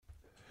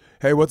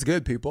Hey, what's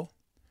good, people?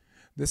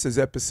 This is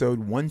episode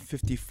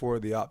 154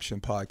 of the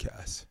Option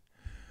Podcast.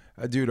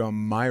 That dude on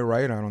my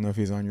right, I don't know if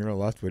he's on your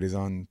left, but he's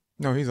on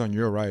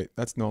your right.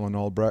 That's Nolan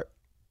Albrecht.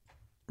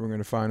 We're going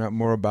to find out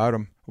more about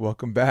him.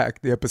 Welcome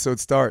back. The episode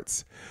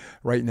starts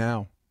right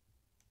now.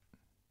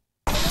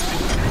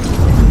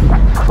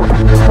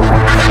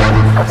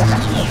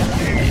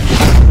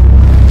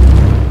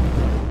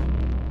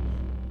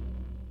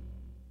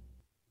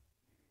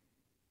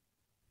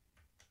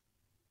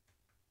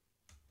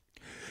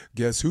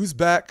 Guess who's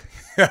back?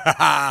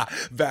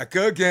 Back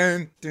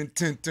again. Dun,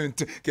 dun, dun,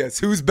 dun. Guess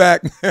who's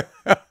back?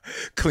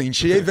 Clean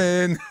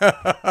shaven.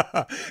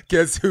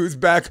 Guess who's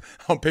back?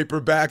 On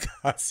paperback.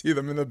 I see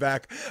them in the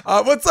back.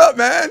 What's up,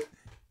 man?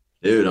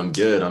 Dude, I'm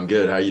good.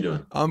 How you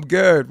doing? I'm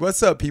good.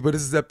 What's up, people?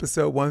 This is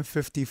episode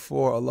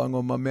 154, along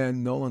with my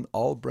man Nolan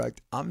Albrecht.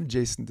 I'm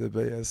Jason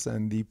DeBeas,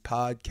 and the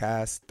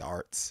podcast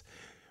starts.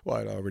 Well,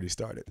 it already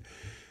started.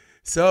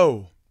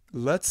 So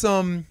let's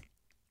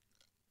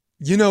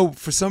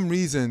for some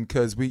reason,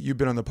 because you've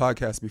been on the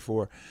podcast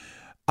before,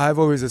 I've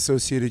always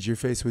associated your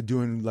face with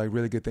doing like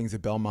really good things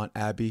at Belmont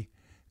Abbey.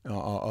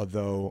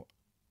 Although,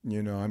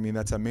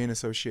 that's a main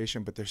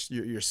association, but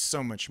you're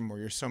so much more.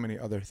 You're so many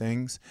other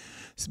things.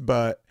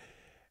 But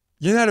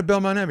you're not at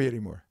Belmont Abbey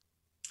anymore.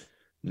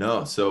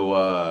 No. So,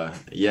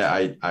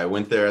 I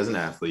went there as an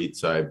athlete.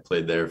 So I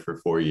played there for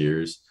 4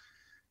 years.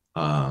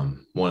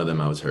 One of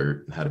them I was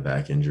hurt, had a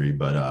back injury,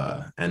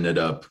 but ended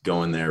up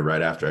going there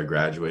right after I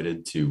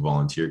graduated to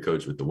volunteer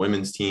coach with the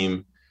women's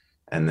team.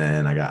 And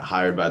then I got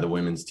hired by the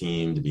women's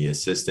team to be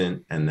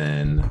assistant. And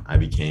then I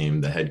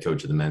became the head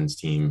coach of the men's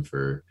team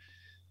for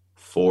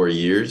 4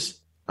 years.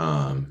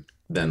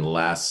 Then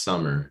last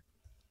summer,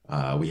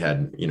 we'd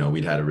had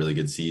a really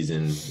good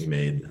season.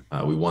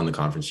 We won the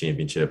conference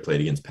championship,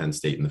 played against Penn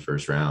State in the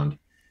first round.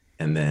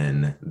 And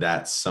then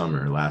last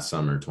summer,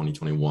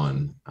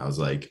 2021, I was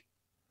like,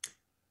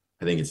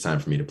 I think it's time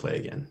for me to play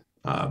again.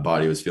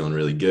 Body was feeling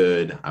really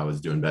good. I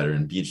was doing better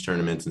in beach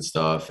tournaments and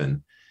stuff.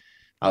 And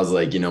I was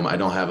like, I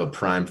don't have a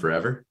prime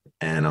forever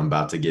and I'm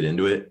about to get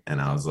into it.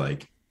 And I was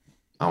like,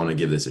 I want to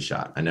give this a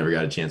shot. I never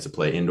got a chance to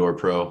play indoor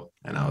pro.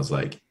 And I was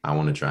like, I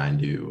want to try and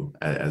do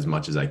as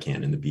much as I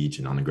can in the beach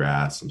and on the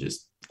grass and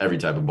just every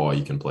type of ball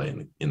you can play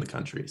in the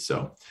country.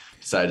 So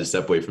decided to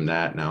step away from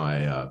that. Now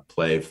I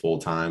play full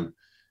time,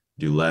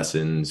 do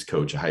lessons,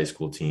 coach a high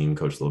school team,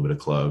 coach a little bit of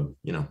club,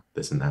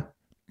 this and that.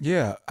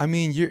 Yeah, I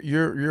mean,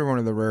 you're one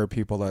of the rare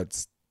people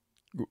that's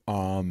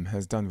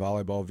has done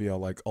volleyball via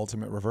like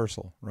ultimate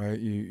reversal, right?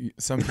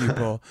 Some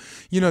people,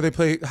 they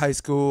play high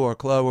school or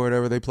club or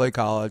whatever, they play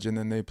college, and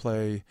then they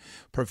play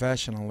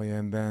professionally,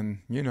 and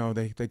then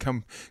they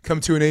come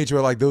to an age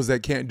where like those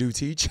that can't do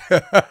teach,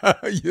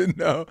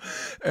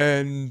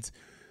 and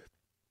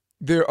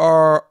there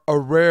are a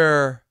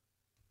rare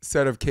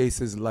set of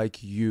cases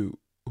like you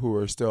who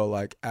are still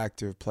like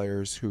active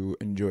players who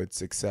enjoyed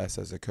success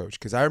as a coach.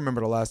 Because I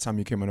remember the last time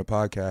you came on a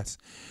podcast,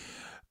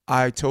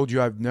 I told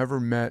you I've never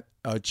met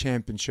a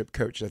championship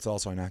coach that's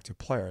also an active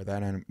player.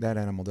 That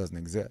animal doesn't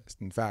exist.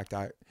 In fact,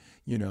 I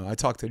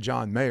talked to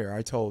John Mayer.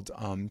 I told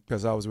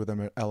because I was with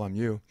him at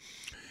LMU,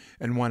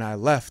 and when I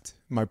left,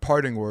 my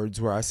parting words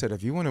were, I said,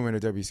 if you want to win a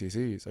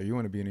WCCs or you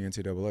want to be in the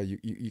NCAA,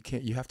 you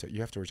can't. You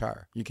have to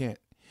retire. You can't,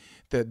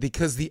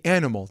 because the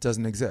animal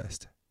doesn't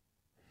exist.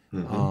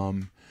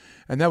 Mm-hmm.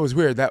 And that was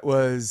weird. That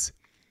was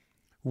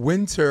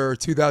winter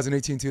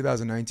 2018,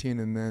 2019.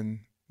 And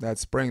then that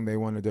spring, they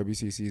won the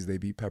WCCs. They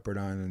beat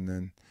Pepperdine. And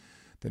then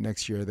the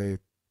next year, they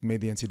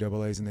made the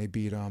NCAAs and they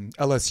beat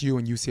LSU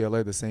and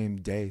UCLA the same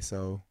day.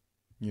 So,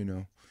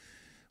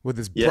 with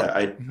this.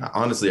 Yeah,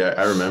 honestly,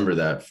 I remember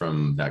that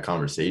from that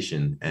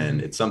conversation. And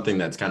it's something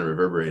that's kind of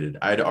reverberated.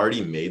 I had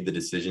already made the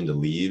decision to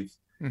leave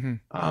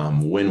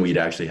when we'd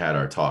actually had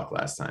our talk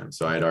last time.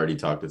 So I had already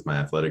talked with my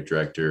athletic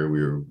director.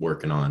 We were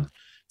working on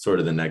sort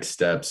of the next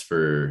steps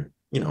for,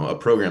 a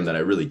program that I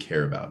really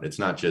care about. It's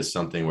not just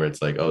something where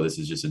it's like, oh, this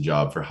is just a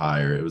job for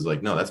hire. It was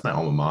like, no, that's my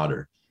alma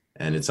mater.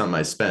 And it's something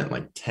I spent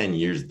like 10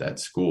 years at that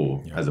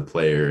school as a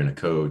player and a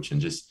coach.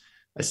 And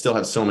I still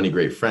have so many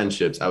great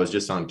friendships. I was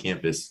just on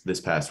campus this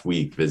past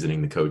week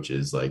visiting the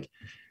coaches. Like,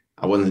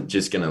 I wasn't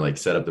just going to like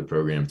set up the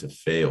program to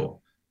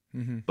fail,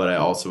 but I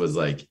also was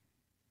like,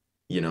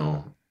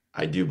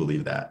 I do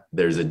believe that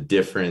there's a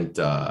different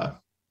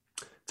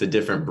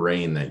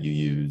brain that you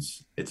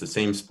use. It's the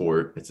same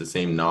sport, it's the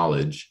same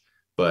knowledge,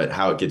 but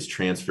how it gets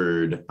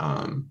transferred,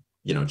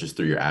 just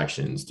through your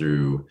actions,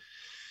 through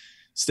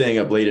staying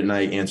up late at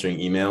night answering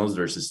emails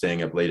versus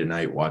staying up late at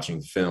night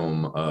watching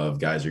film of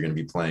guys you're going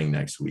to be playing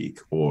next week,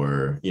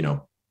 or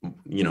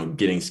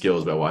getting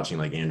skills by watching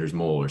like Anders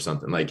Mole or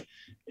something. Like,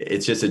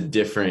 it's just a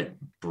different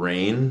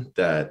brain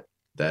that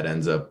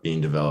ends up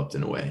being developed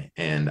in a way.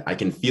 And I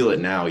can feel it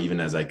now, even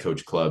as I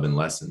coach club and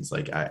lessons.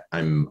 Like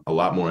I'm a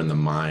lot more in the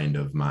mind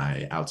of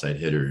my outside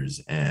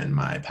hitters and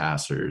my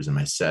passers and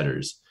my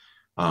setters.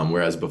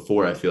 Whereas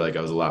before, I feel like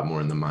I was a lot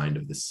more in the mind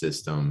of the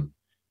system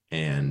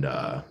and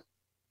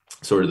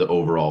sort of the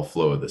overall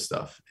flow of the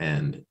stuff.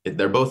 And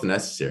they're both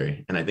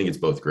necessary. And I think it's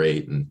both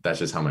great. And that's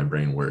just how my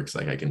brain works.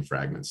 Like I can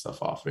fragment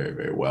stuff off very,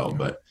 very well. Yeah.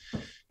 But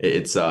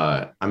it's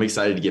I'm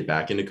excited to get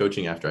back into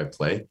coaching after I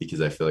play,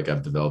 because I feel like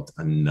I've developed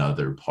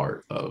another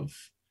part of,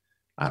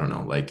 I don't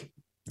know, like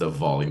the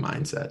volley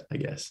mindset, I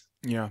guess.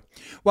 Yeah.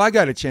 Well, I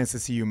got a chance to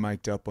see you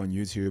mic'd up on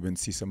YouTube and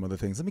see some other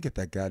things. Let me get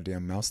that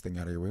goddamn mouse thing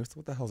out of your way.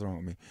 What the hell's wrong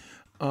with me?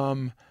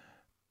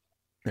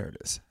 There it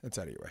is. It's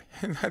out of your way.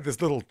 Had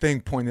this little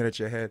thing pointed at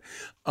your head.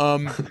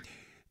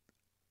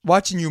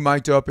 Watching you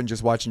mic'd up and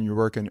just watching you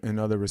work in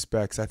other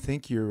respects, I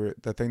think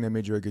the thing that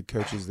made you a good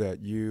coach is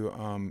that you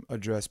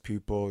address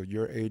people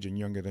your age and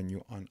younger than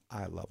you on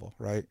eye level,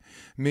 right?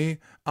 Me,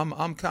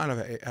 I'm kind of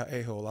an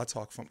a-hole. I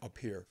talk from up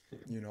here,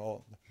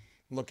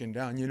 looking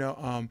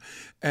down,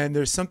 and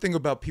there's something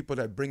about people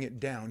that bring it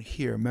down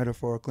here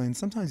metaphorically and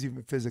sometimes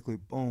even physically,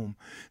 boom,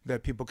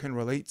 that people can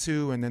relate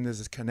to. And then there's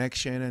this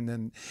connection. And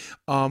then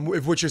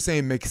if what you're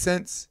saying makes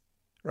sense,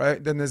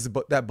 right, then there's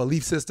that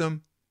belief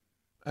system.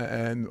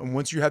 And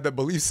once you have that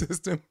belief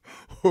system,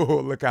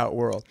 look out,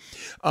 world.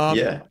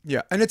 Yeah.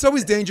 Yeah. And it's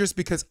always dangerous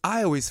because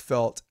I always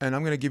felt, and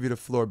I'm going to give you the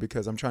floor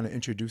because I'm trying to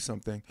introduce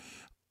something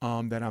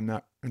that I'm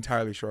not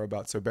entirely sure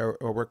about. So bear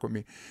or work with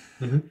me.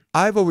 Mm-hmm.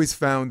 I've always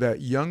found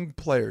that young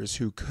players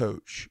who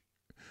coach,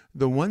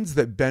 the ones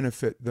that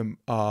benefit them,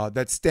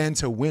 that stand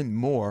to win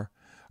more,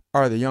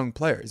 are the young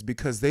players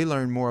because they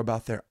learn more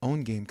about their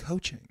own game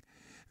coaching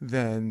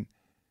than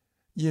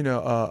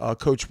a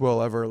coach will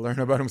ever learn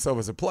about himself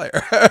as a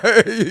player.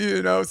 I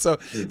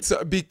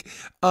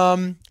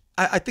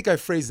think I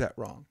phrased that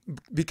wrong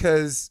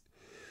because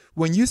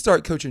when you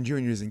start coaching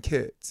juniors and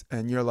kids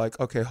and you're like,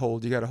 okay,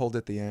 you got to hold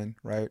at the end,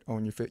 right?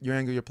 On your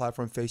angle, your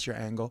platform, face your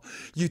angle.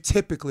 You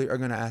typically are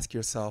going to ask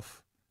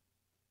yourself,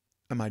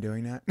 am I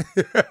doing that?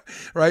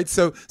 Right?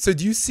 So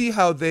do you see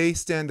how they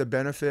stand to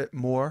benefit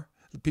more?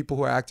 People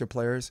who are active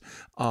players,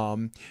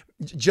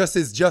 just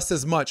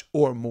as much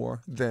or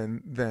more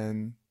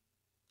than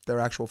their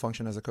actual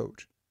function as a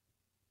coach.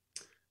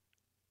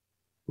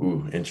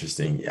 Ooh,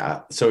 interesting.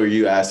 Yeah. So are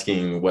you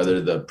asking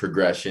whether the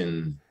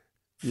progression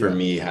for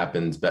me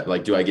happens,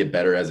 like, do I get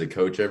better as a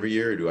coach every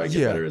year, or do I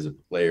get better as a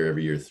player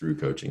every year through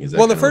coaching? Is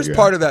that the first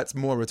part of that's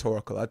more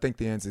rhetorical. I think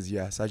the answer is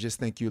yes. I just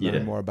think you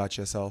learn more about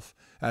yourself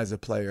as a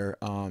player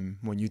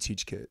when you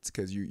teach kids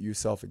because you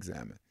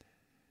self-examine.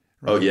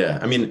 Right? Oh yeah.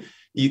 I mean,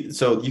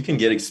 so you can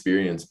get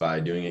experience by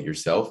doing it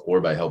yourself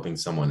or by helping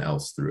someone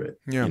else through it.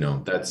 Yeah.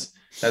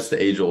 That's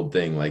the age old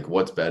thing. Like,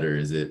 what's better?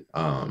 Is it,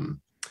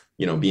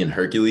 being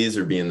Hercules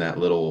or being that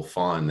little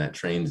fawn that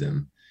trains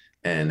him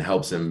and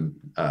helps him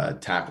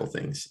tackle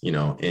things?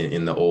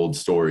 In the old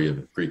story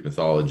of Greek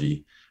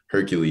mythology,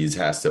 Hercules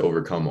has to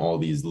overcome all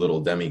these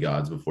little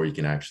demigods before he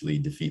can actually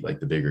defeat like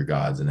the bigger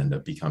gods and end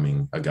up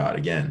becoming a god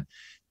again.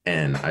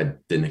 And I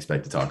didn't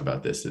expect to talk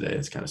about this today.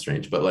 It's kind of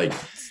strange, but like,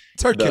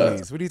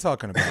 Hercules, what are you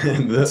talking about?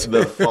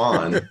 the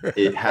fawn,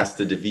 it has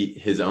to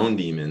defeat his own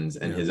demons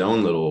and his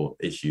own little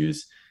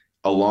issues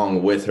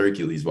along with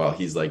Hercules while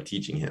he's like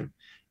teaching him.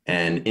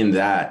 And in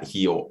that,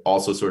 he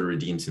also sort of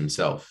redeems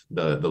himself,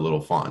 the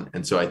little fawn.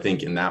 And so I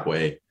think in that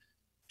way,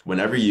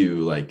 whenever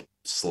you like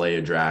slay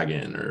a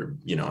dragon or,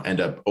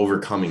 end up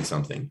overcoming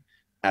something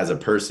as a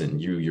person,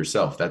 you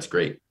yourself, that's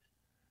great.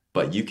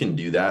 But you can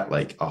do that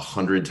like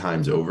 100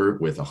 times over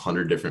with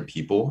 100 different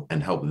people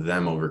and help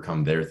them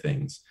overcome their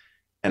things.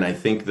 And I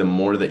think the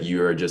more that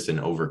you are just an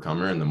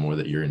overcomer and the more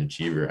that you're an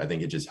achiever, I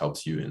think it just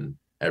helps you in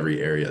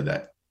every area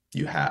that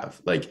you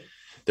have. Like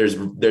there's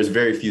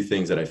very few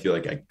things that I feel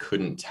like I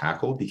couldn't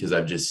tackle because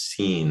I've just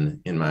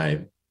seen in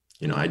my,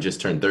 I just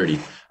turned 30.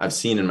 I've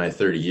seen in my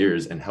 30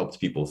 years and helped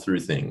people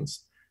through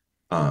things.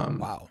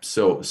 Wow.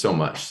 So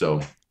much.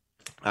 So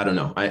I don't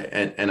know.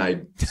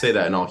 I say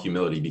that in all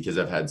humility because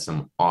I've had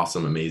some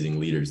awesome,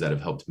 amazing leaders that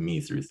have helped me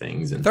through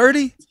things and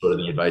 30? Sort of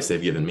the advice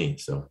they've given me.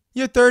 So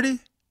you're 30?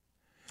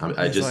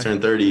 I just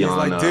turned 30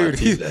 on like, dude,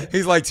 Tuesday.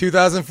 He's like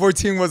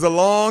 2014 was a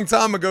long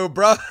time ago,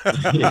 bro.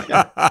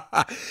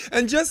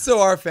 And just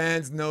so our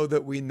fans know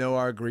that we know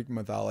our Greek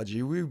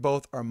mythology, we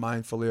both are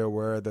mindfully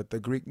aware that the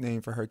Greek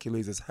name for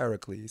Hercules is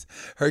Heracles.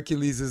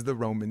 Hercules is the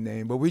Roman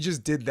name, but we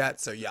just did that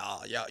so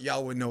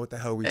y'all would know what the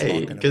hell we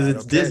talking about. Because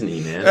it's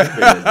Disney, man.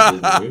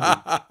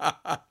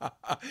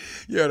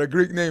 Yeah, the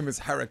Greek name is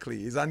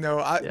Heracles. I know.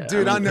 I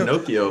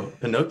know.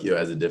 Pinocchio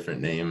has a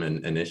different name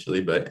initially,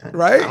 but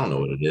right? I don't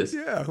know what it is.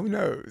 Yeah, who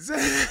knows?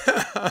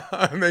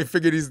 And they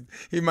figured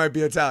he might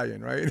be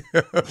Italian, right?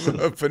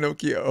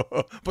 Pinocchio.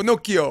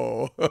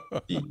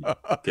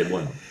 Que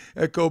bueno.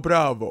 Ecco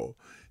bravo.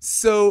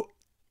 So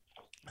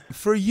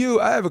for you,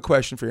 I have a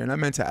question for you, and I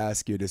meant to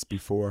ask you this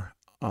before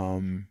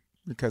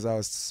because I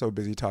was so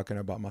busy talking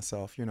about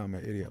myself. I'm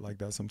an idiot like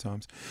that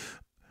sometimes.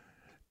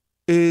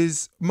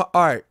 All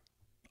right,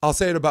 I'll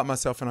say it about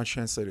myself and I'll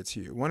translate it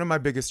to you. One of my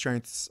biggest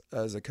strengths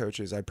as a coach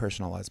is I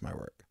personalize my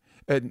work.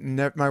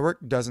 My work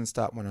doesn't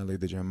stop when I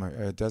leave the gym.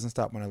 It doesn't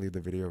stop when I leave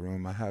the video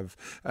room. I have,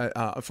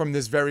 from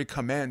this very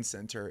command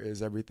center,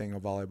 is everything a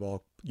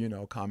volleyball,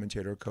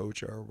 commentator,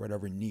 coach, or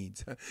whatever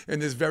needs in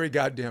this very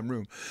goddamn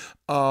room.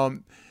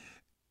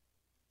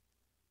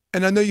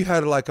 And I know you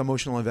had like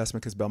emotional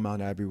investment because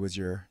Belmont Abbey was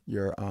your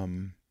your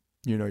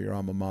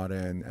alma mater,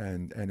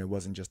 and it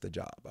wasn't just a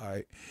job. All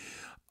right.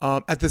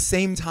 At the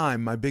same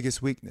time, my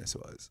biggest weakness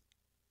was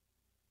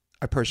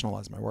I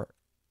personalized my work.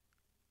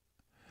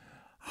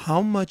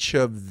 How much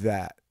of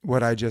that,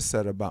 what I just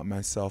said about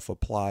myself,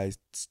 applies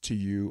to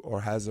you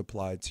or has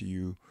applied to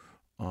you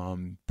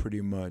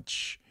pretty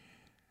much,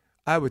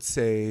 I would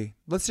say,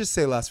 let's just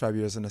say last 5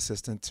 years, an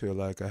assistant to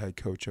like a head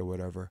coach or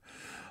whatever.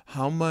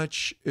 How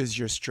much is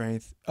your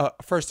strength?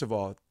 First of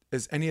all,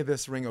 is any of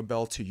this ring a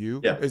bell to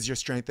you? Yeah. Is your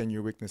strength and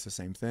your weakness the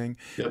same thing?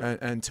 Yep.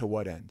 And to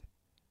what end?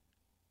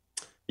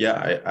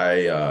 Yeah,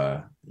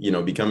 I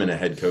becoming a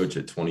head coach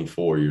at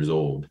 24 years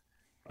old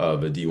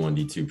of a D1,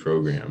 D2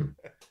 program,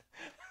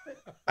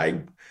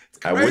 I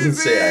I wouldn't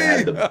say I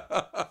had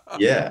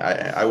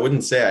I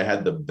wouldn't say I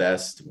had the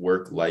best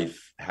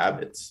work-life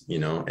habits,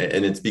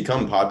 and it's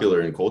become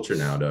popular in culture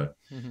now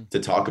to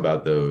talk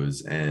about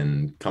those,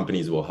 and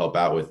companies will help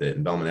out with it.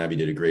 And Belmont Abbey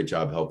did a great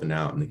job helping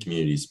out, and the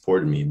community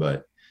supported me.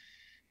 But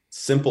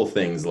simple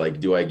things like,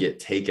 do I get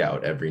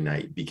takeout every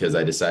night because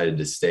I decided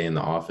to stay in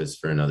the office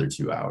for another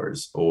 2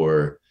 hours,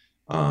 or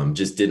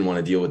just didn't want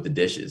to deal with the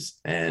dishes?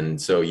 And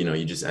so,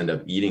 you just end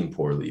up eating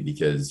poorly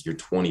because you're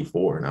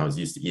 24, and I was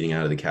used to eating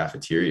out of the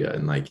cafeteria.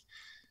 And like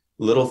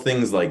little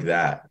things like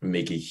that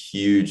make a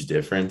huge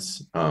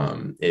difference.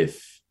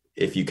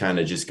 If you kind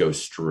of just go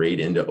straight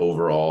into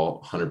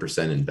overall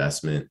 100%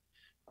 investment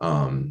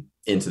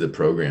into the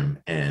program.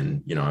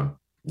 And, I'm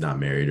not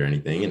married or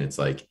anything. And it's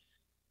like,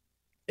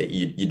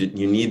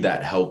 you need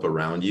that help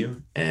around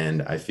you.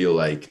 And I feel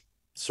like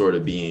sort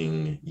of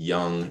being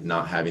young,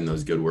 not having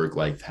those good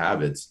work-life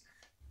habits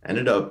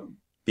ended up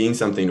being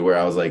something to where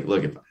I was like,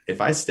 look, if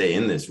I stay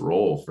in this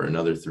role for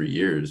another 3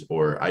 years,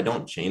 or I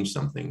don't change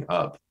something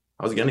up,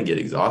 I was going to get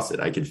exhausted.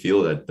 I could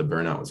feel that the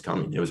burnout was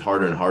coming. It was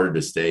harder and harder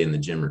to stay in the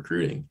gym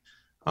recruiting,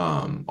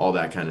 all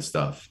that kind of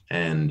stuff.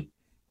 And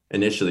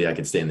initially I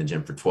could stay in the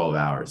gym for 12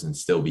 hours and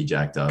still be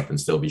jacked up and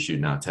still be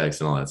shooting out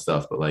texts and all that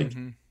stuff. But like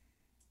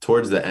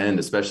towards the end,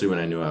 especially when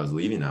I knew I was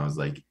leaving, I was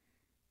like,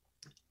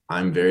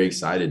 I'm very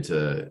excited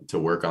to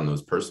work on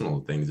those personal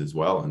things as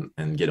well,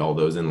 and get all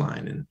those in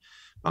line,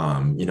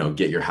 and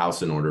get your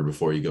house in order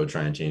before you go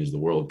try and change the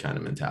world kind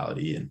of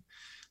mentality. And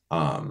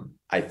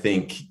I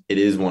think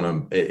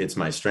it's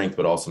my strength,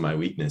 but also my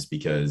weakness,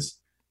 because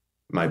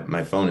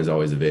my phone is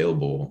always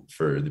available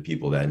for the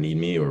people that need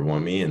me or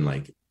want me. And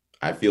like,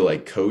 I feel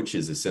like coach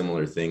is a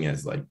similar thing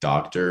as like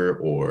doctor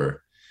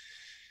or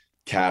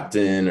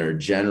captain or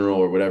general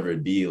or whatever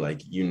it be.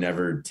 Like, you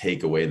never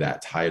take away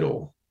that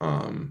title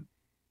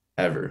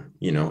ever.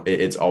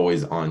 It's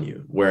always on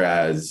you.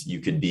 Whereas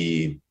you could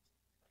be,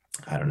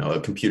 I don't know,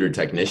 a computer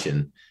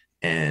technician,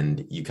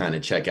 and you kind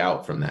of check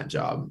out from that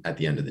job at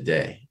the end of the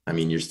day. I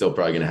mean, you're still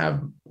probably going to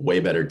have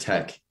way better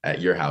tech at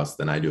your house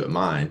than I do at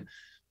mine,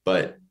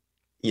 but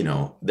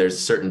there's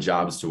certain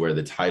jobs to where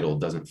the title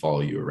doesn't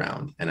follow you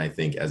around. And I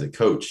think as a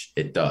coach,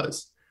 it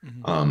does.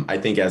 I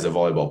think as a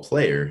volleyball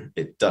player,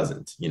 it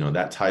doesn't.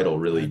 That title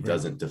really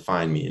doesn't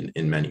define me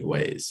in many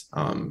ways,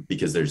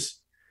 because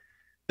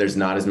there's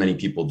not as many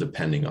people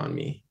depending on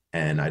me,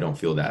 and I don't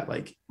feel that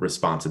like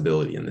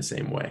responsibility in the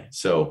same way.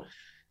 So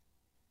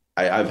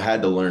I've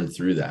had to learn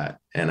through that.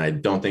 And I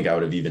don't think I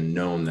would have even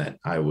known that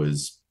I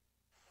was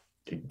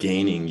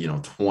gaining,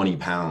 20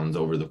 pounds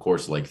over the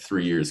course of like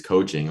 3 years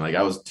coaching. Like,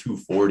 I was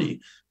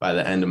 240 by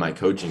the end of my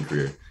coaching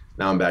career.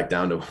 Now I'm back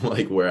down to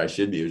like where I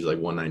should be, which is like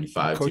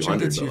 195, coaching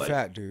 200. Gets you like,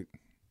 fat, dude.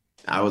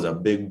 I was a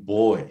big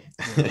boy.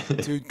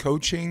 Dude,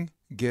 coaching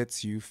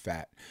gets you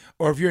fat.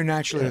 Or if you're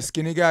naturally a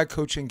skinny guy,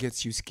 coaching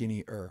gets you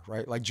skinnier,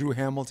 right? Like Drew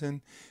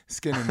Hamilton,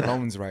 skin and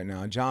bones right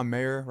now. John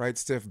Mayer, right?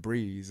 Stiff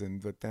breeze.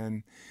 But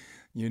then,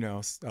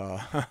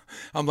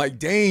 I'm like,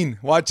 Dane,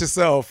 watch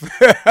yourself.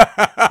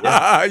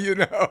 Yeah, you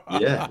do. Todd,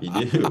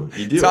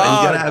 And you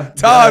gotta have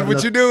what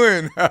enough, you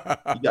doing?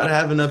 you gotta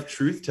have enough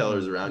truth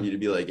tellers around you to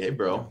be like, hey,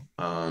 bro,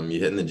 you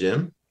hitting the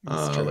gym?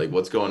 Like,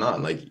 what's going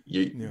on? Like,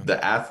 the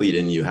athlete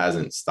in you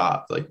hasn't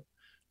stopped. Like,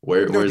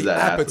 where's that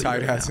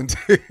appetite athlete hasn't?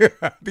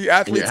 Right The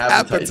athlete's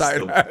appetite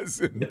still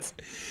hasn't.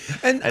 Yeah.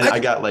 And I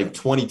got like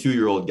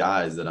 22-year-old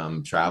guys that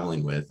I'm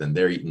traveling with, and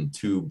they're eating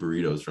 2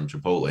 burritos from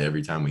Chipotle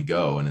every time we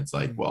go. And it's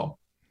like, well,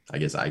 I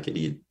guess I could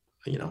eat,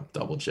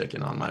 double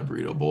chicken on my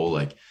burrito bowl.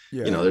 Like,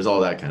 there's all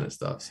that kind of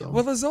stuff. So,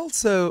 well, there's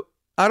also,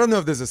 I don't know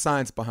if there's a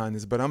science behind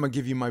this, but I'm gonna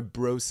give you my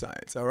bro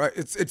science. All right,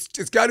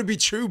 it's got to be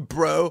true,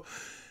 bro.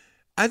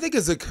 I think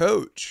as a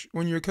coach,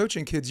 when you're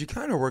coaching kids, you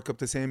kind of work up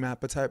the same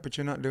appetite, but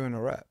you're not doing the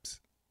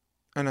reps.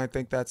 And I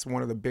think that's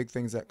one of the big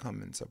things that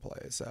come into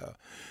play.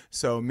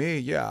 So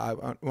me,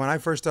 when I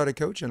first started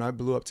coaching, I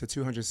blew up to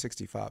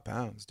 265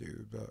 pounds,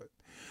 dude.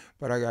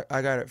 But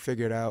I got it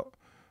figured out.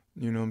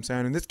 You know what I'm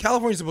saying? And this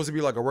California's supposed to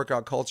be like a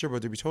workout culture,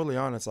 but to be totally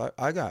honest,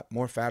 I got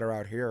more fatter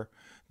out here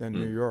than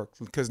New York.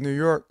 Because New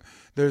York,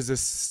 there's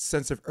this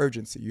sense of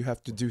urgency. You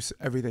have to do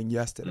everything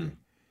yesterday.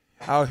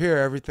 Out here,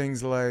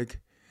 everything's like,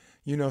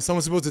 You know,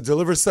 someone's supposed to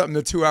deliver something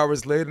to 2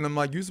 hours late, and I'm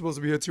like, you're supposed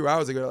to be here 2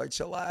 hours ago. They're like,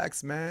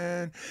 chillax,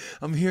 man.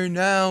 I'm here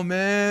now,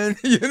 man.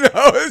 You know,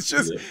 Yeah.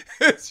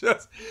 it's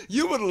just,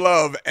 you would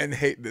love and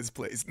hate this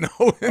place. No,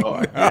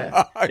 Oh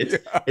yeah. It's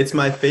yeah. it's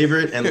my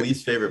favorite and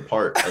least favorite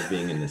part of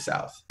being in the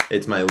South.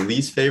 It's my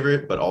least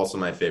favorite, but also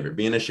my favorite.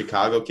 Being a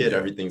Chicago kid, Yeah.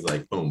 everything's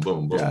like boom,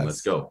 boom, boom, Yes.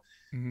 let's go.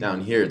 Mhm.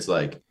 Down here, it's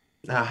like,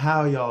 now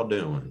how y'all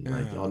doing?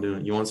 Like Yeah. y'all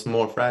doing? You want some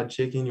more fried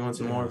chicken? You want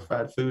some more Yeah.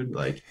 fried food?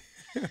 Like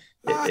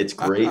it's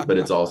great, but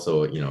it's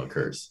also, a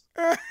curse.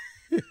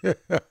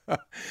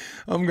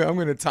 I'm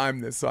gonna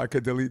time this so I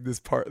could delete this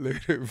part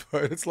later.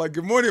 But it's like,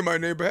 good morning, my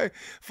neighbor. Hey,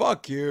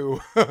 fuck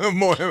you.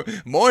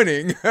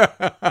 Morning.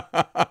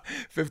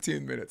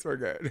 15 minutes. We're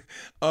good.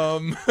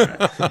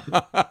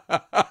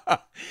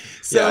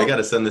 So Yeah, I got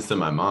to send this to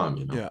my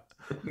mom. yeah,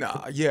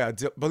 nah, yeah.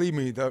 Believe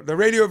me, the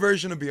radio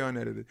version will be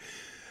unedited.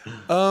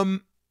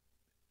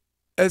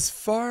 As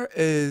far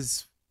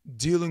as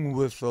dealing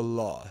with the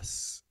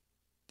loss,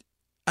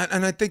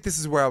 and I think this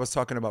is where I was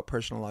talking about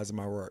personalizing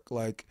my work.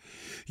 Like,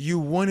 you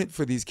want it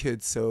for these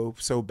kids so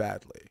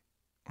badly,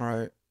 all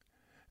right?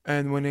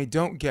 And when they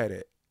don't get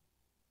it,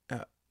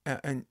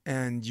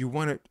 and you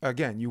want it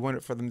again, you want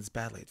it for them this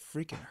badly. It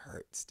freaking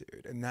hurts,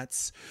 dude. And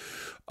that's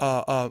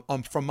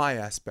from my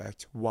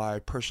aspect why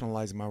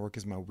personalizing my work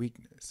is my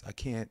weakness. I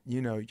can't,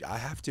 I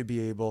have to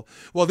be able.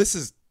 Well, this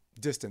is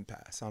distant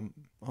past. I'm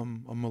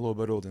a little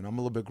bit older and I'm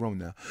a little bit grown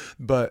now,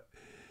 but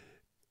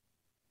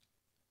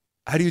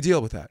how do you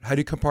deal with that? How do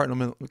you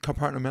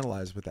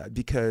compartmentalize with that?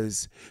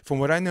 Because from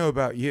what I know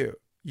about you're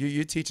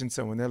teaching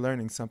someone, they're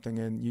learning something,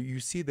 and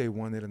you see they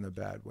want it in a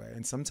bad way,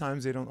 and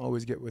sometimes they don't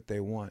always get what they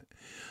want.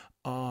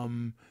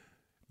 Does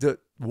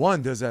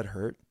that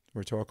hurt?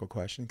 Rhetorical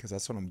question, because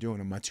that's what I'm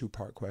doing in my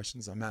 2-part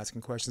questions. I'm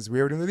asking questions we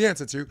already know the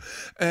answer to.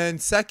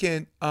 And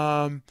second,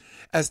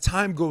 as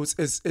time goes,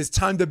 is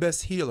time the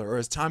best healer, or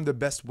is time the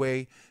best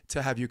way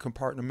to have you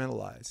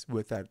compartmentalize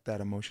with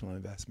that emotional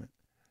investment?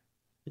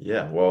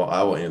 Yeah, well,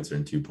 I will answer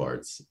in 2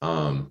 parts.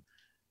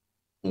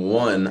 One,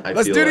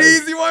 Let's do the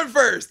easy one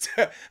first.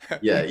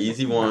 Yeah,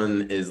 easy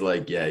one is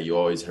like, yeah, you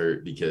always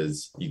hurt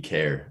because you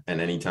care.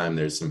 And anytime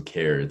there's some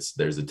care,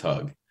 there's a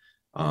tug.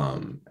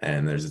 And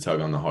there's a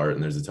tug on the heart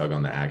and there's a tug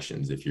on the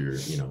actions if you're,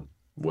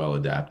 well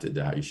adapted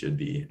to how you should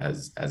be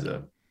as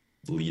a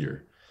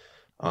leader.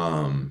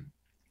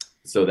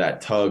 So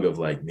that tug of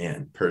like,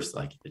 man,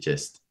 like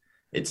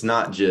it's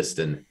not just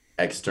an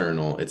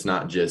external, it's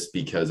not just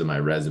because of my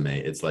resume.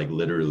 It's like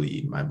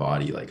literally my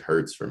body like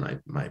hurts for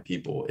my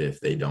people if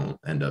they don't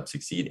end up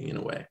succeeding in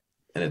a way.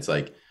 And it's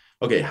like,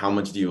 okay, how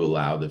much do you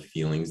allow the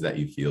feelings that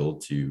you feel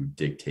to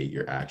dictate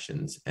your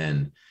actions?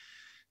 And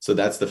so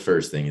that's the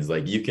first thing, is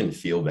like, you can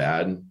feel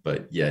bad,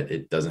 but yet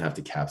it doesn't have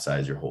to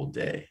capsize your whole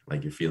day.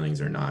 Like, your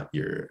feelings are not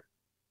your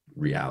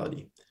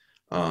reality.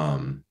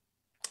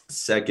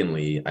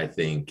 Secondly, I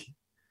think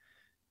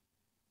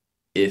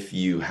if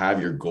you have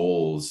your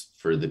goals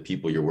for the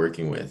people you're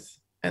working with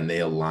and they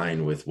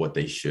align with what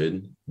they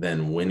should,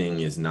 then winning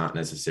is not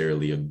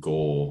necessarily a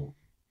goal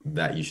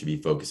that you should be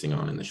focusing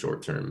on in the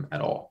short term at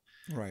all.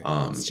 Right.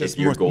 It's just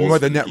your more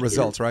the net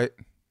results, right?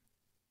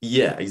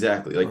 Yeah,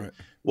 exactly. Like, right.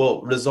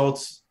 Well,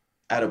 results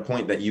at a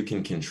point that you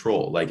can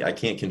control. Like, I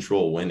can't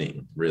control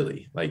winning,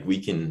 really. Like, we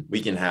can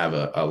have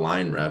a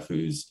line ref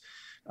who's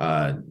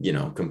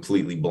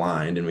completely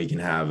blind, and we can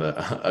have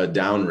a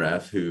down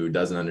ref who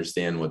doesn't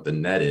understand what the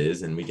net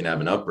is, and we can have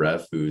an up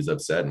ref who's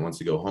upset and wants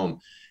to go home.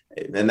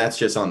 And that's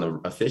just on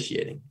the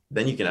officiating.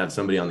 Then you can have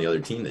somebody on the other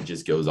team that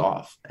just goes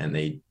off and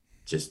they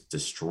just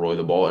destroy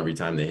the ball every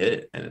time they hit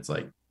it. And it's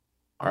like,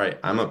 all right,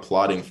 I'm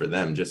applauding for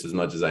them just as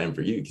much as I am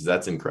for you, because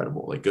that's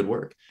incredible. Like, good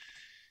work.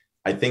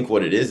 I think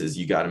what it is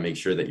you got to make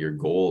sure that your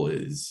goal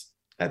is,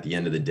 at the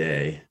end of the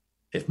day,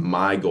 if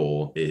my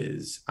goal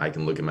is I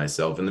can look at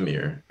myself in the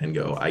mirror and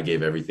go, I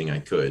gave everything I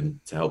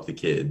could to help the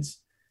kids.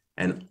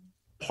 And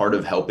part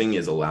of helping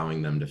is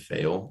allowing them to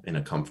fail in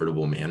a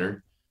comfortable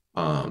manner,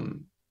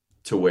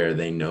 to where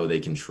they know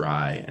they can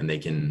try and they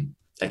can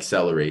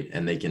accelerate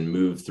and they can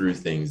move through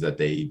things that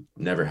they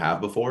never have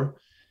before.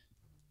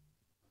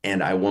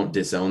 And I won't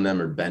disown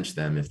them or bench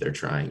them if they're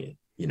trying it,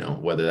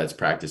 whether that's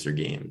practice or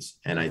games.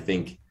 And I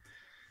think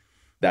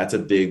that's a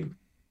big,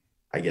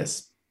 I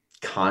guess,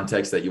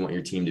 context that you want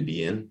your team to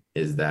be in,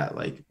 is that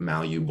like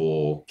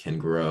malleable, can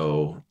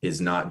grow, is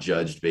not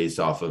judged based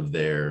off of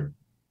their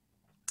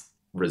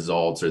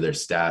results or their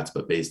stats,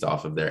 but based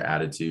off of their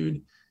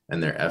attitude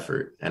and their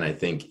effort. And I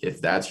think if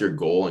that's your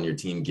goal and your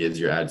team gives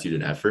your attitude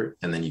and effort,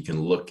 and then you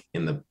can look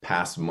in the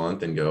past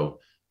month and go,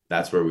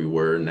 that's where we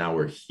were, now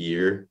we're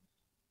here.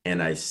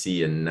 And I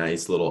see a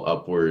nice little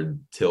upward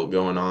tilt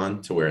going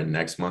on to where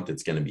next month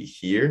it's going to be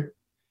here.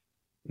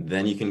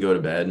 Then you can go to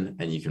bed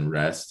and you can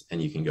rest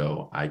and you can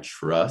go, I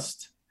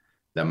trust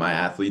that my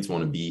athletes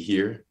want to be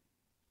here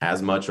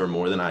as much or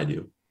more than I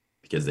do,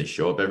 because they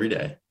show up every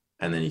day.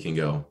 And then you can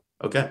go,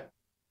 okay,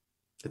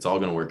 it's all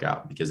going to work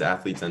out, because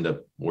athletes end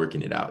up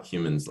working it out.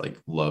 Humans like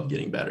love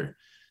getting better.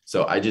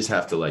 So I just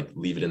have to like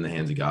leave it in the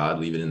hands of God,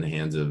 leave it in the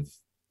hands of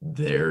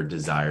their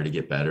desire to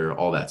get better,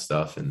 all that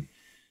stuff. And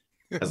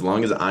As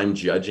long as I'm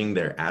judging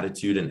their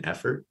attitude and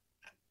effort,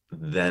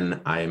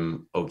 then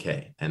I'm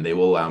okay. And they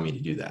will allow me to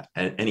do that.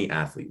 And any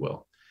athlete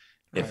will.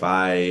 Right. If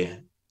I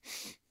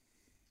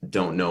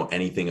don't know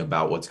anything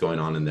about what's going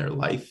on in their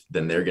life,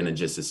 then they're going to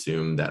just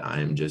assume that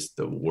I'm just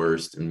the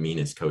worst and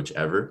meanest coach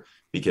ever,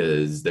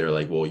 because they're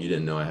like, well, you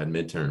didn't know I had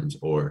midterms,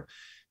 or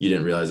you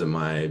didn't realize that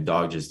my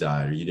dog just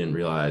died, or you didn't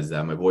realize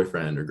that my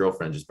boyfriend or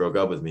girlfriend just broke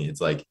up with me.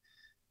 It's like,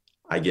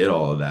 I get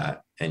all of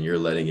that, and you're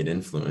letting it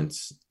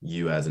influence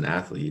you as an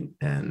athlete.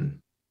 And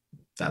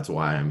that's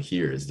why I'm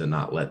here, is to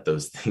not let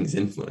those things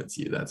influence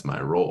you. That's my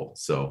role.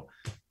 So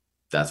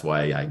that's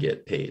why I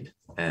get paid.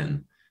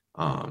 And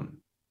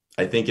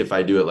I think if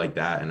I do it like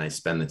that and I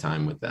spend the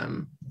time with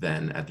them,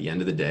 then at the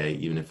end of the day,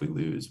 even if we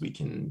lose, we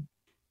can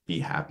be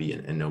happy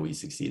and know we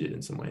succeeded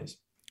in some ways.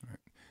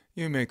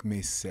 You make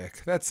me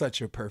sick. That's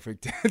such a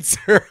perfect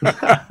answer.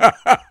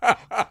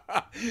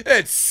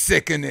 It's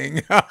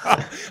sickening.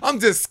 I'm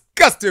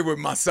disgusted with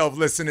myself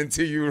listening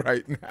to you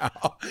right now.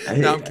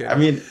 No, I'm kidding. I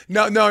mean,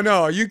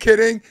 no. Are you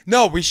kidding?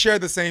 No, we share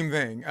the same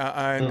thing.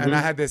 And I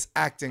had this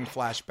acting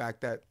flashback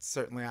that's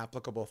certainly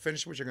applicable.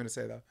 Finish what you're going to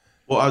say, though.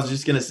 Well, I was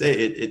just going to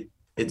say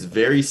it's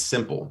very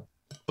simple,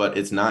 but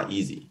it's not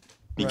easy,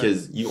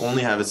 because you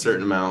only have a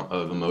certain amount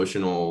of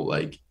emotional,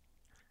 like,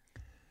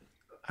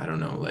 I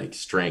don't know, like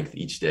strength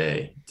each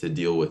day to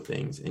deal with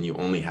things. And you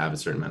only have a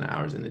certain amount of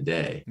hours in a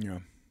day. Yeah.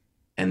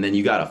 And then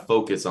you got to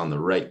focus on the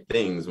right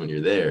things when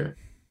you're there.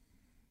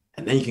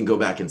 And then you can go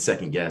back and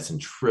second guess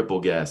and triple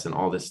guess and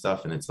all this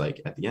stuff. And it's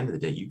like, at the end of the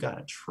day, you got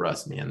to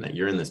trust, man, that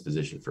you're in this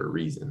position for a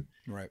reason.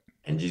 Right.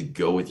 And just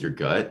go with your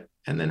gut,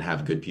 and then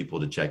have good people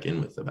to check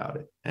in with about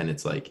it. And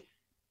it's like,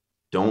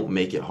 don't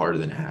make it harder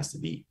than it has to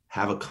be.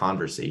 Have a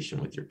conversation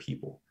with your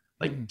people.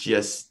 Like,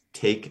 just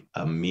take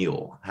a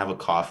meal, have a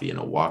coffee, and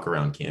a walk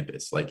around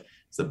campus. Like,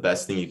 it's the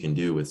best thing you can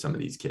do with some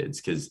of these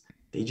kids, because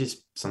they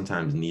just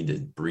sometimes need to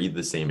breathe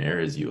the same air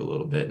as you a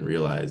little bit and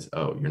realize,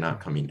 oh, you're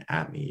not coming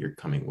at me, you're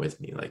coming with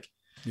me. Like,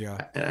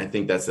 yeah. And I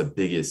think that's the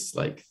biggest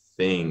like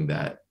thing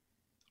that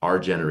our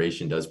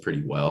generation does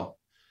pretty well.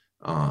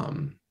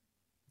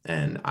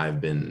 And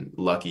I've been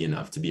lucky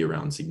enough to be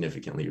around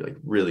significantly like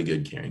really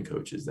good caring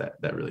coaches that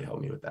really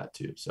helped me with that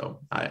too.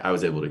 So I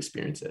was able to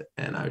experience it,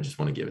 and I just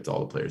want to give it to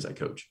all the players I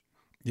coach.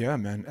 Yeah,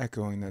 man.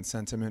 Echoing that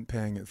sentiment,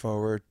 paying it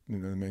forward, it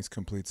makes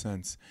complete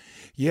sense.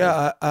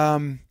 Yeah.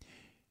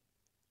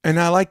 And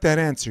I like that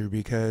answer,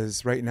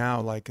 because right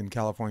now, like in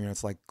California,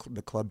 it's like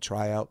the club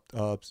tryout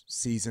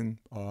season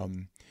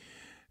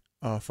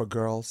for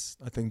girls.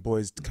 I think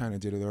boys kind of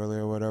did it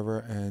earlier or whatever.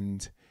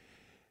 And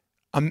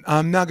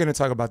I'm not going to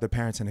talk about the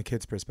parents and the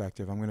kids'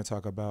 perspective. I'm going to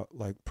talk about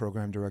like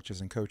program directors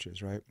and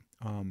coaches, right?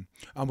 I'm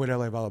with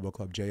LA Volleyball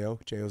Club. J.O.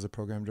 is a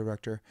program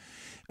director.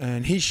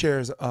 And he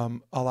shares a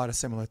lot of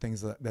similar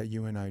things that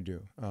you and I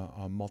do.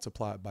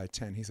 Multiply it by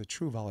 10. He's a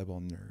true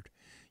volleyball nerd.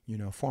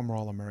 Former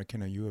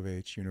All-American at U of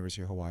H,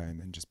 University of Hawaii, and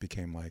then just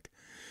became like,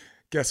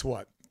 guess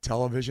what?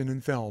 Television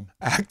and film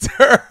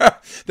actor.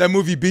 That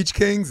movie Beach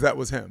Kings, that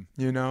was him.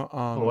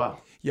 Oh wow.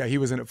 Yeah, he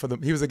was in it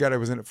he was the guy that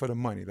was in it for the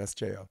money. That's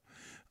J.O.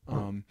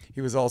 He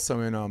was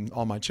also in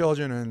All My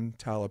Children and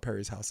Tyler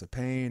Perry's House of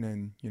Pain,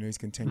 and he's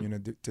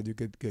continuing to do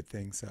good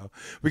things. So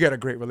we got a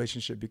great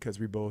relationship, because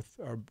we both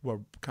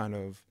we're kind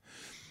of,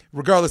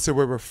 regardless of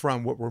where we're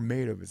from, what we're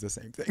made of is the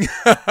same thing.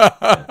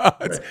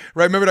 Right.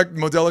 Remember that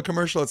Modelo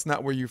commercial? It's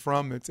not where you're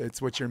from,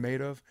 it's what you're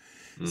made of.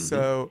 Mm-hmm.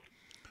 So,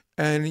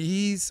 and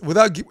he's,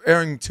 without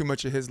airing too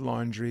much of his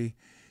laundry,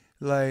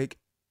 like,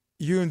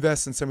 you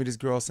invest in some of these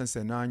girls since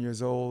they're 9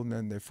 years old, and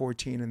then they're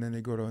 14, and then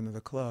they go to another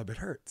club. It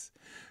hurts,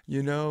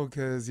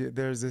 because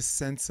there's this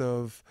sense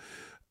of,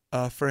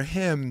 for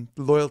him,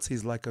 loyalty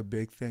is like a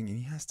big thing, and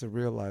he has to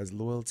realize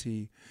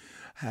loyalty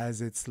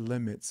has its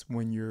limits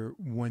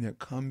when it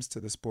comes to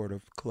the sport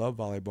of club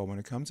volleyball, when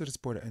it comes to the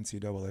sport of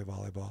NCAA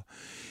volleyball.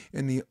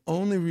 And the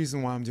only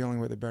reason why I'm dealing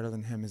with it better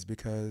than him is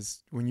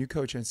because when you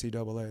coach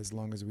NCAA, as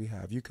long as we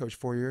have, you coach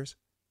 4 years?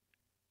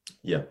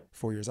 Yeah.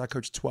 4 years. I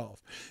coached 12.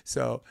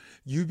 So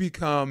you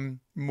become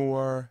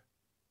more,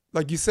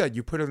 like you said,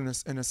 you put it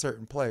in a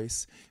certain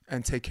place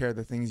and take care of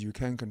the things you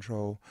can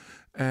control.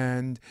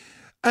 And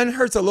it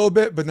hurts a little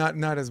bit, but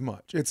not as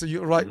much. It's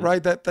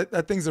right.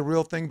 That thing's a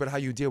real thing, but how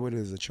you deal with it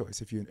is a choice.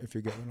 If you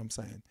get what I'm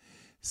saying.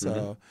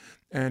 So,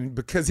 and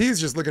because he's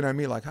just looking at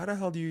me like, how the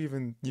hell do you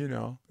even, you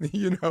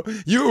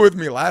were with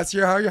me last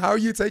year. How are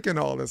you taking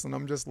all this? And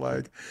I'm just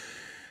like,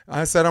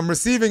 I said, I'm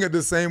receiving it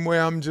the same way.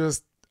 I'm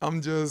just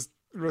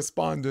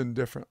responding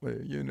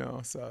differently,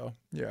 So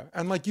yeah.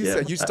 And like you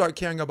said, you start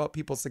caring about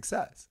people's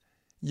success.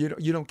 You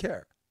don't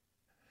care.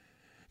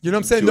 You know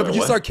what I'm saying? No, but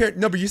you start caring.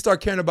 No, but you start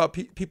caring about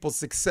people's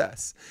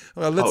success.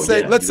 Let's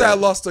say I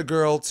lost a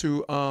girl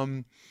to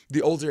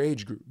the older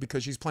age group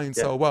because she's playing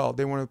so well.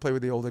 They want to play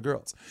with the older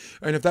girls,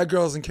 and if that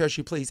girl doesn't care,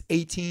 she plays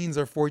 18s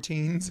or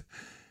 14s.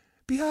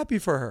 Be happy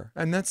for her,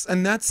 and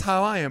that's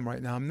how I am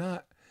right now. I'm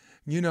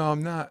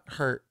not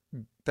hurt.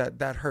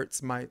 That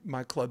hurts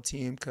my club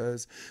team,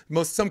 because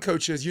some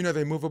coaches,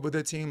 they move up with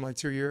their team like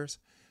 2 years.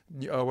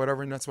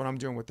 Whatever, and that's what I'm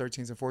doing with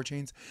 13s and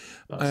 14s.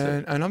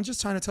 And I'm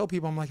just trying to tell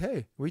people, I'm like,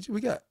 hey, we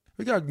got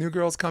We got new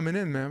girls coming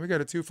in, man. We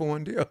got a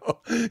 2-for-1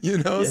 deal, you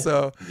know? Yeah,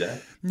 So,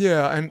 exactly.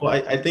 yeah. And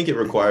Well, I think it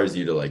requires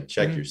you to like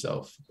check mhm,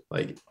 yourself.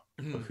 Like,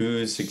 mhm.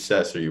 whose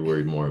success are you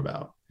worried more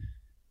about?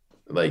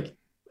 Like,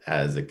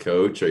 as a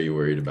coach, are you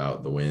worried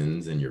about the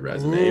wins in your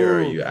resume, or are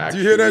Ooh, you do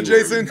you hear that, actually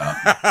worried Jason?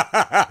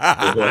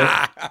 about the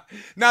what?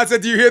 Now I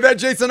said, do you hear that,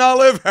 Jason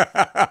Olive?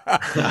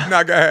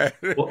 Now go ahead.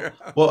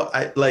 Well,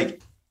 I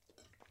like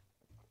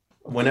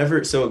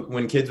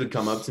when kids would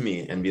come up to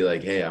me and be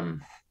like, "Hey,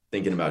 I'm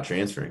thinking about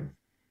transferring,"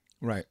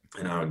 Right.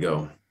 and I would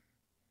go,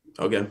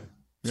 "Okay,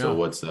 so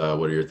Yeah.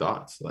 what are your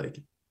thoughts?"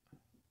 Like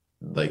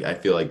I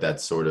feel like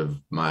that's sort of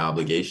my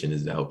obligation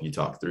is to help you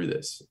talk through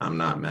this. I'm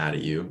not mad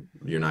at you.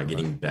 You're not Right.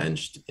 getting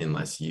benched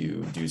unless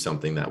you do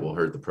something that will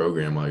hurt the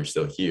program while you're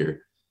still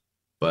here.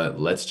 But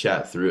let's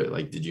chat through it.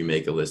 Like, did you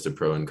make a list of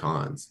pro and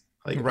cons?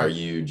 Like, Right.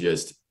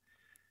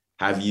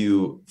 have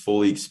you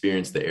fully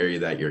experienced the area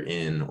that you're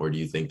in, or do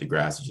you think the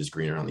grass is just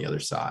greener on the other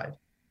side?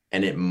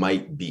 And it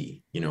might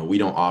be, we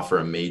don't offer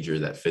a major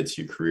that fits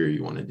your career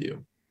you want to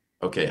do.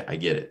 Okay, I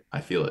get it. I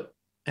feel it.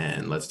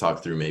 And let's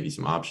talk through maybe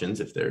some options.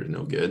 If they're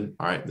no good,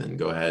 all right, then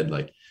go ahead.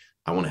 Like,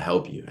 I want to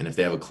help you. And if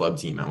they have a club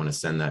team, I want to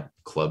send that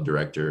club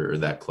director or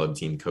that club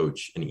team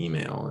coach an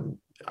email. And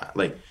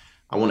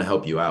I want to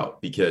help you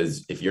out,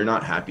 because if you're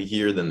not happy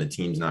here, then the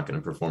team's not going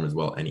to perform as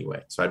well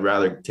anyway. So I'd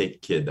rather take a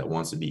kid that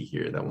wants to be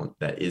here,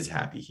 that is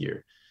happy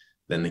here,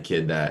 than the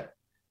kid that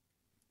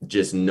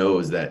just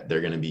knows that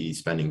they're going to be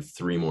spending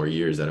 3 more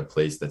years at a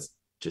place that's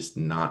just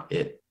not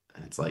it.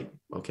 And it's like,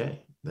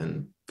 okay,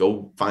 then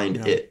go find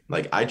Yeah. it.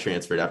 Like, I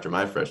transferred after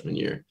my freshman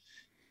year.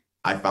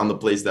 I found the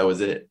place that was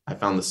it. I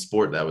found the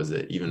sport that was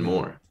it even Yeah.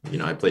 more.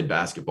 I played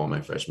basketball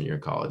my freshman year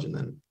of college, and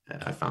then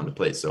I found a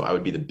place. So I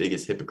would be the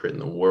biggest hypocrite in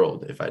the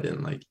world if I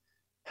didn't like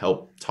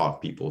help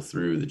talk people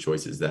through the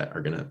choices that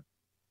are going to,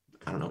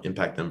 I don't know,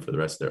 impact them for the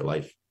rest of their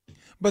life.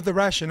 But the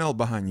rationale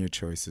behind your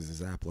choices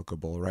is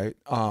applicable, right?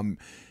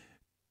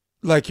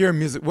 Like you're a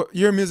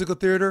musical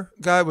theater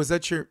guy. What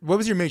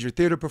was your major?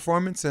 Theater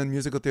performance and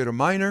musical theater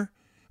minor?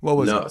 What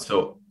was it?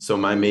 No, so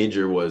my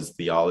major was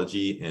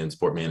theology and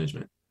sport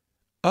management.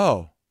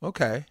 Oh,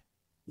 okay.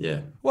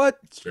 Yeah. What?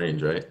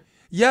 Strange, right?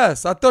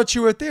 Yes, I thought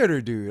you were a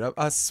theater dude.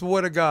 I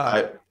swear to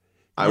God.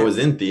 I Yeah. was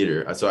in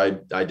theater. So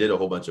I did a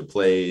whole bunch of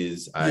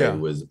plays. I Yeah.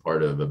 was a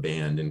part of a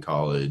band in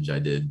college. I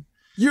did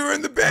You were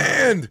in the uh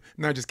band.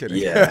 No, just kidding.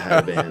 yeah, I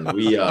had a band.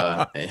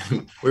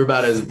 We're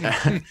about as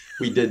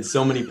we did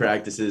so many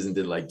practices and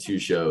did like 2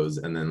 shows,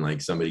 and then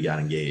like somebody got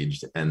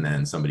engaged, and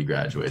then somebody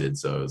graduated.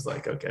 So it was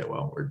like, okay,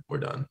 well, we're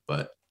done.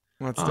 But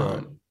Let's do it.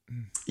 um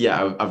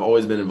yeah, I've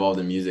always been involved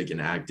in music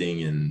and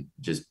acting and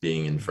just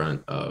being in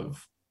front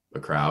of a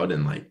crowd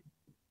and like,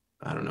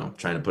 I don't know,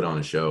 trying to put on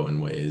a show in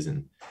ways.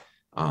 And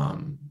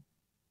um,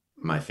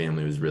 my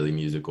family was really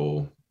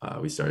musical.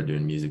 We started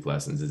doing music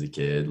lessons as a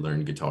kid,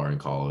 learned guitar in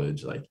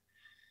college, like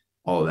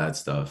all of that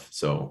stuff.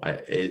 So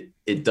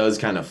it does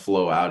kind of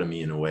flow out of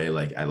me in a way.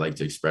 Like, I like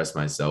to express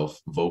myself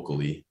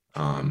vocally.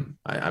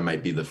 I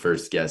might be the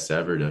first guest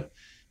ever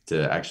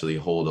to actually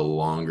hold a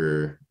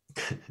longer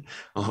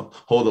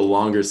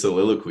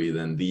soliloquy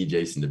than the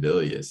Jason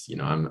DeBillius.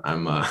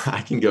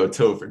 I can go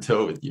toe for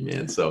toe with you,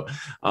 man. So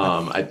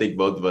I think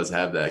both of us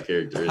have that I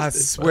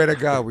characteristic. swear to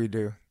God we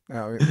do.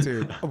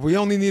 Dude, we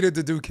only needed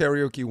to do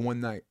karaoke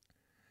one night.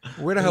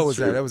 Where the hell That's was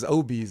that? That true. was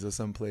Obie's or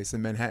someplace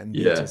in Manhattan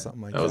Beach or Yeah,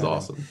 something like that was that. And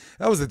awesome.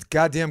 that was a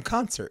goddamn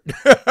concert. It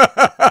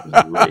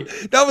was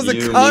great. That was a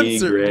You, me,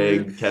 concert, dude.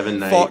 Greg, Kevin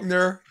Knight.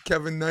 Faulkner,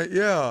 Kevin Knight,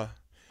 yeah.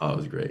 Oh, it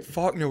was great.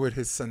 Faulkner with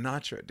his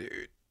Sinatra,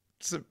 dude.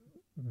 It's a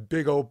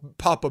big old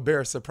Papa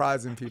Bear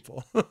surprising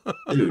people.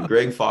 Dude,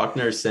 Greg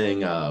Faulkner sang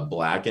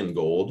Black and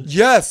Gold.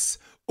 Yes.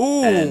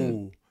 And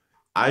Ooh.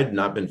 I'd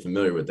not been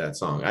familiar with that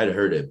song. I'd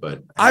heard it,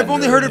 but I've hadn't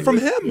only really heard it any from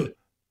listen to him. it.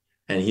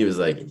 And he was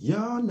like,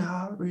 "You're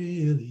not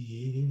really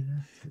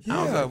here."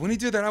 I was Yeah. like, When he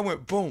did that, I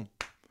went boom.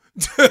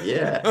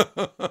 yeah.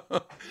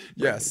 Like,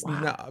 Yes.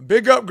 wow. Nah.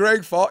 Big up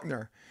Greg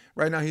Faulkner.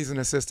 Right now he's an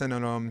assistant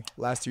on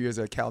last 2 years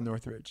at Cal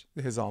Northridge,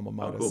 his alma Oh,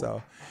 mater. cool.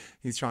 So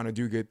he's trying to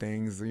do good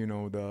things,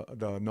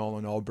 the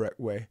Nolan Albrecht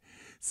way.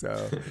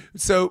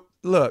 So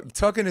look,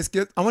 talking this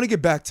kid, I want to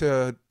get back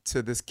to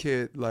this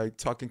kid, like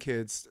talking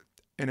kids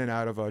in and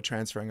out of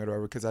transferring or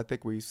whatever, because I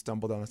think we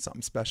stumbled on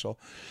something special.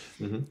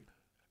 Hmm.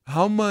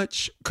 How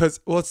much?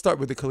 Let's start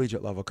with the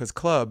collegiate level, because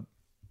club.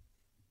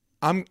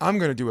 I'm going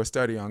to do a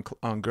study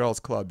on girls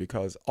club,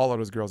 because all of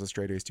those girls are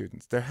straight A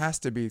students. There has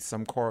to be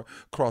some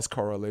cross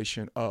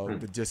correlation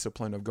of the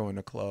discipline of going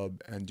to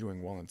club and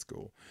doing well in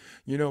school.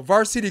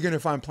 Varsity, you're going to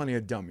find plenty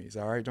of dummies.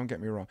 All right, don't get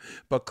me wrong,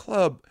 but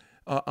club.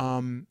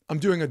 I'm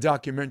doing a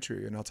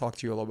documentary, and I'll talk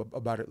to you a little bit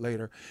about it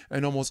later.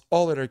 And almost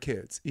all of their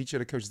kids, each of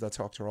the coaches I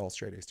talk to are all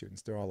straight A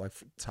students. They're all like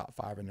top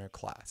 5 in their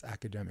class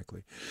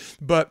academically.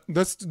 But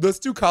let's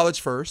do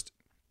college first.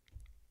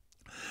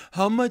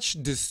 How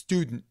much does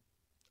student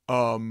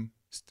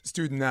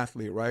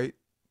athlete, right?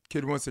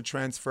 Kid wants to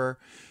transfer.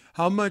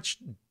 How much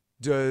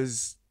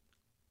does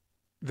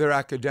their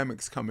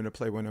academics come into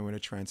play when they want to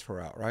transfer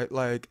out, right?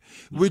 Like,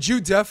 would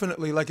you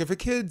definitely, like, if a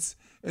kid's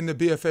in the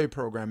BFA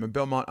program and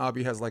Belmont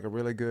Abbey has like a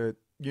really good,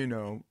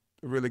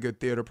 really good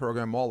theater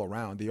program all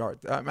around the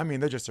arts. I mean,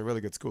 they're just a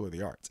really good school of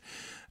the arts.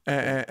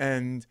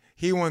 And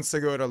he wants to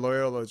go to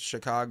Loyola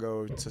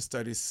Chicago to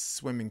study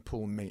swimming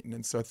pool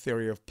maintenance, or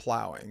theory of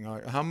plowing.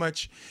 How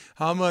much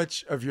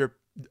of your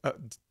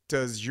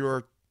does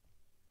your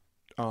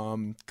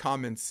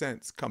common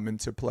sense come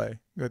into play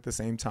at the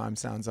same time?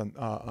 Sounds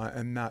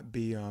and not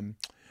be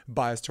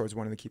biased towards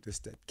wanting to keep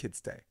the kids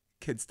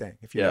staying,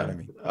 if you know what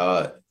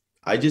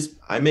I mean.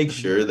 I make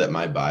sure that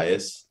my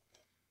bias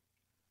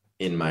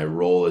in my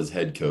role as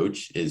head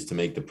coach is to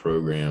make the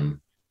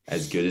program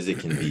as good as it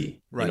can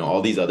be. Right. You know,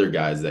 all these other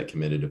guys that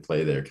committed to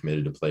play there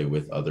committed to play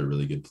with other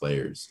really good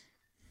players.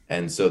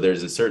 And so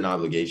there's a certain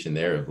obligation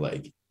there of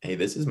like, hey,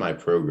 this is my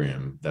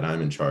program that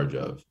I'm in charge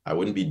of. I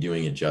wouldn't be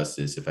doing it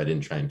justice if I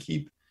didn't try and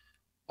keep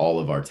all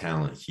of our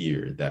talent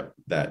here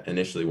that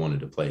initially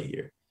wanted to play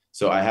here.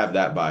 So I have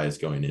that bias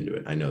going into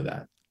it. I know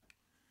that.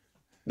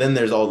 Then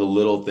there's all the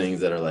little things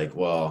that are like,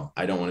 well,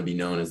 I don't want to be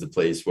known as the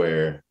place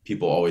where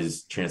people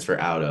always transfer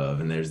out of.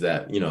 And there's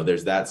that, you know,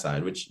 there's that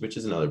side, which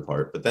is another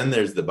part. But then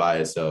there's the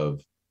bias of,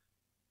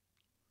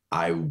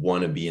 I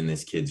want to be in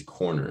this kid's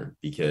corner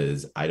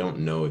because I don't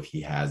know if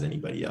he has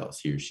anybody else,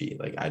 he or she.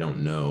 Like, I don't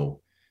know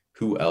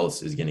who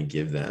else is going to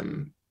give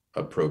them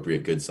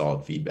appropriate, good,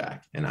 solid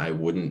feedback. And I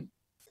wouldn't,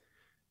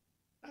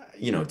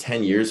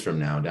 10 years from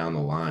now down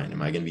the line,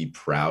 am I going to be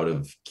proud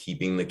of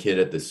keeping the kid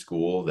at the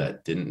school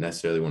that didn't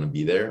necessarily want to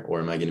be there? Or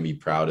am I going to be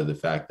proud of the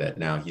fact that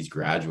now he's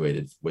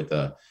graduated with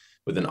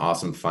an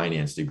awesome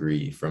finance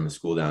degree from a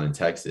school down in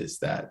Texas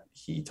that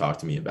he talked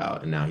to me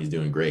about, and now he's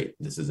doing great.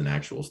 This is an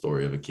actual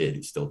story of a kid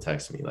who still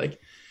texts me. Like,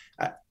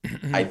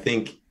 I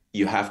think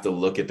you have to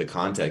look at the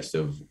context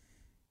of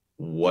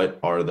what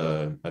are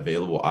the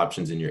available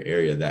options in your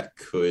area that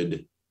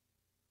could,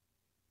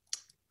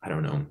 I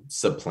don't know,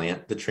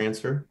 supplant the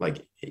transfer.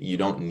 Like, you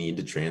don't need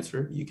to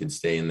transfer. You could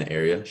stay in the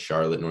area.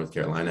 Charlotte, North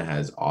Carolina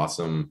has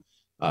awesome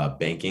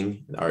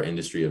banking. Our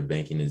industry of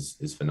banking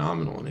is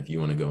phenomenal. And if you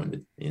want to go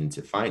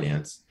into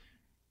finance,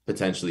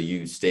 potentially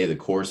you stay the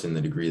course in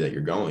the degree that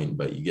you're going,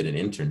 but you get an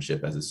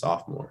internship as a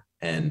sophomore.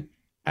 And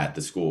at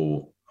the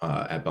school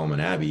at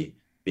Belmont Abbey,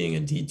 being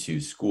a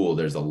D2 school,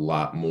 there's a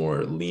lot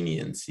more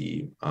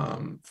leniency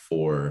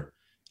for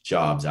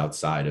jobs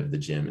outside of the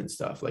gym and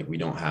stuff. Like, we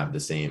don't have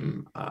the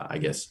same, I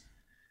guess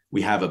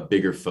we have a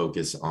bigger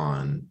focus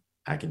on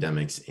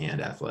academics and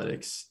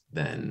athletics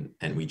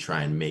and we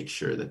try and make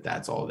sure that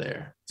that's all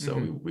there. So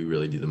we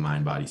really do the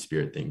mind, body,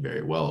 spirit thing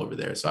very well over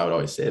there. So I would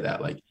always say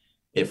that, like,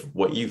 if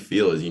what you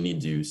feel is you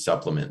need to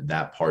supplement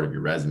that part of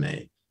your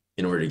resume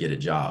in order to get a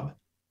job,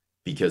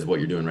 because what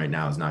you're doing right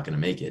now is not going to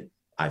make it.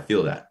 I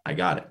feel that. I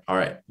got it. All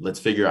right, let's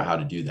figure out how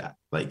to do that.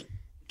 Like,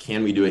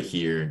 can we do it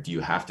here? Do you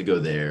have to go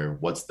there?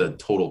 What's the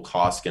total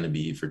cost going to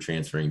be for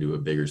transferring to a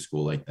bigger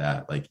school like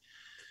that? Like,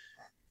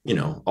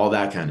 all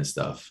that kind of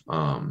stuff.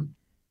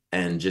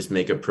 And just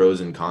make a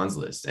pros and cons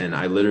list. And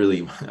I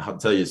literally, I'll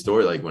tell you a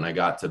story. Like, when I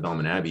got to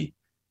Belmont Abbey,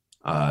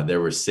 there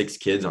were 6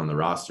 kids on the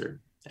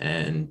roster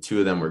and 2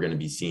 of them were going to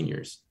be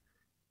seniors.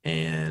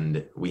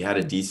 And we had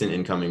a decent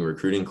incoming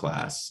recruiting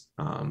class,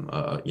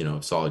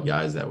 solid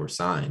guys that were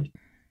signed.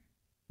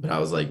 But I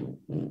was like,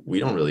 we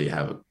don't really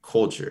have a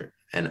culture.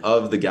 And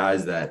of the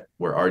guys that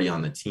were already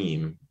on the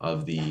team,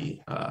 of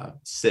the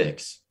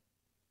 6,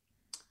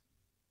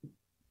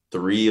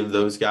 3 of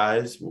those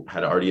guys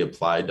had already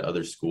applied to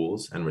other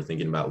schools and were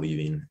thinking about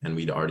leaving. And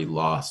we'd already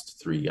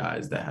lost 3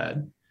 guys that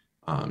had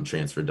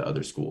transferred to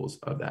other schools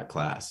of that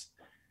class.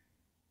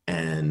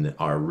 And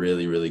our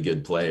really, really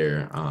good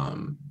player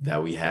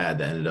that we had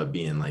that ended up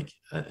being like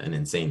an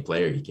insane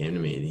player, he came to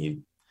me and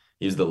he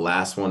was the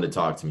last one to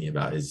talk to me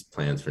about his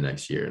plans for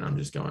next year. And I'm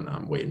just going,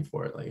 I'm waiting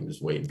for it. Like, I'm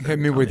just waiting. Hit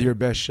me with your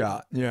best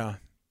shot. Yeah.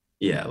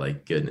 Yeah.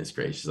 Like, goodness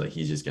gracious. Like,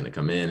 he's just going to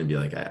come in and be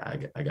like,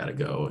 I got to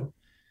go. And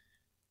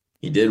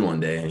he did one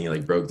day and he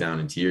like broke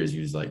down in tears. He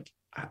was like,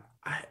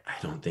 I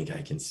don't think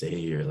I can stay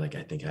here. Like,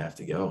 I think I have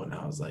to go. And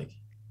I was like,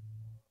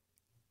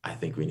 I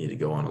think we need to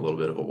go on a little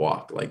bit of a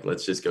walk. Like,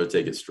 let's just go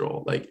take a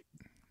stroll. Like,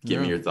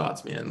 give me your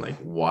thoughts, man. Like,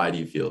 why do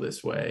you feel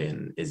this way?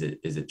 And is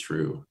it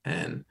true?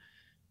 And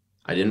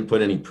I didn't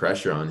put any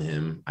pressure on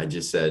him. I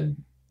just said,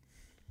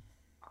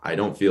 I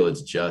don't feel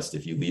it's just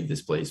if you leave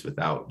this place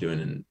without doing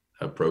an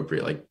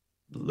appropriate, like,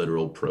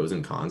 literal pros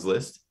and cons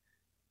list.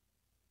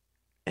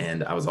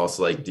 And I was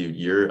also like, dude,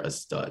 you're a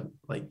stud.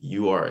 Like,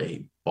 you are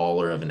a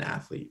baller of an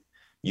athlete.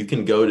 You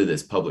can go to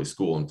this public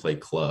school and play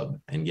club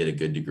and get a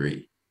good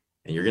degree.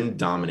 And you're going to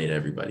dominate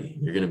everybody.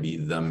 You're going to be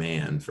the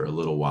man for a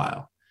little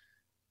while.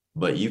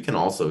 But you can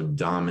also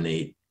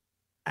dominate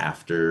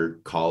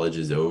after college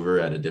is over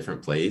at a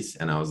different place.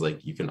 And I was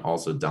like, you can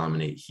also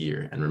dominate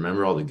here. And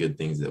remember all the good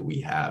things that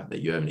we have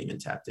that you haven't even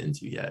tapped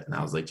into yet. And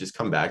I was like, just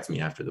come back to me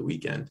after the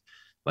weekend.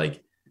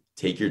 Like,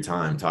 take your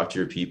time, talk to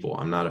your people.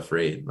 I'm not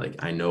afraid. Like,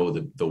 I know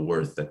the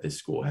worth that this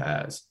school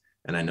has.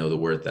 And I know the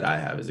worth that I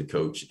have as a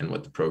coach and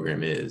what the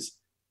program is.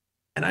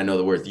 And I know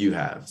the worth you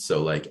have.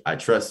 So, like, I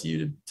trust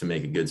you to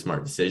make a good,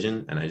 smart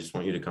decision. And I just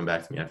want you to come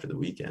back to me after the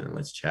weekend and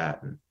let's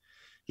chat. And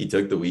he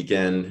took the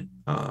weekend,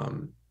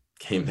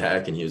 came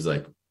back and he was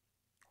like,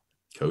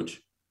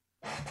 Coach,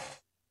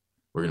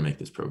 we're going to make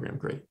this program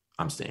great.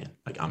 I'm staying.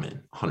 Like, I'm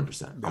in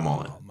 100%. I'm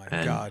all in. Oh my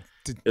and God.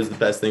 it was the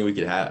best thing we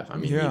could have. I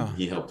mean, Yeah.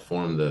 he helped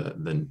form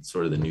the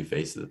sort of the new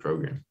face of the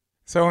program.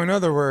 So in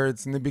other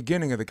words, in the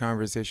beginning of the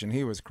conversation,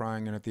 he was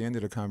crying, and at the end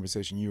of the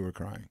conversation, you were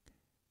crying.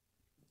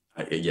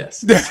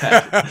 Yes,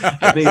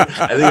 exactly.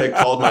 I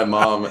called my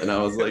mom and I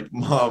was like,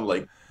 Mom,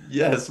 like,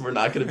 yes, we're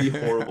not going to be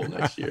horrible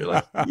next year.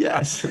 Like,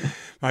 yes.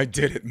 I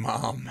did it,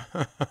 Mom.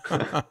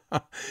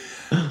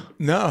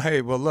 No,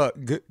 hey, well, look,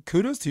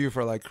 kudos to you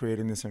for like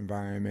creating this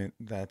environment.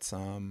 That's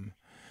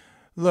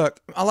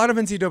look, a lot of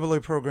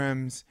NCAA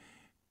programs,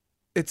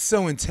 it's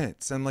so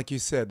intense, and like you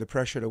said, the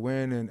pressure to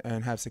win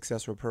and have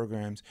successful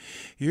programs.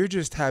 You're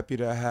just happy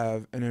to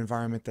have an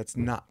environment that's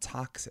not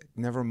toxic.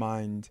 Never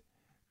mind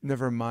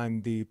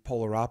the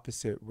polar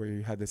opposite where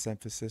you had this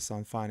emphasis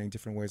on finding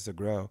different ways to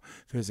grow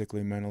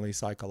physically, mentally,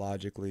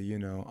 psychologically,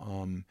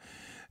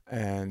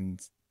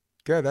 and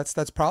good.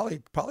 That's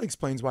probably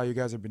explains why you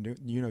guys have been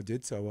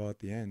did so well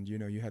at the end. You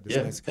had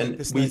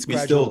this nice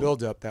gradual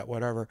build up that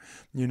whatever,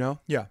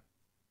 yeah.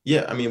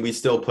 Yeah, I mean, we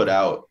still put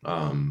out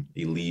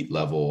elite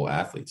level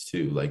athletes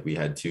too. Like, we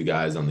had 2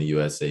 guys on the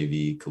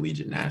USAV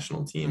collegiate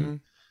national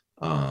team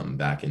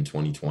back in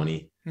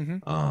 2020.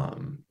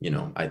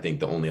 I think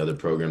the only other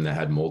program that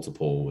had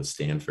multiple was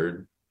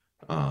Stanford.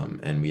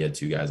 And we had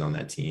 2 guys on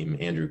that team.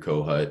 Andrew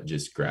Kohut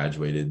just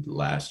graduated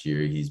last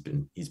year.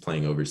 He's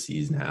playing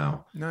overseas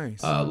now.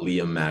 Nice.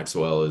 Liam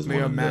Maxwell is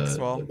one of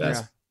the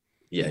best.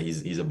 Yeah,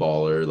 he's a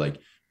baller. Like,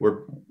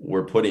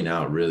 we're putting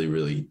out really,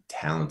 really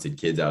talented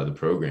kids out of the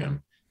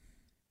program.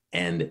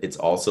 And it's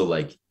also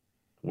like,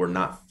 we're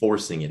not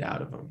forcing it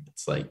out of them.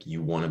 It's like,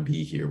 you want to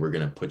be here. We're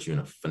going to put you in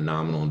a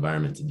phenomenal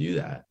environment to do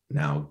that.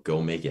 Now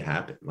go make it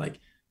happen.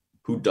 Like,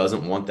 who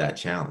doesn't want that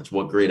challenge?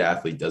 What great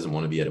athlete doesn't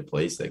want to be at a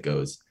place that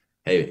goes,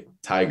 hey,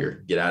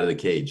 Tiger, get out of the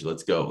cage.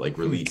 Let's go. Like,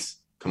 release.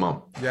 Come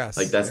on. Yes.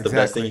 Like, that's the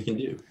best thing you can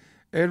do.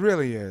 It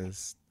really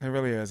is. It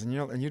really is. And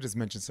you just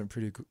mentioned some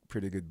pretty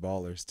good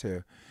ballers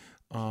too.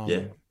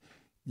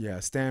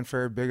 Yeah,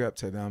 Stanford, big up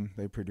to them.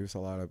 They produce a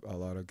lot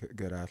of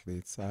good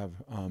athletes. I have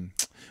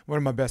one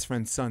of my best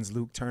friend's sons,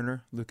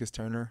 Lucas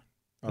Turner.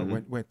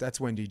 That's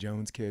Wendy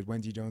Jones' kid.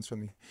 Wendy Jones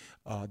from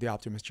the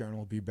Optimist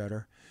Journal, Be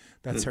Better.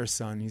 That's her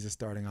son. He's a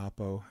starting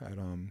oppo at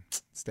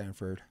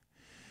Stanford.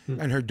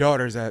 And her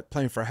daughter's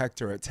playing for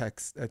Hector at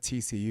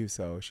TCU.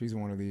 So she's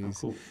one of these.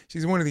 Cool.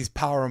 She's one of these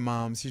power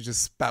moms. She's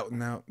just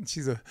spouting out.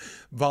 She's a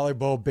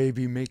volleyball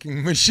baby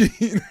making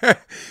machine.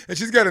 And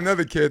she's got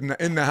another kid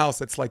in the house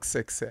that's like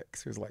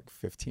 6'6", who's like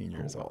 15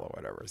 years old or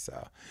whatever.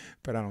 So,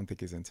 but I don't think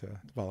he's into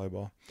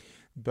volleyball.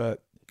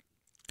 But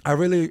I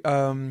really,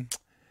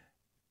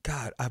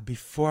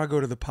 before I go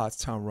to the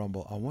Pottstown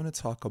Rumble, I want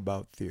to talk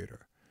about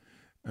theater.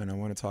 And I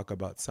want to talk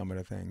about some of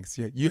the things.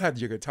 You had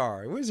your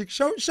guitar.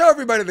 Show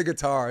everybody the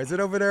guitar. Is it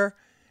over there?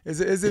 Is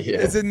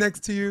it next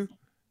to you?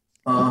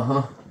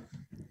 Right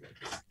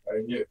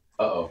here.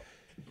 Uh-oh.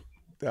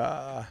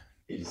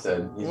 He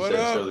said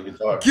show the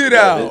guitar. Get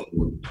out.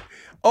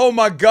 Oh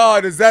my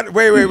God, is that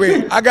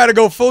wait. I gotta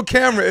go full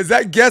camera. Is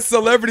that guest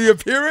celebrity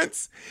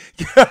appearance?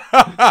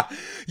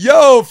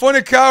 Yo,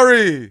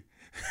 Fornaciari.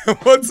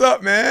 What's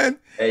up, man?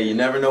 Hey, you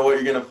never know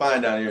what you're gonna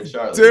find down here in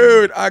Charlotte.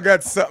 Dude, I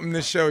got something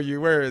to show you.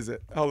 Where is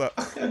it? Hold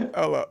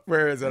up.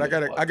 Where is it? I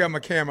got my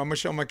camera. I'm gonna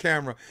show my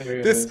camera.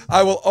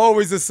 I will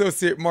always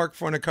associate Marc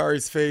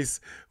Fornaciari's face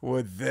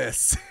with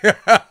this.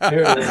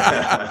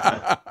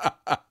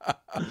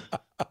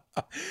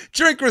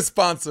 Drink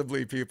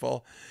responsibly,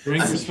 people.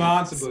 Drink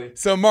responsibly.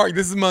 So, Mark,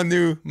 this is my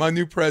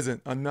new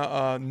present. A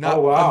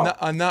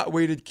not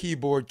weighted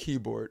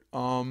keyboard.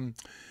 I'm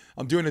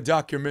doing a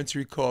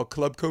documentary called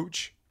Club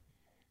Coach.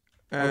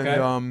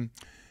 And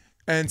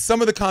and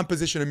some of the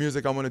composition of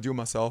music I want to do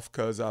myself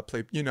because I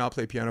play piano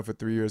for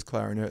 3 years,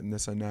 clarinet and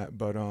this and that.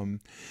 But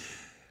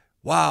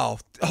wow,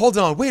 hold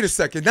on, wait a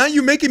second. Now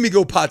you're making me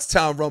go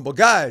Pottstown Rumble,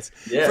 guys.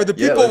 For the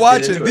people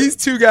watching, these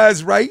 2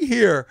 guys right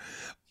here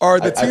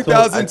are the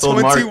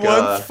 2021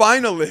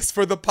 finalists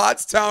for the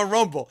Pottstown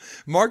Rumble.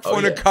 Marc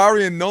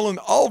Fornaciari and Nolan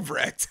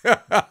Albrecht.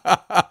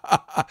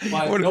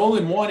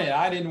 Nolan won it.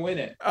 I didn't win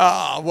it.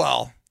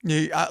 Well.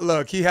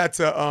 Look, he had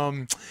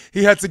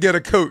to get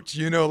a coach,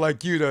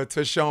 like you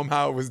to show him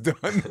how it was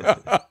done.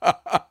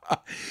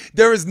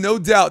 There is no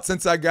doubt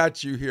since I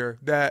got you here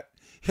that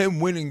him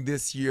winning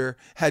this year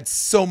had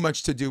so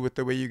much to do with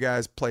the way you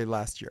guys played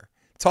last year.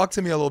 Talk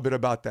to me a little bit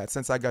about that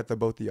since I got the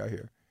both of y'all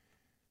here.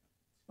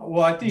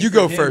 Well, I think you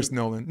go first,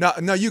 Nolan.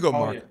 No, you go,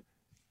 Mark. Yeah.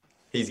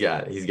 He's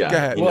got it. Go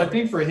ahead. Well, I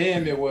think for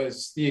him it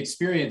was the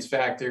experience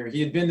factor.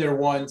 He had been there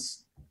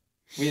once.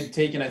 We had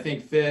taken, I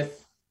think, 5th.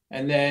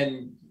 And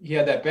then he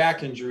had that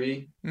back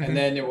injury. Mm-hmm. And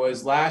then it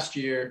was last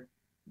year,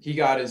 he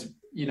got his,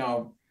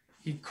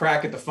 he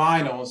cracked at the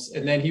finals.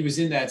 And then he was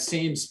in that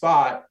same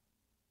spot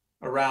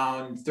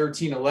around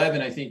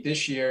 13-11, I think,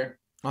 this year.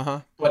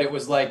 Uh-huh. But it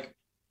was like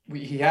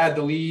he had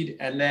the lead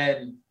and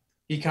then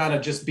he kind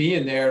of just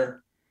being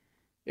there.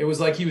 It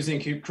was like he was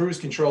in cruise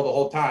control the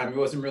whole time. He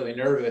wasn't really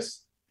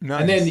nervous. Nice.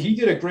 And then he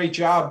did a great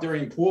job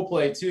during pool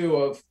play too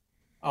of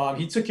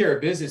he took care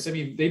of business. I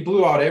mean, they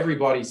blew out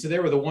everybody. So they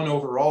were the one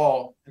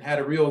overall and had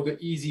a real good,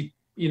 easy,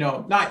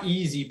 not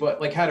easy,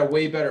 but like had a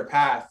way better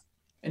path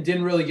and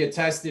didn't really get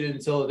tested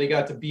until they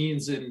got to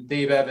Beans and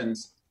Dave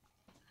Evans.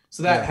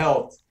 So that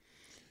helped.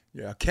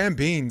 Yeah. Cam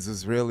Beans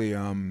is really,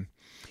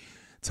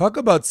 talk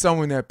about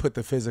someone that put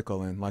the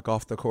physical in, like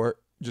off the court,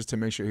 just to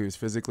make sure he was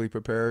physically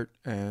prepared.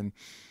 And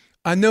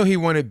I know he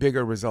wanted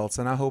bigger results,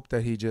 and I hope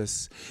that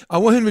I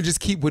want him to just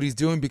keep what he's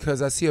doing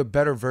because I see a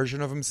better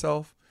version of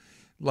himself.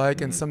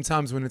 And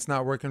sometimes when it's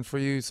not working for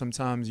you,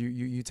 sometimes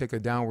you take a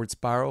downward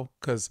spiral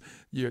because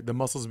the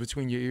muscles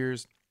between your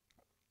ears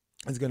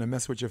is going to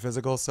mess with your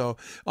physical. So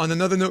on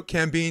another note,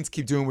 Cam Beans,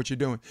 keep doing what you're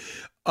doing.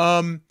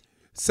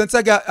 Since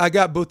I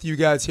got both of you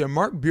guys here,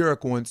 Mark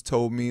Burek once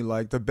told me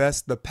like the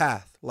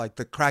path, like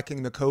the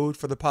cracking the code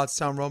for the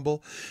Pottstown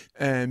Rumble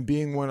and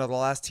being one of the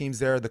last teams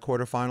there at the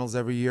quarterfinals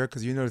every year.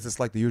 Cause you notice it's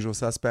like the usual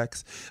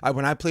suspects.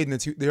 When I played in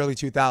the early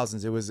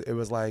 2000s, it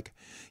was like,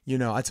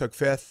 I took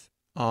fifth.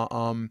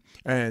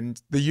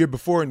 And the year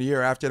before and the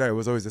year after that, it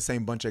was always the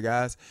same bunch of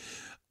guys.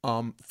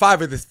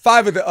 Five of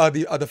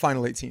the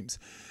final 8 teams.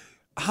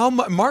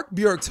 Mark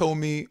Burek told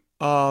me,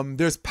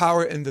 there's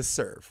power in the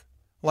serve.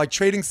 Like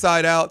trading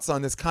side outs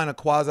on this kind of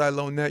quasi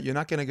low net, you're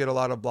not going to get a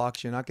lot of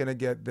blocks. You're not going to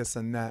get this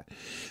and that.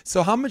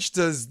 So how much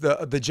does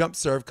the jump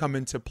serve come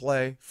into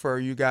play for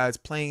you guys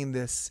playing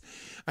this?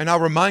 And I'll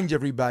remind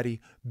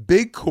everybody,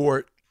 big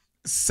court,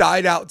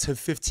 side out to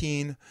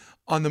 15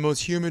 on the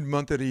most humid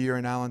month of the year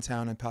in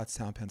Allentown and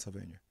Pottstown,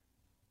 Pennsylvania.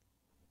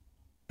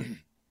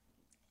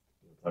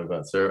 Talk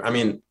about serve. I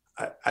mean,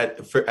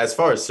 as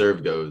far as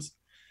serve goes,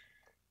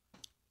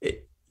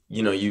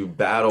 you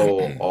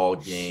battle all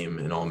game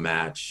and all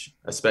match,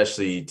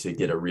 especially to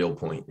get a real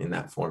point in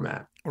that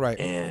format. Right.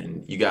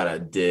 And you got to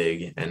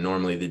dig. And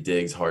normally the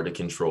dig's hard to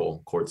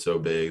control. Court's so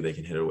big, they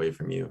can hit it away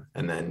from you.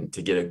 And then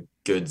to get a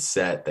good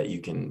set that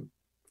you can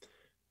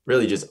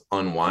really just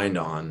unwind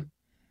on,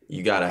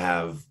 you got to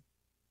have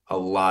a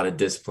lot of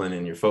discipline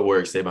in your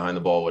footwork, stay behind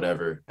the ball,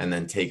 whatever, and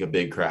then take a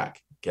big crack.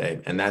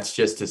 Okay. And that's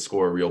just to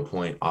score a real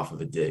point off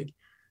of a dig.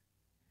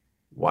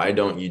 Why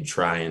don't you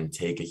try and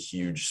take a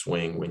huge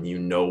swing when you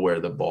know where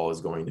the ball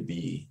is going to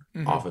be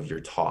off of your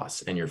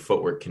toss and your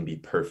footwork can be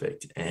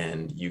perfect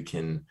and you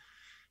can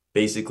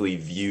basically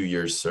view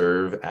your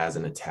serve as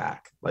an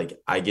attack.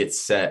 Like I get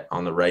set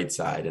on the right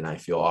side and I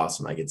feel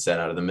awesome. I get set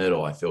out of the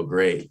middle. I feel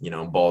great.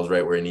 Ball's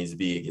right where it needs to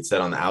be. It gets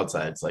set on the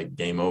outside. It's like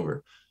game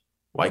over.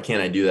 Why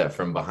can't I do that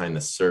from behind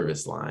the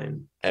service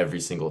line every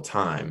single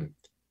time?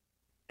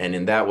 And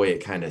in that way,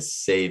 it kind of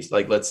saves,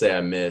 like, let's say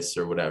I miss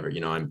or whatever,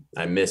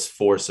 I miss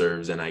 4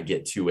 serves and I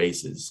get 2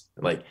 aces.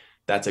 Like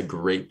that's a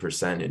great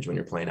percentage when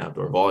you're playing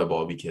outdoor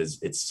volleyball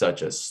because it's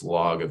such a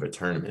slog of a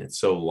tournament. It's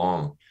so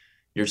long.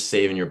 You're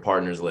saving your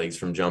partner's legs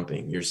from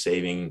jumping. You're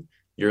saving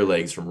your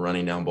legs from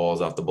running down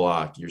balls off the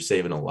block. You're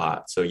saving a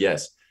lot. So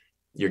yes,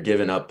 you're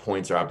giving up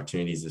points or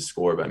opportunities to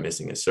score by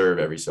missing a serve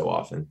every so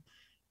often.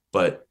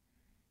 But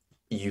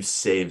you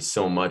save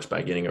so much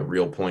by getting a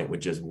real point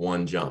with just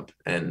one jump.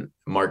 And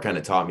Mark kind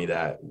of taught me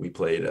that. We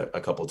played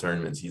a couple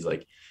tournaments. He's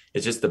like,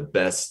 it's just the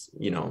best,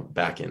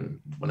 back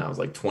in when I was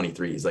like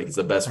 23, he's like, it's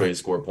the best way to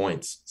score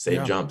points,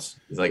 save jumps.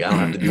 He's like, I don't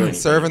have to do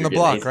anything. Serve in the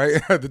block,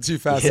 right? The 2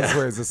 fastest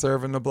ways to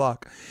serve in the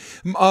block.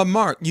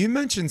 Mark, you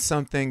mentioned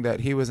something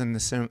that he was in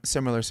the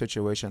similar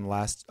situation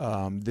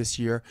this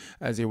year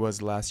as he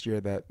was last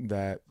year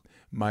that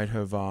might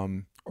have,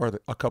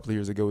 a couple of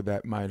years ago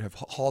that might have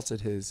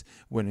halted his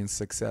winning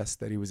success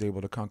that he was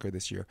able to conquer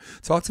this year.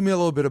 Talk to me a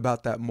little bit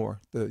about that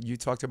more. You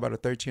talked about a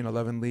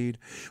 13-11 lead.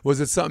 Was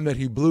it something that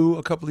he blew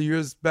a couple of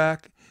years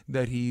back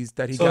that he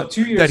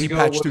 2 years ago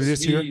patched through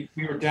this year?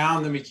 We were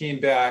down, then we came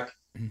back,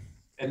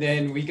 and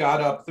then we got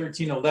up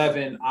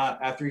 13-11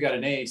 after he got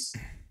an ace.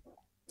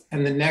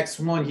 And the next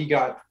one, he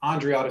got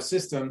Andre out of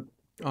system,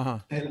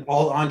 and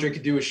all Andre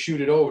could do was shoot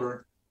it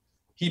over.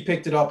 He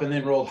picked it up and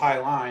then rolled high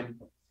line,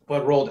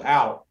 but rolled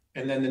out.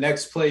 And then the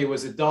next play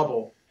was a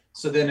double.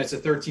 So then it's a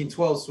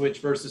 13-12 switch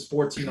versus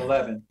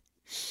 14-11.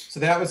 So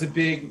that was a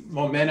big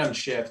momentum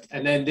shift.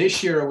 And then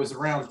this year it was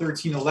around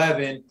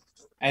 13-11,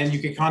 and you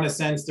could kind of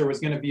sense there was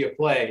going to be a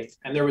play.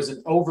 And there was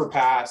an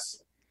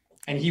overpass,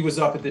 and he was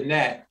up at the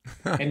net.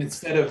 And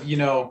instead of,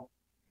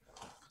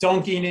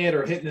 dunking it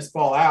or hitting this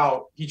ball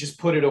out, he just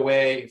put it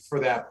away for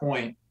that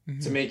point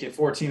to make it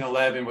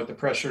 14-11 with the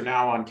pressure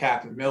now on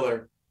Cap and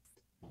Miller,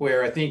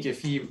 where I think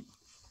if he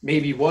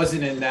maybe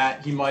wasn't in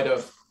that, he might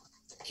have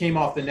came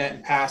off the net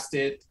and passed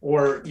it,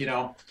 or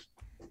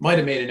might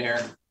have made an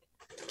error.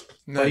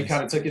 Nice. But he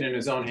kind of took it in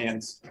his own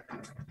hands.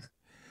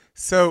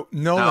 So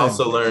Nolan, I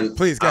also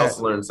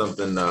learned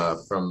something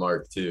from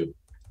Mark too.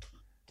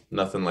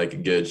 Nothing like a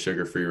good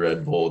sugar-free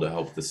Red Bull to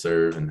help the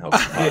serve and help the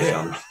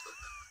Pottstown.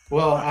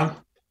 Well,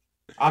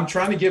 I'm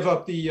trying to give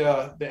up the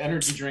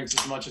energy drinks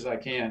as much as I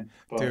can.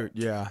 But. Dude,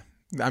 yeah.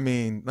 I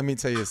mean, let me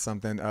tell you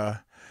something. I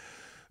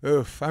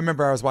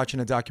remember I was watching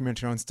a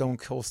documentary on Stone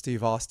Cold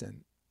Steve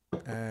Austin,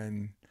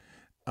 and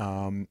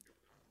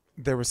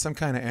there was some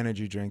kind of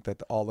energy drink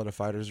that all of the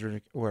fighters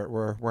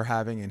were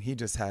having, and he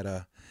just had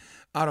a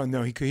I don't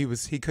know. He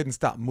couldn't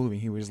stop moving.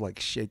 He was like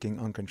shaking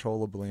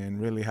uncontrollably, and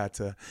he really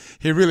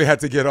had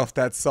to get off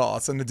that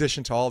sauce. In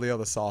addition to all the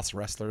other sauce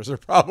wrestlers are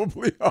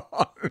probably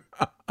on.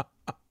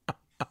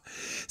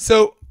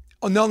 So,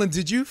 Nolan,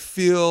 did you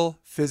feel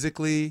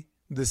physically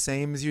the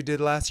same as you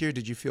did last year?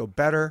 Did you feel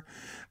better?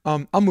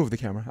 I'll move the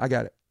camera. I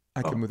got it.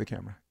 I can move the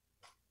camera.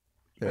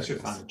 There I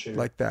should find a chair.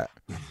 like that.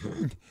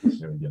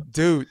 There we go.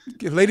 Dude,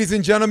 ladies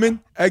and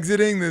gentlemen,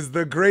 exiting is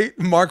the great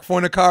Marc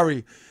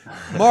Fornaciari.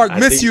 Mark,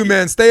 miss you,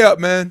 man. Stay up,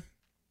 man.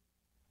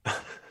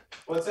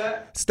 What's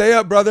that? Stay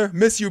up, brother.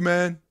 Miss you,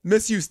 man.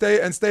 Miss you. Stay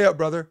up,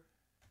 brother.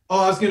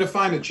 Oh, I was gonna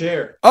find a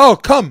chair. Oh,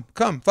 come.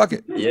 Fuck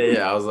it.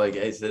 Yeah. I was like,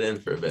 hey, sit in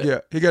for a bit.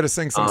 Yeah, he got to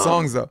sing some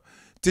songs though.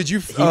 Did you?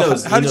 He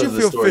knows, how did you the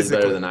feel stories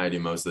physically? better than I do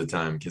most of the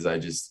time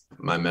because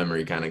my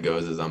memory kind of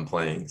goes as I'm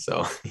playing.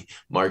 So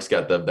Mark's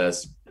got the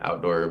best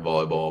outdoor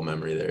volleyball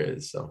memory there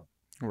is. So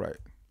Right.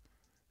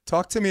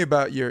 Talk to me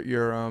about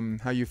your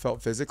how you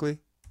felt physically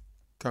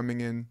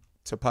coming in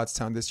to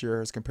Pottstown this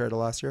year as compared to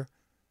last year.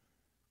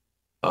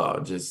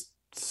 just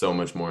so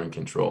much more in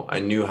control. I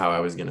knew how I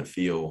was gonna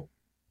feel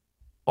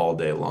all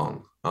day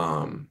long.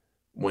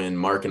 When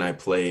Mark and I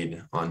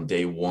played on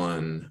day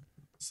one,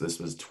 so this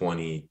was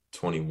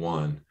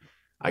 2021,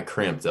 I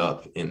cramped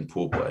up in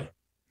pool play.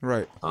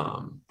 Right.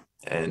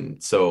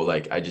 And so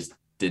like I just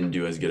didn't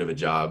do as good of a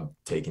job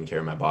taking care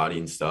of my body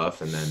and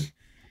stuff. And then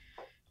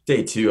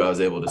day two, I was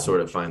able to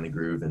sort of find the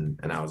groove and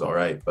I was all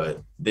right.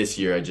 But this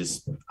year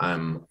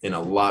I'm in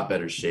a lot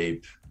better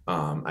shape.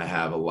 I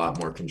have a lot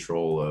more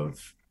control of,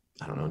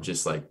 I don't know,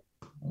 just like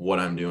what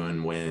I'm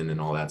doing, when,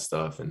 and all that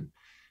stuff. And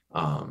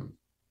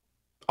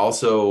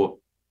also,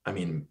 I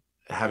mean,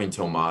 having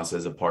Tomas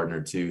as a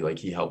partner too, like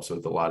he helps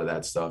with a lot of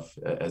that stuff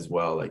as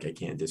well. Like I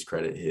can't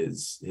discredit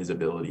his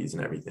abilities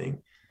and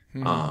everything.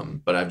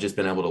 But I've just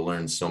been able to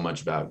learn so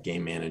much about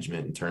game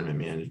management and tournament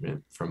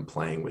management from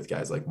playing with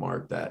guys like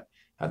Mark that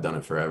have done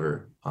it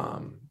forever.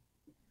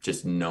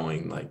 Just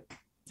knowing like,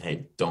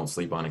 hey, don't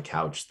sleep on a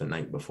couch the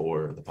night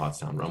before the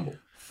Pottstown Rumble.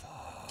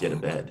 Get a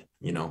bed,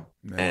 you know?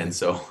 Man. And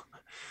so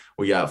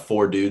we got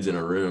 4 dudes in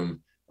a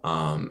room.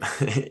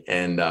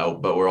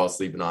 But we're all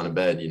sleeping on a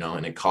bed, you know,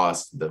 and it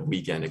costs like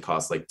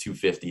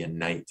 $250 a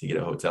night to get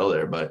a hotel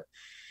there. But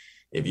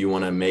if you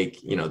want to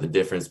make, you know, the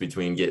difference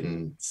between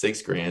getting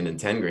 $6,000 and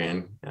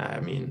 $10,000,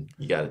 I mean,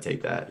 you got to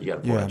take that. You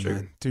got to pull that trigger.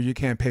 Man. Dude, you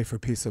can't pay for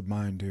peace of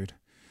mind, dude.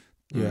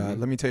 Yeah.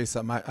 Let me tell you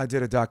something. I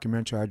did a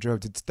documentary. I drove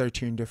to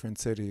 13 different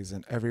cities,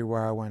 and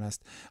everywhere I went,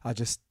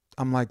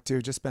 I'm like,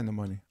 dude, just spend the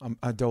money.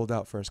 I doled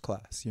out first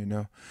class, you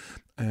know?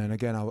 And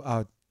again,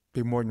 I'll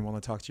be more than willing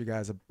to talk to you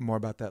guys more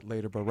about that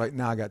later. But right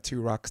now I got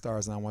 2 rock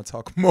stars and I want to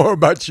talk more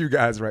about you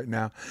guys right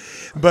now.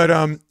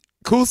 But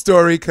cool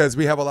story because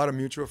we have a lot of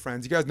mutual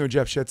friends. You guys know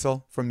Jeff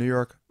Schitzel from New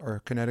York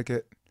or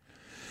Connecticut?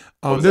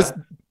 This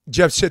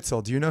Jeff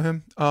Schitzel. Do you know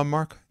him,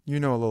 Mark? You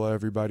know a little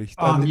everybody.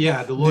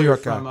 Yeah, the lawyer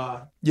from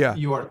New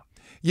York.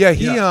 Yeah,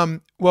 he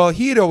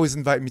had always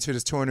invited me to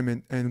this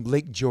tournament in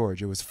Lake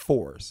George. It was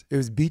 4s. It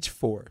was beach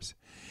 4s.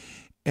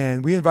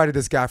 And we invited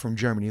this guy from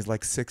Germany. He's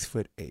like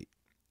 6'8".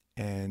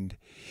 And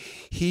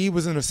he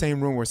was in the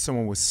same room where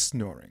someone was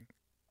snoring,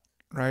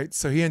 right?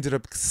 So he ended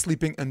up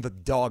sleeping in the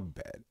dog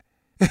bed,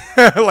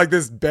 like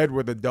this bed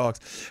with the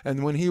dogs.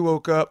 And when he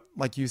woke up,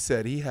 like you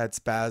said, he had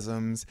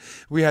spasms.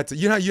 We had to,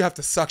 you know, you have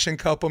to suction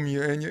cup him.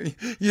 You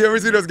ever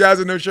see those guys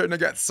with no shirt and they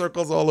got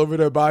circles all over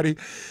their body?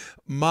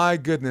 My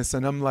goodness.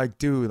 And I'm like,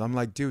 dude,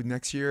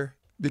 next year,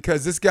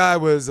 because this guy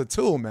was a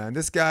tool, man.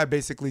 This guy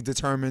basically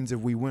determines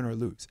if we win or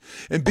lose.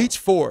 In beach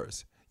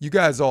 4s, you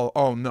guys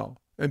all know.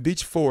 In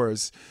beach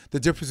 4s, the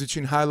difference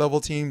between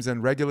high-level teams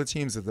and regular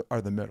teams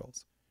are the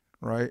middles,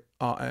 right?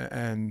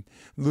 And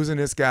losing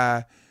this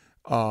guy,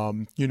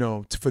 you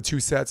know, for 2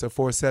 sets or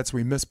 4 sets,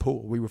 we missed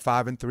pool. We were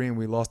 5-3, and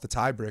we lost the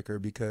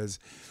tiebreaker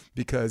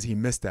because he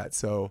missed that.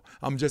 So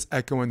I'm just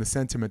echoing the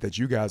sentiment that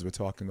you guys were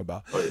talking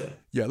about. Oh yeah.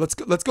 Yeah.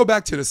 Let's go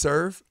back to the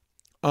serve.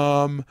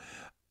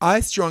 I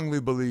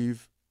strongly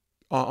believe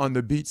on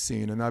the beach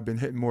scene, and I've been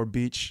hitting more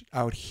beach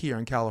out here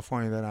in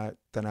California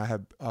than I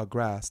have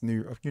grass.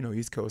 New York, you know,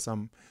 East Coast.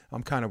 I'm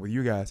kind of with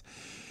you guys.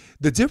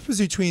 The difference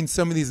between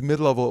some of these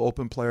mid-level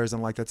open players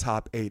and like the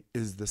top 8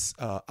 is this.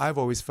 I've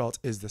always felt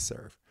is the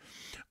serve.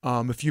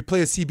 If you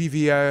play a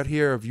CBV out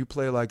here, if you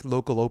play like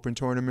local open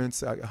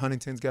tournaments,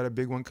 Huntington's got a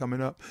big one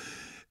coming up.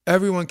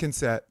 Everyone can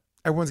set.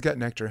 Everyone's got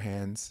nectar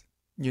hands.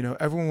 You know,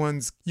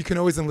 you can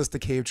always enlist a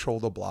cave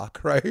troll to block,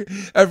 right?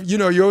 You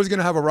know, you're always going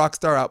to have a rock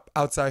star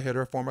outside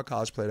hitter, former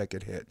college player that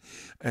could hit.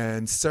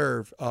 And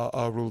serve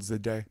rules the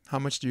day. How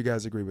much do you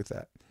guys agree with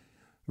that?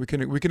 We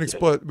can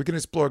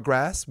explore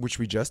grass, which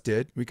we just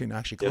did. We can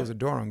actually close the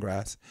door on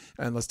grass.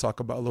 And let's talk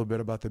a little bit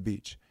about the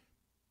beach.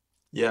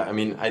 Yeah, I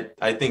mean,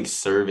 I think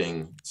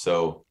serving,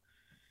 so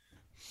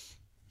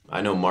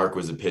I know Mark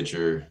was a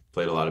pitcher,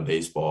 played a lot of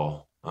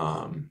baseball.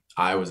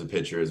 I was a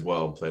pitcher as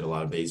well, played a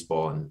lot of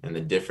baseball, and the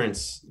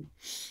difference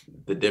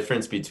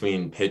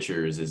between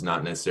pitchers is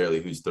not necessarily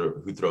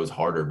who throws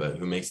harder, but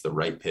who makes the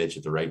right pitch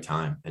at the right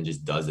time and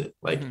just does it.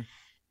 Like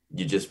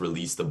you just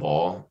release the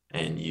ball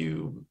and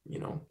you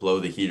blow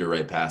the heater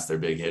right past their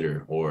big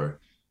hitter, or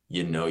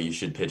you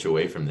should pitch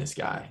away from this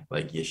guy.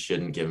 Like, you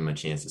shouldn't give him a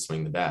chance to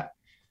swing the bat.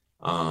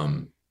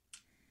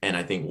 And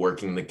I think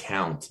working the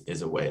count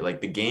is a way.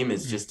 Like, the game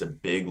is just a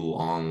big,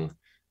 long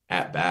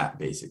at bat,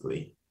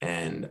 basically.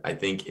 And I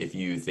think if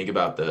you think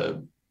about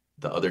the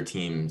other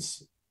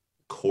team's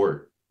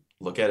court,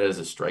 look at it as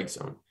a strike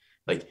zone.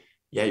 Like,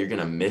 yeah, you're going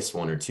to miss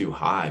one or two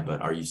high,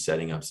 but are you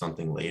setting up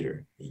something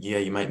later? Yeah,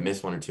 you might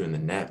miss one or two in the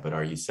net, but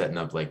are you setting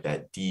up like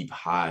that deep,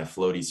 high,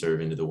 floaty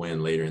serve into the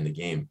wind later in the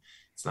game?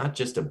 It's not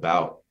just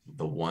about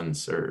the one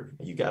serve.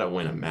 You got to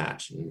win a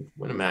match, and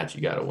win a match,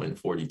 you got to win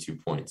 42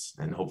 points,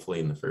 and hopefully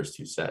in the first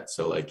two sets.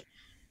 So, like,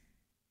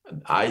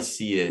 I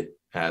see it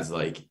as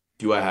like,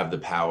 do I have the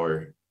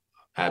power?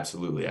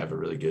 Absolutely. I have a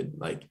really good,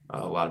 like,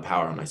 a lot of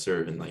power on my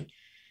serve, and like,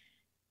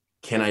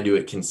 can I do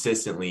it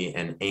consistently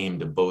and aim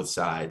to both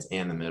sides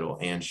and the middle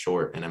and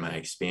short? And am I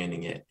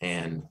expanding it?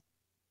 And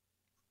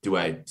do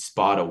I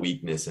spot a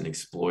weakness and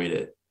exploit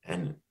it?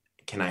 And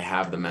can I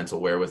have the mental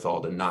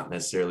wherewithal to not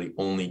necessarily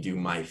only do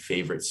my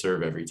favorite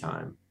serve every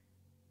time,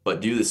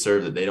 but do the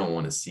serve that they don't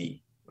want to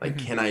see? Like,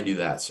 can I do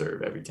that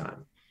serve every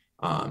time?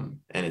 And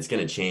it's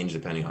going to change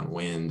depending on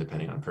wind,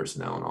 depending on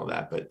personnel and all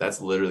that. But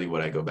that's literally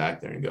what I go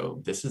back there and go,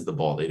 this is the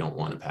ball they don't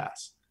want to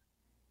pass.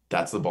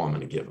 That's the ball I'm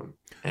going to give them.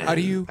 And How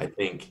do you, I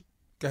think,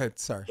 go ahead.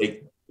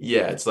 Sorry.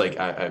 it's like,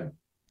 I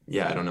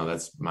don't know.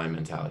 That's my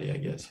mentality, I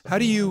guess. How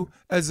do you,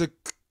 as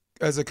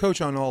a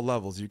coach on all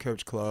levels, you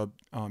coach club,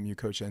 you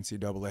coach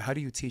NCAA, how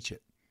do you teach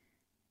it?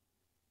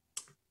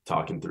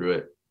 Talking through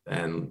it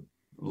and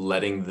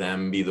letting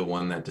them be the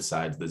one that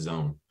decides the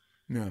zone.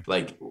 Yeah.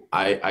 Like,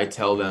 I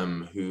tell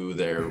them who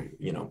their,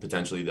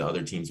 potentially the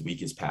other team's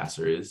weakest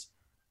passer is.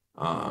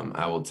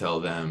 I will tell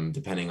them,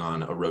 depending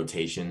on a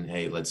rotation,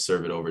 hey, let's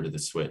serve it over to the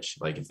switch.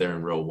 Like, if they're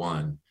in row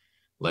 1,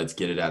 let's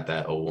get it at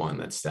that 0-1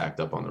 that's stacked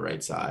up on the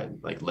right side.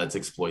 Like, let's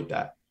exploit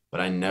that.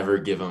 But I never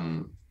give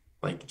them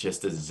like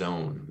just a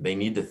zone. They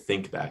need to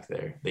think back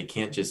there. They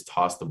can't just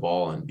toss the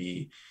ball and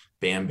be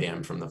Bam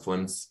Bam from the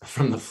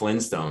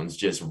Flintstones,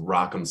 just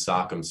rock 'em,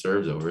 sock 'em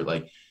serves over.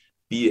 Like,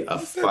 be a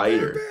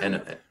fighter. And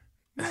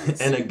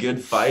a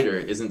good fighter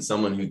isn't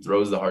someone who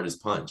throws the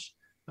hardest punch.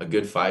 A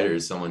good fighter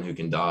is someone who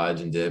can dodge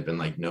and dip and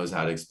like knows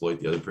how to exploit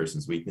the other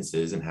person's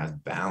weaknesses and has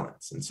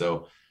balance. And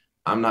so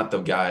I'm not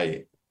the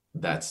guy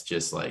that's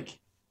just like,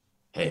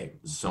 hey,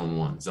 zone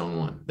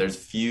one. There's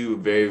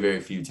very, very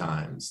few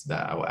times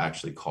that I will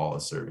actually call a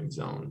serving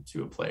zone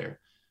to a player.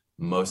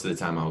 Most of the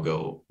time I'll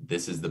go,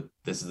 this is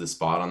the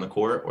spot on the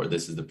court, or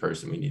this is the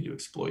person we need to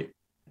exploit.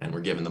 And we're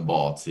giving the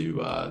ball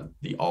to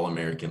the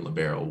All-American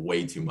libero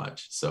way too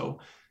much. So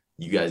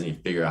you guys need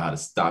to figure out how to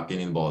stop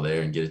getting the ball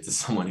there and get it to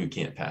someone who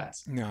can't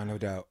pass. No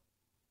doubt.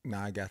 No,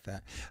 I got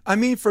that. I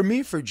mean, for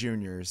me, for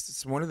juniors,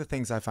 it's one of the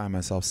things I find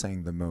myself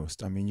saying the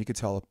most. I mean, you could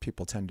tell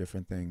people 10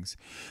 different things.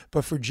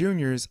 But for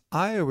juniors,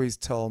 I always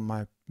tell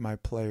my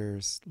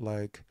players,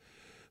 like,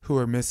 who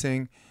are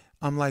missing,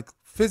 I'm like,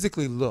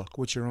 physically look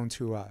with your own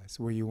 2 eyes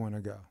where you want to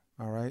go.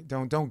 All right.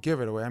 Don't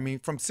give it away. I mean,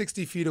 from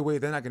 60 feet away,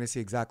 they're not going to see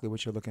exactly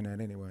what you're looking at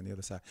anywhere on the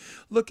other side.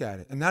 Look at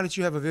it. And now that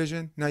you have a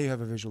vision, now you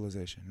have a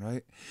visualization,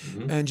 right?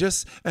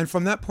 Mm-hmm. And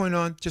from that point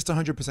on, just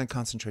 100%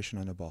 concentration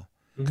on the ball.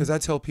 Because I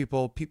tell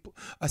people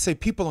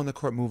on the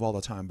court move all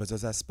the time, but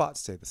does that spot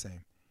stay the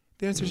same?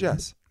 The answer is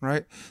yes,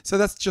 right? So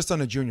that's just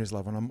on a juniors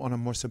level, on a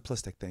more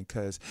simplistic thing.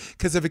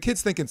 Because if a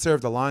kid's thinking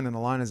serve the line and the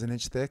line is an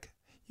inch thick,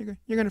 you're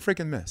gonna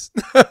freaking miss,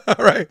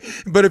 right?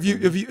 But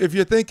if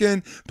you're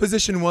thinking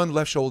position 1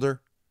 left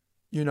shoulder,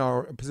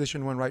 or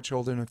position 1 right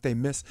shoulder, and if they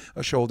miss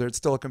a shoulder, it's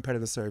still a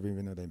competitive serve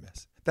even though they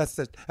miss. That's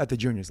at the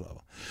juniors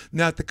level.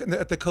 Now at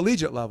the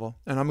collegiate level,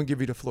 and I'm gonna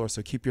give you the floor,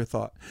 so keep your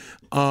thought.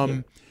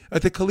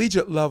 At the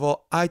collegiate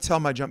level, I tell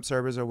my jump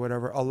servers or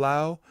whatever,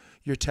 allow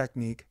your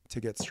technique to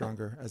get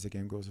stronger as the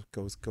game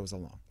goes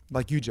along.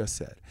 Like you just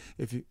said,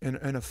 if you in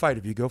a fight,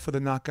 if you go for the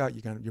knockout,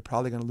 you're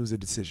probably gonna lose a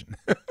decision.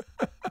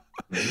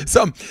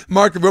 So,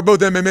 Mark, we're both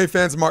MMA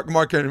fans.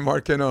 Mark,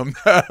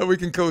 and we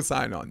can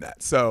co-sign on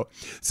that. So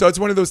it's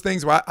one of those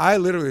things where I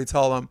literally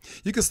tell them,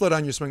 you can slow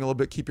down your swing a little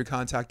bit, keep your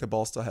contact. The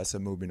ball still has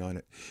some movement on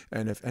it,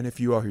 and if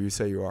you are who you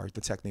say you are,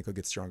 the technique will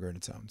get stronger in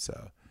its own.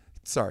 So,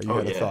 sorry, you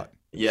had a thought.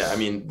 Yeah, I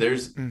mean,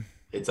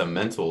 it's a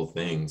mental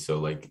thing. So,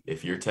 like,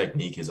 if your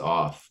technique is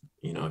off,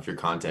 if you're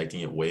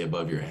contacting it way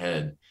above your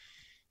head,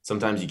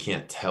 sometimes you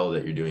can't tell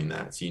that you're doing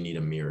that. So you need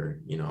a mirror,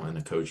 and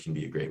a coach can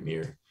be a great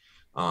mirror.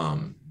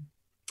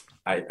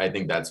 I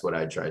think that's what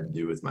I tried to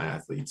do with my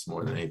athletes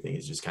more than anything,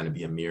 is just kind of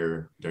be a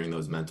mirror during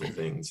those mental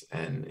things.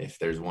 And if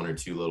there's 1 or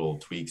 2 little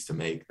tweaks to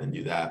make, then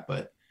do that.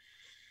 But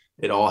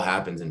it all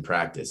happens in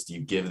practice. Do you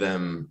give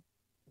them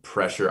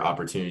pressure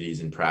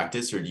opportunities in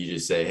practice, or do you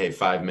just say, hey,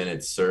 5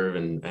 minutes, serve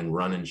and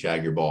run and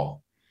shag your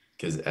ball?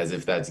 Because as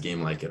if that's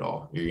game like at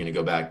all. You're going to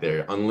go back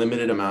there,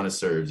 unlimited amount of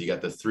serves. You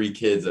got the 3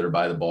 kids that are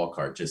by the ball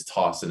cart just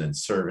tossing and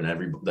serving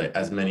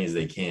as many as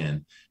they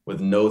can with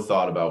no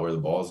thought about where the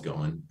ball's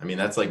going. I mean,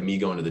 that's like me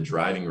going to the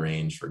driving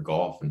range for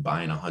golf and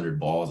buying 100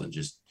 balls and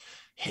just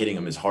hitting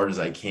them as hard as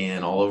I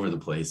can all over the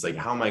place. Like,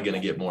 how am I going to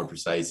get more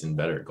precise and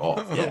better at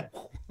golf? Yeah.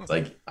 It's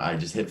like, I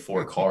just hit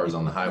 4 cars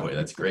on the highway.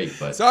 That's great,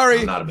 but sorry,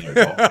 I'm not a better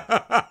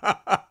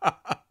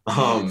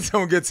golfer.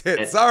 Someone gets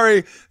hit.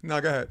 Sorry.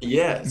 No, go ahead.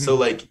 Yeah. So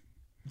like,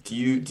 do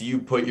you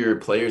put your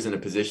players in a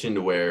position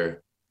to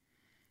where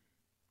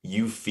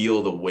you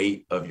feel the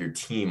weight of your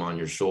team on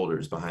your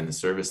shoulders behind the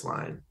service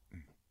line,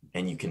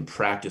 and you can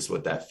practice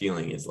what that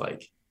feeling is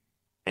like?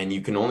 And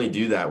you can only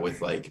do that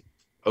with like,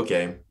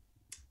 okay,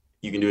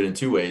 you can do it in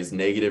 2 ways,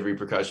 negative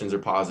repercussions or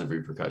positive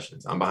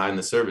repercussions. I'm behind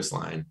the service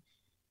line.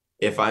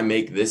 If I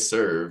make this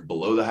serve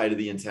below the height of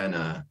the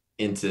antenna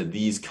into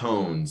these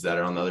cones that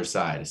are on the other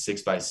side, a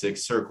 6x6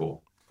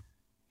 circle,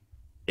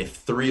 if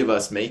 3 of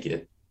us make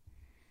it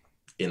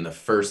in the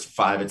first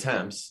 5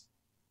 attempts,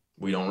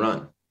 we don't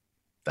run.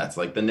 That's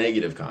like the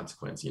negative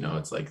consequence. You know,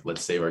 it's like,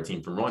 let's save our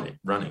team from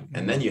running.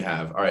 And then you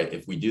have, all right,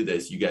 if we do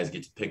this, you guys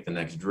get to pick the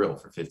next drill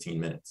for 15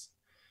 minutes.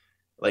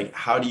 Like,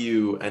 how do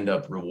you end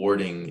up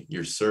rewarding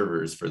your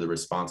servers for the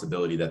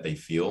responsibility that they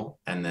feel,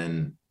 and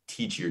then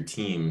teach your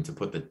team to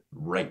put the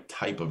right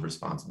type of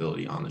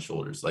responsibility on the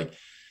shoulders? Like,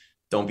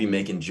 don't be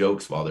making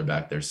jokes while they're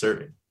back there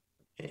serving,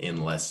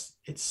 unless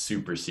it's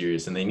super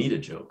serious and they need a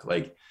joke.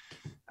 Like,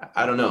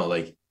 I don't know.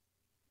 Like,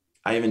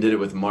 I even did it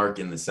with Marc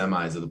in the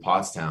semis of the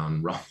Pottstown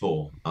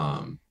Rumble.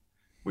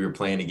 We were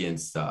playing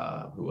against,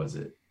 who was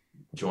it?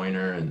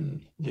 Joyner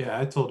and yeah,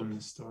 I told him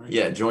this story.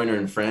 Yeah, Joyner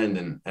and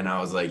Friend, and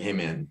I was like, hey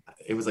man,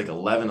 it was like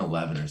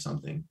 11-11 or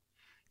something,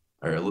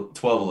 or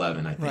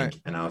 12-11, I think.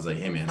 Right. And I was like,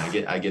 hey man,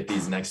 I get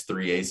these next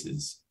 3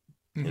 aces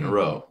in a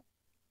row,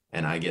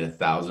 and I get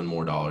 $1,000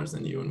 more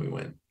than you, and we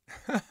win.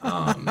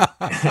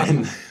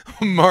 And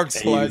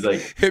Marc's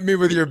like, hit me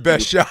with your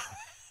best shot.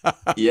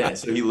 Yeah,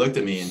 so he looked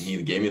at me and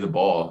he gave me the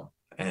ball,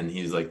 and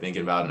he's like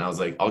thinking about it, and I was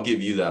like, I'll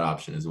give you that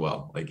option as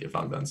well, like if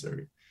I'm done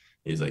serving.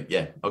 He's like,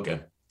 yeah,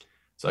 okay.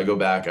 So I go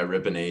back, I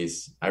rip an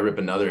ace, I rip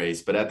another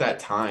ace. But at that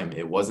time,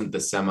 it wasn't the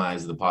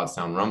semis of the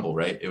Pottstown Rumble,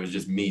 right? It was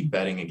just me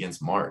betting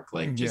against Marc,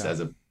 like just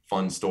as a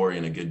fun story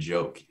and a good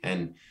joke.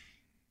 And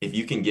if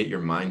you can get your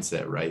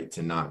mindset right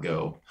to not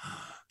go,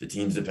 the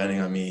team's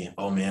depending on me.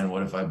 Oh man,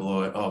 what if I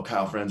blow it? Oh,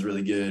 Kyle Friend's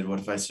really good. What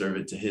if I serve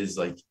it to his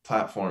like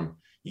platform?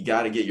 You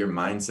got to get your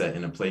mindset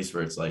in a place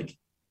where it's like,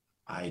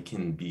 I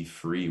can be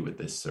free with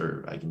this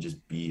serve. I can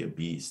just be a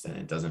beast. And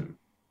it doesn't,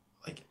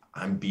 like,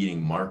 I'm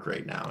beating Marc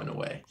right now in a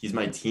way. He's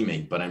my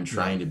teammate, but I'm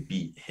trying to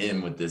beat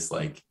him with this,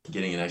 like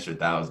getting an extra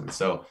 1,000.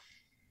 So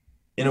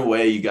in a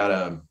way, you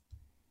gotta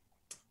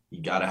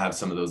have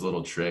some of those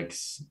little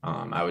tricks.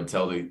 I would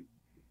tell the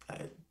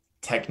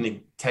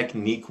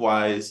technique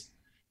wise,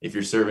 if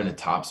you're serving a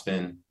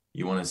topspin,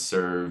 you want to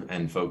serve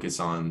and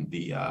focus on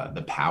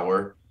the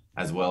power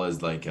as well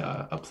as like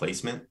a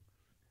placement.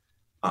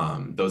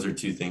 Those are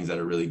 2 things that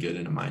are really good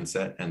in a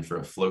mindset. And for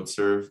a float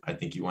serve, I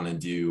think you want to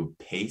do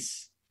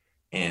pace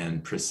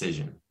and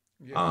precision.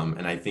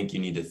 And I think you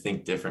need to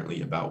think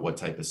differently about what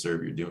type of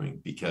serve you're doing,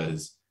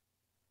 because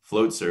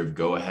float serve,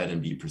 go ahead and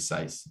be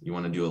precise. You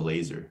want to do a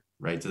laser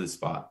right to the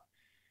spot.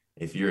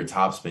 If you're a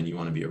topspin, you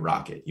want to be a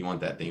rocket. You want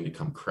that thing to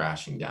come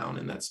crashing down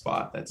in that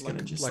spot. That's going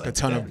to just like a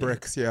ton of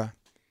bricks. Yeah.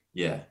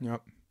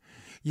 Yep.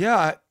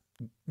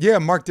 Yeah,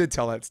 Marc did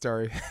tell that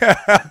story.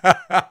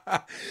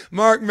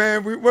 Marc,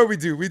 man, what we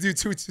do?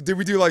 Did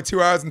we do like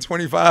 2 hours and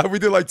 25? We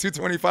did like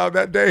 2:25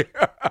 that day.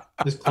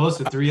 It's close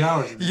to 3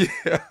 hours.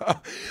 Yeah.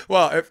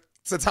 Well, if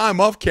the time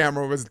off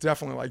camera was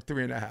definitely like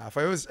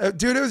 3.5. It was,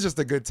 dude, it was just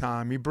a good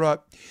time.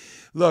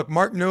 Look,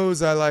 Marc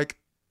knows I like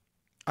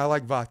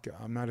vodka.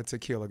 I'm not a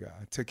tequila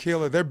guy.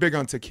 Tequila, they're big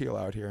on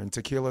tequila out here, and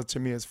tequila to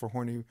me is for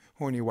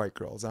horny white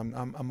girls. I'm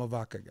a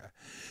vodka guy.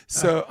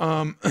 So,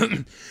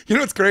 you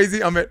know what's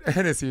crazy? I'm at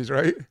Hennessy's,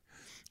 right?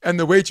 And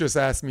the waitress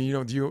asked me,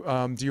 do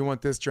you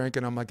want this drink?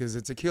 And I'm like, is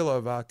it tequila or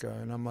vodka?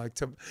 And I'm like,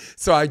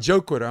 so I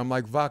joke with her. I'm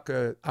like,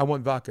 vodka. I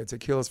want vodka.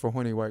 Tequila's for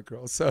horny white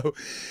girls. So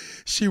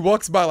she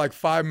walks by like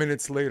 5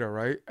 minutes later,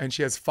 right? And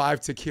she has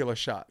 5 tequila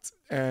shots.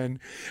 And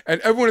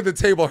everyone at the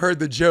table heard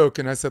the joke,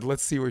 and I said,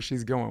 let's see where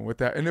she's going with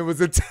that. And it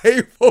was a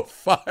table,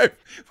 five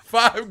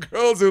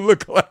girls who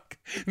look like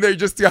they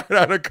just got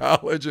out of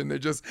college, and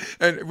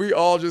we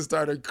all just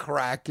started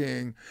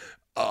cracking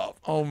up.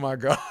 Oh my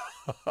God.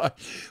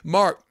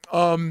 Marc,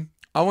 I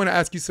want to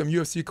ask you some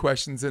UFC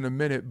questions in a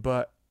minute,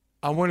 but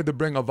I wanted to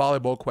bring a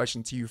volleyball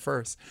question to you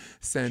first,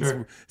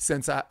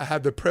 since I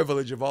have the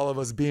privilege of all of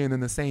us being in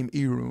the same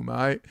E-room, all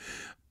right?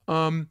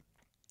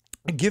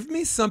 Give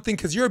me something,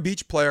 because you're a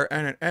beach player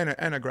and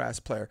a grass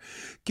player.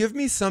 Give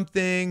me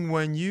something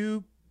when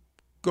you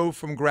go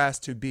from grass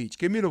to beach.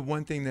 Give me the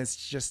one thing that's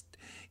just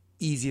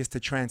easiest to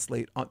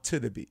translate to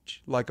the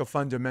beach, like a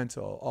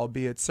fundamental,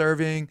 albeit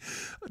serving,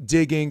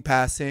 digging,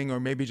 passing, or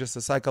maybe just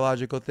a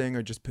psychological thing,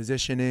 or just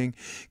positioning.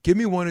 Give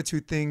me 1 or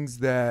 2 things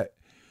that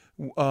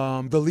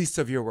the least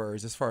of your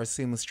words as far as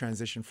seamless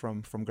transition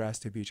from grass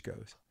to beach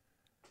goes.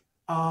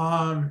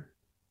 I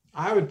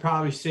would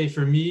probably say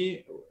for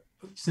me,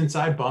 since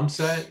I bump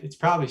set, it's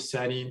probably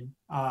setting.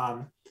 I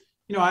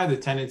have the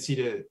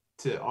tendency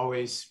to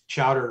always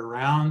chowder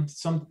around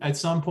at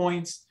some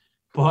points,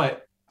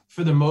 but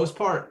for the most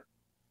part,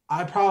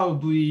 I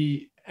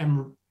probably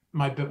am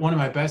one of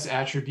my best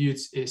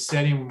attributes is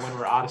setting when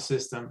we're out of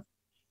system,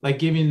 like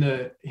giving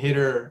the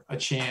hitter a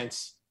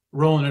chance,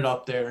 rolling it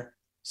up there.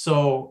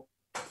 So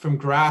from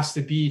grass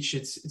to beach,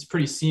 it's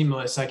pretty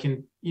seamless. I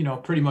can,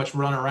 pretty much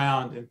run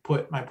around and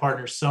put my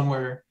partner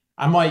somewhere.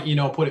 I might,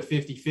 put it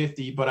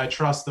 50-50, but I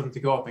trust them to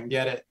go up and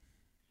get it.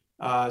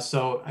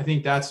 So I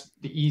think that's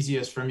the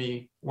easiest for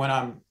me when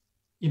I'm,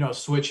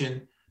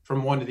 switching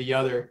from one to the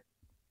other.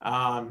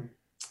 And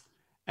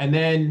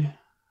then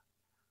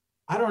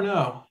I don't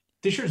know.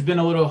 This year's been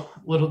a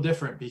little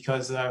different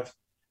because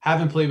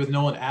haven't played with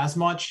Nolan as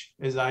much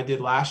as I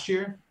did last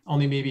year,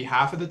 only maybe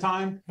half of the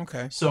time.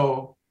 Okay.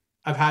 So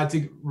I've had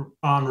to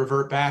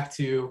revert back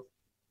to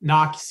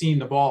not seeing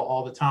the ball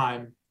all the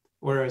time,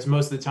 whereas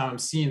most of the time I'm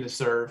seeing the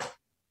serve.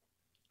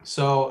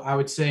 So I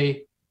would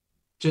say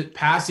just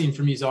passing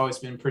for me has always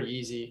been pretty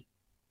easy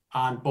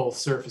on both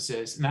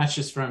surfaces. And that's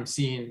just from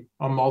seeing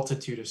a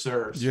multitude of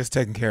serves. Just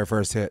taking care of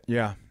first hit.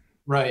 Yeah.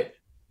 Right.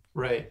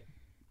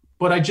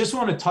 But I just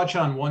want to touch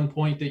on one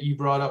point that you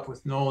brought up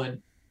with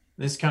Nolan.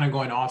 This is kind of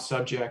going off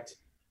subject.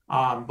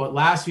 But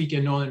last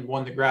weekend, Nolan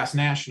won the Grass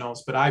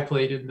Nationals, but I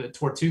played in the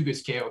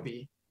Tortugas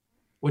KOB,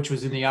 which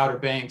was in the Outer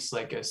Banks,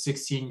 like a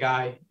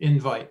 16-guy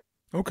invite.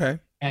 Okay.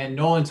 And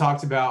Nolan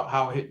talked about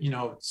how,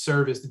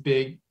 serve is the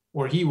big,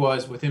 or he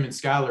was with him and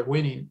Skylar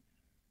winning.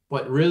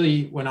 But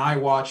really, when I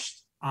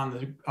watched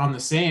on the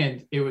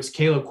sand, it was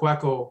Caleb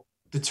Quecco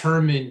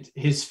determined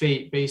his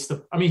fate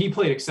he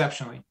played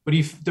exceptionally, but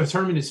he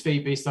determined his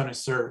fate based on his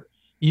serve.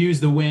 He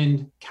used the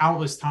wind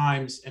countless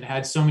times and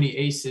had so many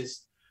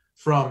aces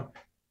from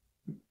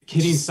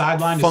hitting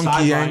sideline to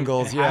sideline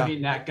angles, and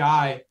having that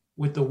guy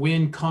with the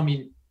wind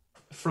coming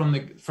from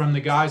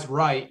the guy's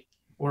right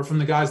or from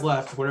the guy's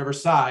left, whatever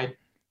side,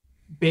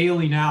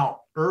 bailing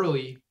out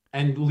early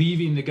and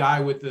leaving the guy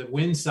with the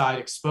wind side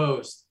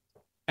exposed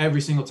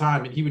every single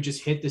time. And he would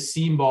just hit the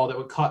seam ball that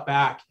would cut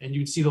back, and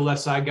you'd see the left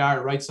side guy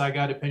or right side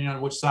guy, depending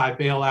on which side,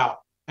 bail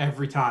out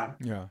every time.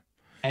 Yeah.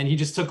 And he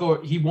just took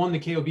over. He won the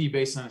KOB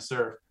based on a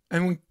serve.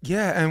 And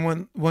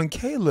when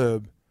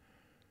Caleb,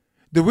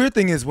 the weird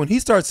thing is when he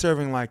starts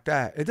serving like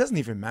that, it doesn't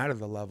even matter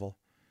the level.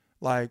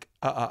 Like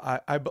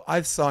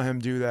I saw him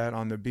do that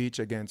on the beach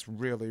against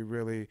really,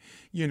 really,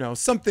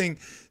 some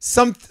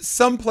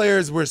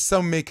players where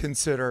some may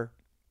consider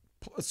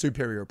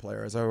superior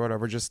players or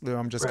whatever.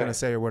 I'm just gonna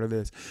say what it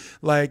is.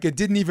 Like it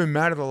didn't even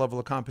matter the level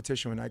of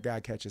competition when that guy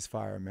catches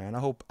fire, man. I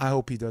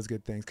hope he does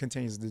good things,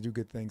 continues to do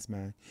good things,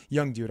 man.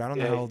 Young dude, I don't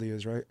know how old he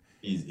is, right?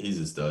 He's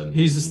a stud.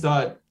 He's a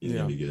stud. He's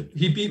gonna be good.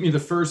 He beat me the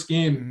first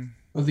game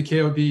of the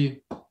KOB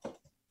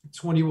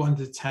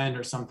 21-10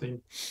 or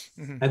something.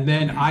 And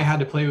then I had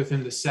to play with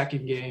him the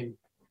second game. And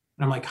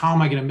I'm like, how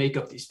am I going to make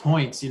up these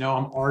points? I'm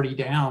already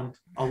down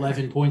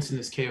 11 points in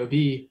this KOB.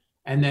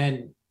 And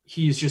then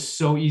he's just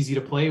so easy to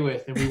play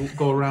with. And we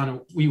go around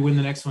and we win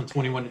the next one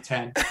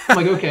 21-10. I'm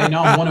like, okay,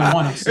 now I'm 1-1.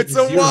 I'm it's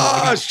a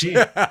wash.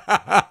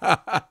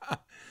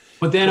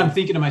 But then I'm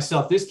thinking to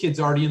myself, this kid's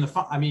already in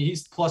the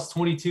he's plus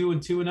 22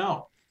 and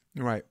 2-0.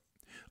 Right.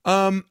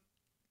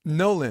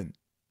 Nolan,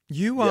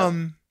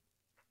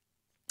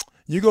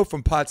 you go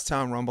from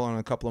Pottstown Rumble, and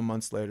a couple of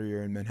months later,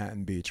 you're in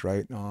Manhattan Beach,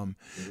 right?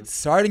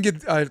 Sorry I didn't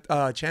get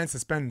a chance to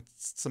spend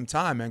some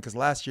time, man, because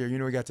last year,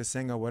 we got to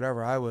sing or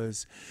whatever. I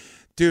was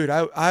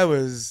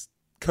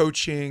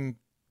coaching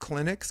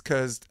clinics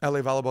because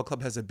LA Volleyball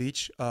Club has a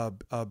beach. We're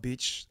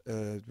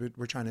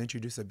trying to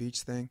introduce a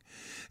beach thing.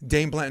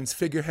 Dane Blanton's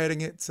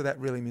figureheading it, so that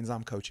really means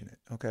I'm coaching it.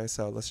 Okay,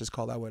 so let's just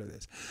call that what it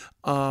is.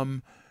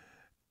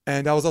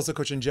 And I was also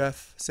coaching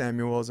Jeff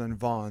Samuels and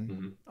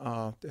Vaughn.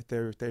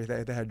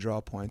 They had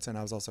draw points, and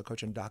I was also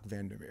coaching Doc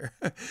Vandermeer.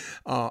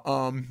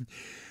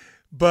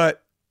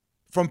 But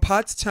from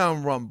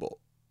Pottstown Rumble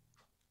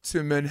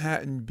to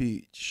Manhattan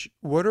Beach,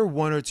 what are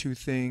one or two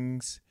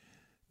things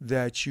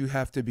that you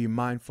have to be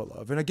mindful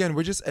of? And again,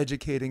 we're just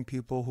educating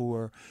people who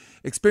are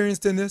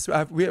experienced in this.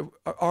 Our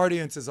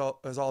audience is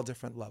all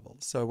different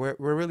levels. So we're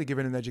really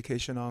giving an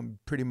education on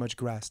pretty much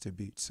grass to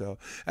beach. So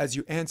as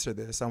you answer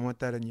this, I want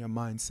that in your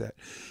mindset.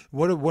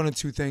 What are one or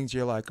two things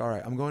you're like, all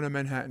right, I'm going to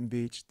Manhattan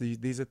Beach.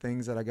 These are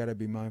things that I got to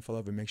be mindful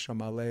of and make sure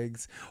my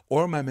legs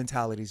or my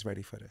mentality is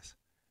ready for this.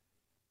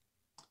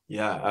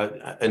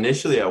 Yeah.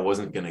 Initially, I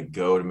wasn't going to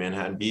go to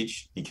Manhattan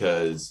Beach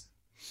because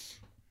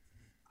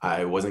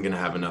I wasn't going to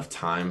have enough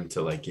time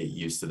to get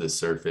used to the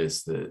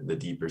surface, the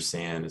deeper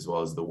sand, as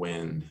well as the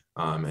wind,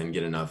 and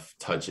get enough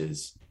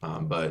touches.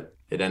 But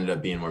it ended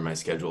up being where my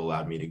schedule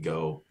allowed me to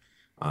go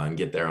and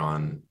get there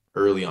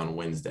early on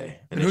Wednesday.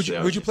 And who'd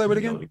you play with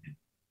again?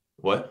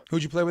 What?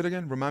 Who'd you play with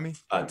again? Remind me.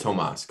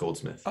 Tomas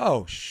Goldsmith.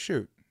 Oh,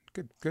 shoot.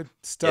 Good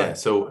stuff. Yeah.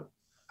 So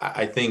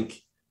I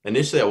think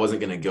initially I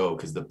wasn't going to go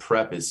because the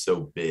prep is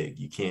so big.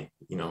 You can't,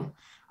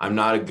 I'm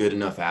not a good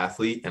enough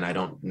athlete, and I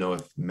don't know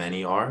if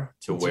many are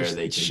to where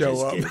they can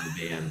just get in the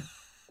van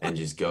and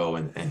just go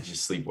and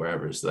just sleep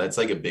wherever. So that's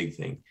a big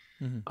thing.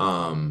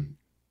 And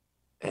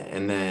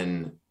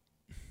then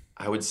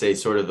I would say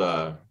sort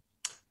of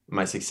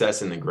my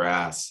success in the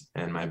grass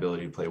and my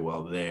ability to play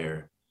well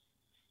there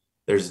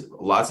there's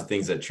lots of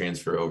things that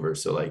transfer over.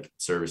 So like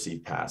serve,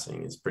 receive,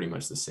 passing is pretty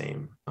much the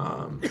same.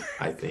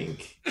 I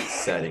think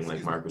setting,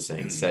 like Marc was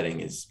saying,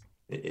 setting is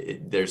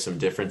there's some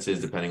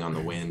differences depending on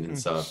the wind and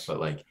stuff, but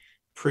like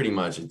pretty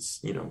much it's,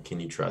 you know, can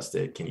you trust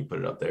it? Can you put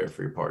it up there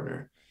for your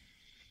partner?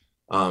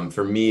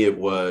 For me, it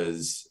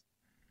was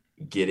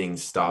getting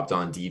stopped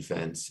on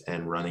defense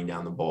and running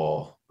down the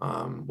ball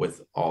with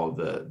all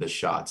the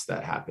shots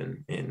that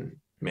happen in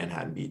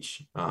Manhattan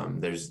Beach.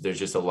 There's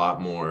just a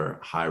lot more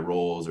high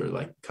rolls or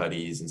like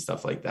cutties and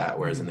stuff like that.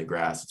 Whereas in the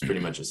grass, it's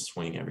pretty much a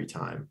swing every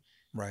time.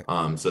 Right.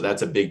 So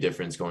that's a big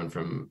difference going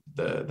from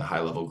the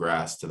high level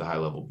grass to the high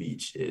level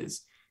beach,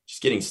 is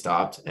just getting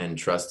stopped and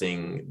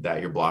trusting that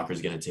your blocker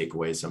is going to take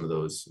away some of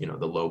those, you know,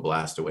 the low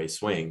blast away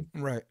swing.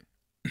 Right.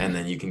 And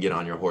then you can get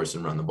on your horse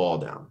and run the ball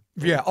down.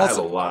 Yeah. Also, I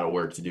have a lot of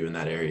work to do in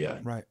that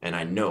area. Right. And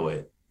I know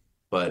it,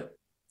 but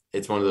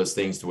it's one of those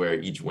things to where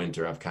each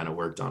winter I've kind of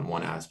worked on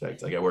one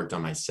aspect. Like I worked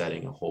on my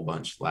setting a whole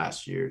bunch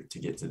last year to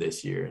get to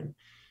this year. And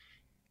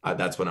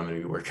that's what I'm going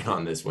to be working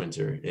on this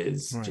winter,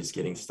 is just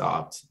getting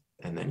stopped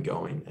and then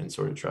going and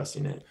sort of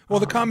trusting it. Well,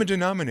 the common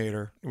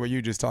denominator, what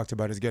you just talked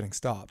about, is getting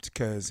stopped,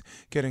 because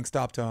getting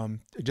stopped,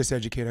 just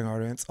educating our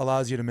audience,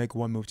 allows you to make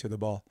one move to the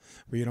ball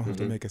where you don't have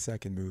to make a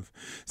second move.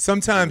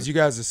 Sometimes you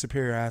guys are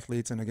superior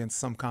athletes, and against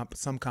some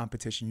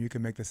competition, you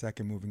can make the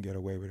second move and get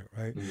away with it,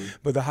 right?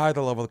 But the higher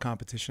the level of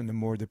competition, the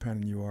more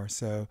dependent you are.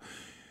 So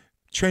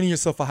training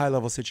yourself for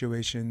high-level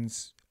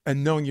situations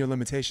and knowing your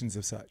limitations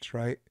of such,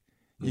 right?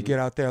 You get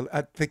out there.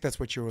 I think that's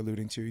what you're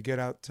alluding to. You get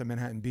out to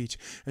Manhattan Beach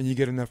and you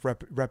get enough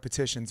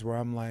repetitions where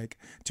I'm like,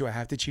 do I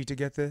have to cheat to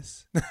get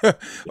this?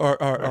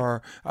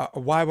 or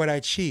why would I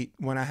cheat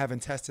when I haven't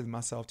tested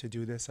myself to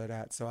do this or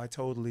that? So I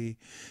totally,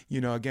 you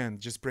know, again,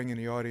 just bringing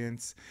the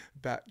audience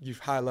back, you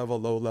high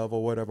level, low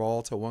level, whatever,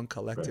 all to one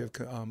collective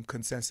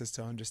consensus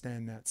to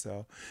understand that.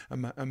 So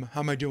how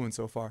am I doing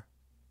so far?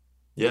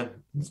 Yeah,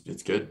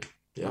 it's good.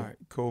 Yeah. All right,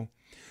 cool.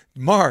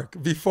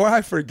 Marc, before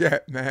I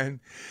forget,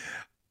 man,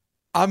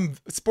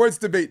 Sports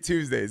Debate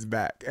Tuesdays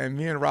back, and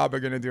me and Rob are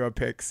gonna do a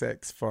pick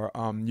six for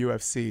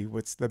UFC.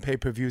 What's the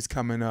pay-per-view's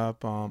coming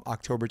up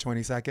October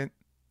 22nd.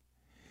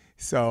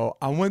 So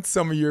I want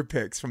some of your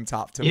picks from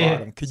top to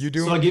bottom. Could you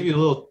do? So I'll give you a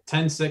little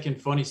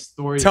 10-second funny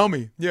story. Tell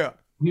me. Yeah.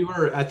 We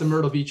were at the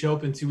Myrtle Beach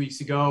Open 2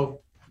 weeks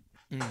ago,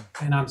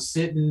 and I'm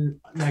sitting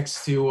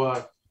next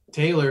to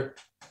Taylor,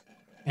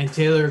 and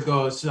Taylor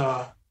goes,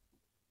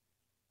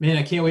 man,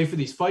 I can't wait for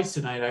these fights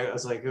tonight. I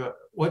was like,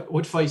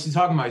 what fights you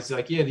talking about? He's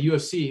like, yeah, the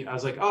UFC. I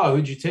was like, oh,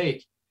 who'd you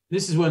take?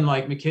 This is when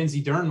like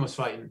Mackenzie Dern was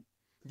fighting.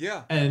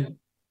 Yeah. And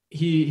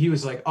he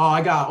was like, oh,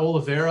 I got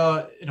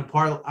Oliveira in a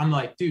part. I'm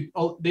like, dude,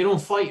 they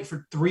don't fight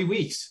for 3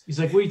 weeks. He's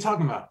like, what are you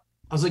talking about?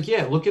 I was like,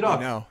 yeah, look it up.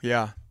 I know.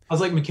 Yeah. I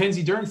was like,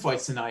 Mackenzie Dern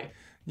fights tonight.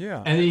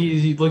 Yeah. And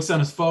he looks on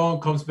his phone,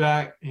 comes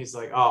back, and he's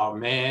like, oh,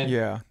 man.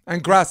 Yeah.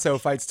 And Grasso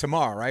fights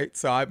tomorrow, right?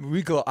 So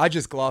I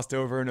just glossed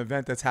over an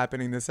event that's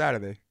happening this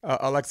Saturday.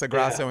 Alexa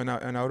Grasso and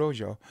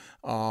Araujo.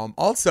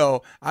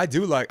 Also, I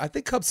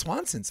think Cub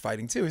Swanson's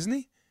fighting too, isn't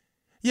he?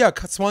 Yeah,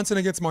 Swanson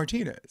against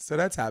Martinez. So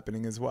that's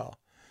happening as well.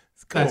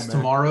 It's cool, that's man.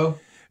 Tomorrow?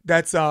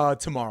 That's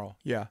tomorrow.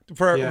 Yeah.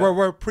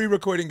 We're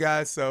pre-recording,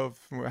 guys, so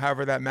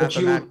however that math.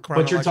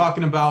 But you're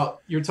talking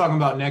about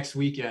next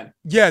weekend.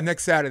 Yeah,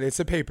 next Saturday.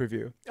 It's a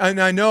pay-per-view. And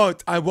I know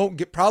I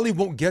probably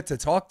won't get to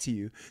talk to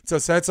you. So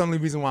that's the only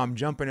reason why I'm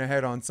jumping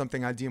ahead on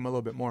something I deem a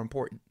little bit more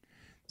important.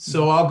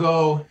 So I'll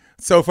go.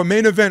 So for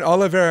main event,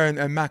 Oliveira and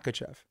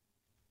Makhachev.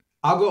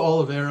 I'll go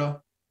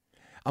Oliveira.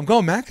 I'm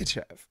going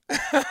Makhachev.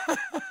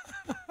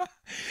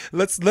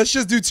 Let's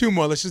just do two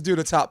more. Let's just do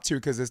the top two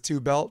because there's two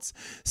belts.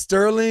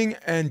 Sterling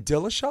and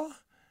Dillashaw?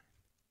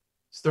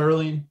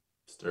 Sterling.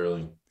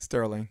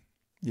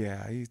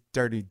 Yeah, he's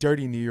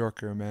dirty New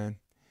Yorker, man.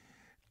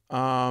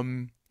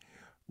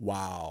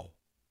 Wow.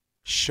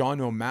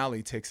 Sean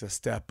O'Malley takes a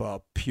step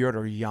up.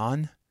 Petr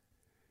Yan?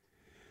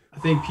 I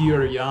think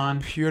Petr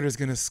Yan. Petr's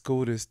going to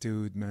school this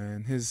dude,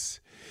 man.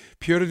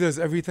 Petr does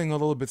everything a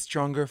little bit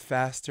stronger,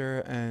 faster,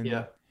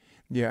 and...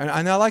 Yeah,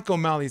 and I like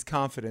O'Malley's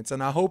confidence,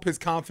 and I hope his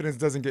confidence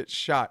doesn't get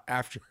shot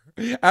after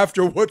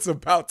what's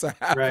about to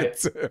happen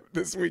to him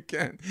this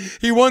weekend.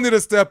 He wanted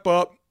to step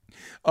up.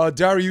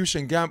 Dariush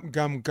and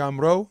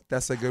Gamro,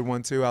 that's a good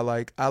one too. I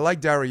like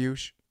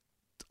Dariush,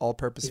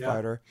 all-purpose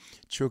fighter.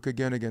 Chuk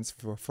again against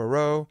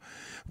Faro.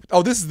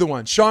 Oh, this is the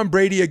one. Sean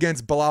Brady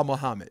against Bilal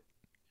Muhammad.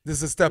 This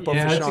is a step up for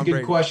Sean Brady. Yeah, that's a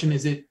good question.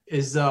 Is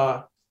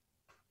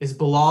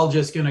Bilal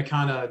just going to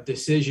kind of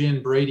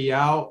decision Brady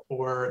out,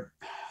 or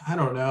I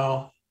don't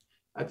know.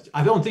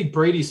 I don't think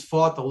Brady's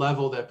fought the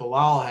level that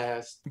Bilal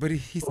has. But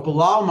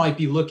Bilal might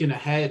be looking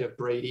ahead of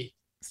Brady.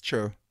 It's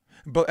true.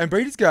 And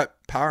Brady's got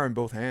power in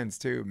both hands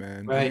too,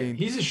 man. Right. I mean,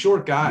 he's a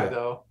short guy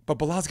though. But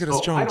Bilal's got a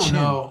strong chin.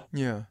 I don't know.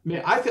 Yeah.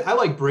 I mean, I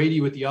like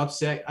Brady with the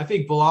upset. I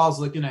think Bilal's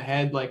looking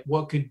ahead, like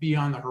what could be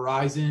on the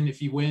horizon if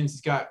he wins.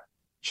 He's got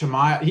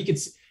Chimaev. He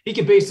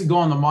could basically go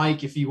on the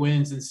mic if he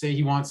wins and say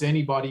he wants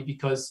anybody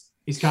because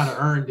he's kind of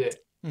earned it.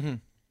 Mm-hmm.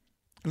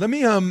 Let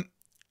me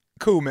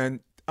cool, man.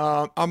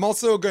 I'm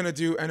also going to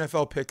do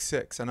NFL Pick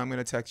 6, and I'm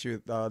going to text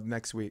you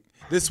next week.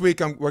 This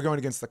week, we're going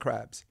against the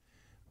Crabs.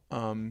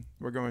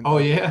 We're going. Oh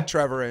yeah.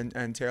 Trevor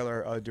and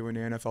Taylor are doing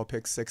the NFL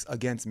Pick 6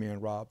 against me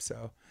and Rob.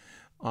 So.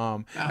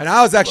 And That's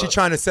I was actually love.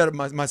 trying to set up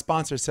my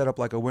sponsor set up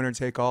like a winner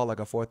take all, like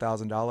a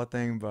 $4,000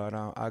 thing, but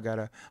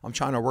I'm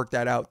trying to work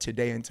that out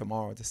today and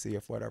tomorrow to see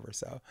if whatever.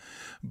 So,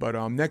 but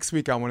next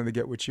week I wanted to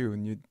get with you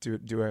and you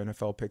do an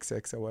NFL Pick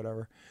 6 or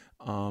whatever.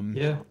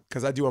 Yeah.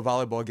 Because I do a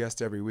volleyball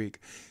guest every week.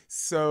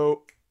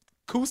 So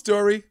cool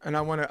story. And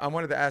I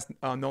wanted to ask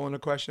Nolan a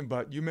question,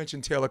 but you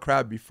mentioned Taylor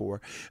Crabb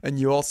before, and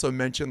you also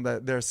mentioned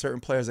that there are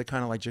certain players that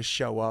kind of like just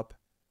show up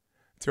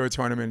to a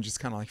tournament and just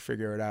kind of like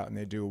figure it out, and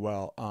they do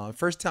well.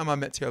 First time I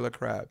met Taylor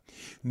Crabb,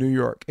 New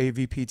York,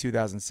 AVP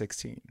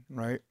 2016,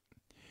 right?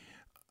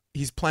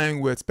 He's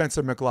playing with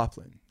Spencer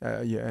McLaughlin.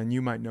 Yeah, and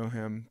you might know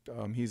him.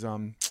 He's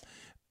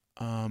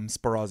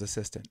Spara's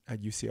assistant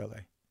at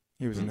UCLA.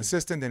 He was an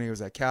assistant, then he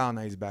was at Cal,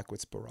 now he's back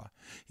with Spara.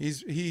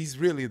 He's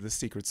really the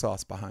secret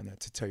sauce behind that,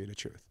 to tell you the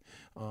truth.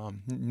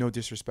 No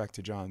disrespect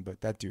to John,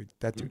 but that dude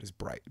is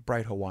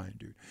bright Hawaiian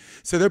dude.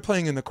 So they're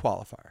playing in the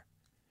qualifier.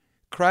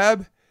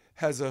 Crabb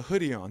has a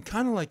hoodie on,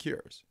 kind of like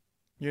yours,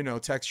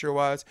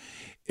 texture-wise.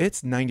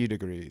 It's 90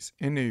 degrees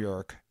in New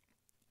York.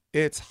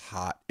 It's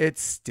hot.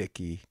 It's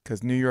sticky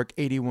because New York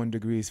 81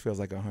 degrees feels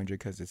like 100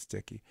 because it's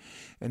sticky.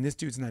 And this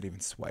dude's not even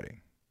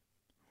sweating.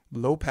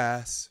 Low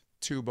pass,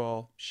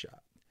 2-ball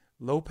shot.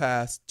 Low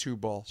pass,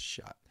 2-ball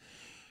shot.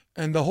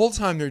 And the whole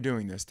time they're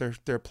doing this,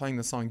 they're playing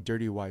the song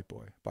Dirty White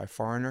Boy by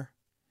Foreigner,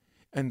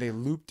 and they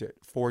looped it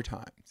 4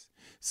 times.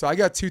 So I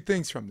got 2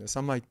 things from this.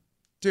 I'm like,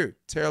 dude,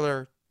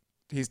 Taylor,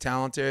 he's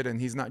talented,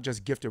 and he's not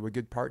just gifted with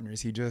good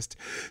partners. He just,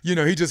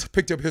 he just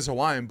picked up his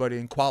Hawaiian buddy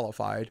and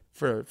qualified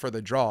for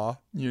the draw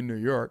in New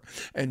York.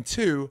 And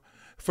 2,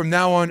 from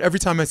now on, every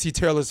time I see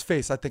Taylor's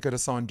face, I think of the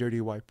song Dirty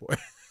White Boy.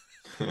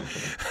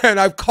 And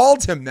I've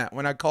called him that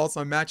when I call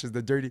some matches,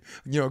 the dirty,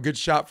 good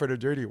shot for the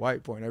Dirty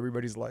White Boy. And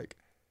everybody's like,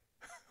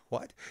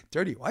 what?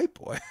 Dirty White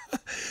Boy?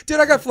 Dude,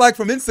 I got flagged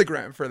from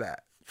Instagram for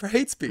that, for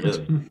hate speech.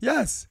 Really?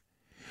 Yes.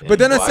 Yeah, But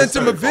then well, I sent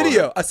him a started calling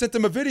video. I sent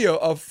him a video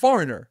of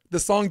Foreigner, the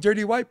song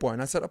Dirty White Boy.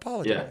 And I said,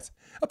 apologize.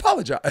 Yeah.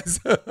 Apologize.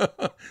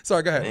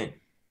 Sorry, go ahead. Dang.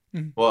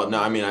 Well, no,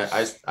 I mean,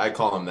 I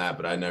call him that,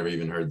 but I never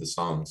even heard the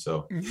song.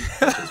 So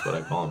that's just what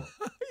I call him.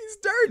 He's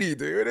dirty,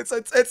 dude.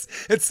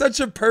 It's such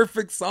a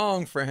perfect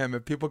song for him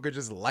if people could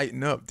just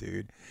lighten up,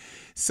 dude.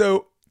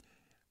 So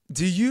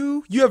do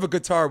you have a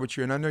guitar with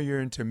you, and I know you're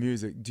into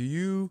music. Do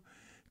you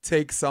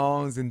take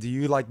songs and do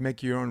you like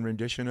make your own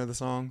rendition of the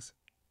songs?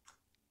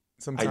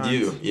 Sometimes. I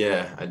do.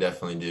 Yeah, I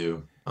definitely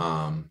do.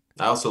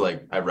 I also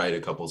I write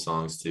a couple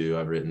songs too.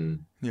 I've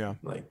written,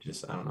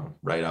 just, I don't know,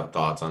 write out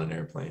thoughts on an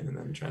airplane and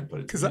then try and put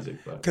it to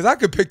music. Because I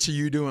could picture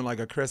you doing like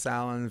a Chris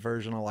Allen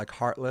version of like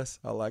Heartless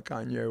or like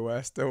Kanye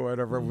West or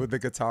whatever with the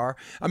guitar.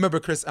 I remember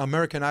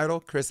American Idol,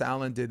 Chris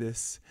Allen did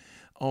this.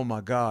 Oh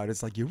my God.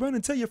 It's like, you run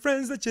and tell your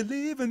friends that you're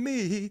leaving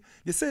me.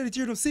 You say that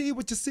you don't see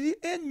what you see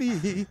in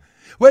me.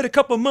 Wait a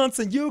couple months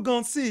and you're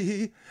gonna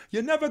see.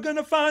 You're never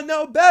gonna find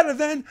no better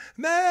than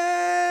me.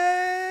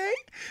 I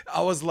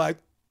was like,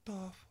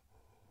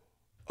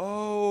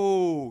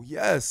 oh,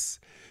 yes.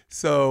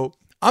 So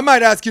I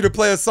might ask you to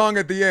play a song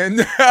at the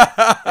end.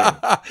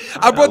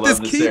 I bought this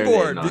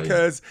keyboard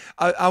because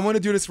I want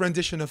to do this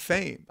rendition of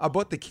Fame. I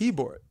bought the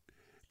keyboard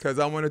because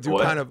I want to do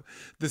kind of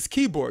this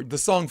keyboard, the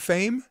song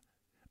Fame.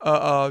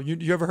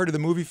 You ever heard of the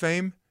movie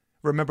Fame?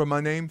 Remember My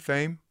Name,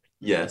 Fame?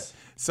 Yes.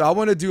 So I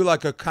want to do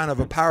like a kind of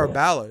a power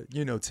ballad.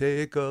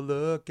 Take a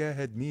look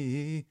at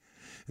me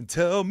and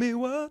tell me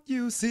what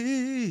you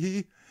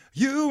see.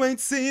 You ain't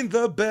seen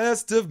the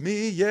best of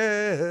me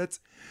yet.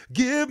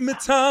 Give me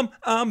time,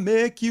 I'll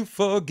make you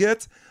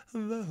forget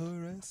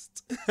the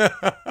rest.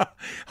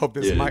 Hope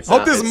this mic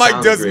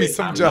does me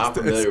some justice. I'm not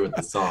familiar with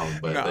the song,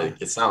 but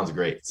it sounds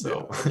great.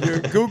 So you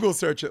Google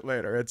search it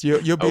later.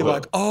 You'll be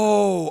like,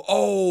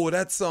 oh,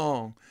 that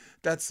song.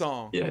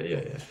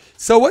 Yeah.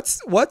 So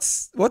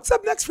what's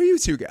up next for you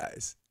two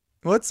guys?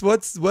 What's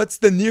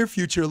the near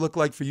future look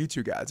like for you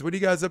two guys? What are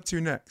you guys up to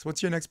next?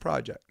 What's your next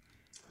project?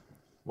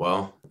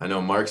 Well, I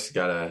know Mark's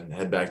got to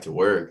head back to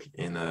work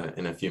in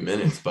a few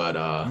minutes, but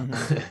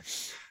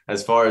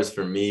as far as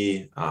for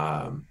me,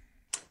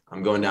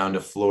 I'm going down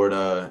to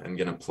Florida and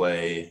going to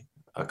play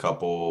a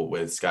couple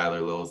with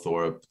Skylar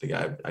Lilithorpe, the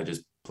guy I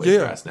just played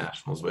Grass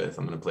Nationals with.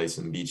 I'm going to play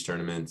some beach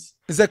tournaments.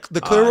 Is that the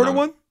Clearwater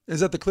one?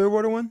 Is that the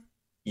Clearwater one?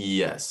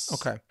 Yes.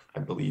 Okay. I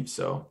believe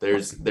so.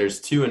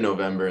 There's 2 in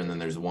November and then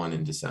there's 1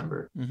 in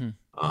December.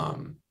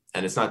 Mm-hmm.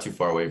 And it's not too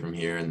far away from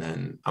here. And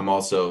then I'm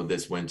also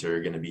this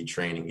winter going to be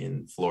training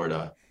in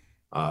Florida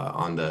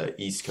on the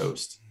East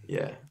Coast.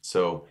 Yeah.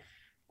 So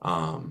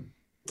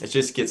it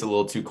just gets a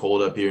little too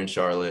cold up here in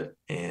Charlotte,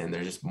 and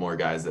there's just more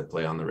guys that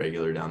play on the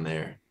regular down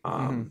there.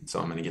 So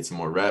I'm going to get some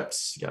more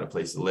reps. Got a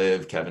place to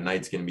live. Kevin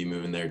Knight's going to be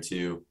moving there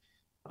too.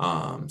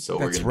 So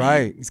we're that's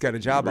right. He's got a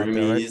job out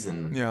there, right?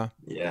 And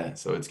yeah.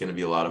 So it's going to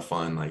be a lot of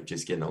fun, like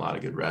just getting a lot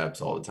of good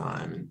reps all the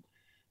time.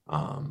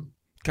 And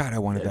God, I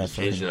wanted that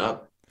for him. Changing it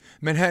up.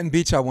 Manhattan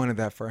Beach, I wanted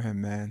that for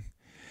him, man.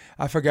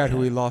 I forgot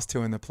who he lost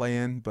to in the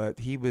play-in, but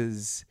he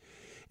was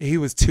he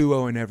was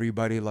 2-0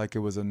 everybody like it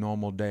was a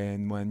normal day.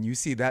 And when you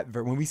see that,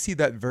 when we see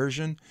that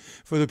version,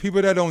 for the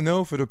people that don't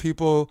know, for the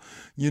people,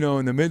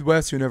 in the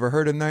Midwest who never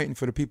heard of Knight, and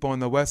for the people on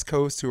the West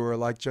Coast who are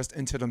like just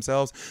into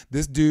themselves,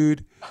 this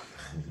dude,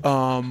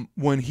 when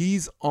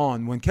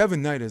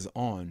Kevin Knight is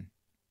on,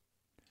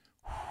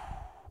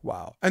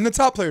 wow. And the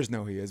top players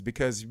know he is,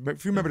 because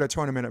if you remember that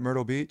tournament at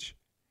Myrtle Beach,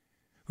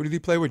 who did he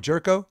play with?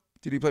 Jerko?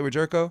 Did he play with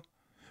Jerko?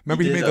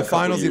 Remember he made the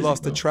finals. He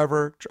lost to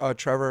Trevor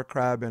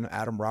Crabb and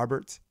Adam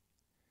Roberts.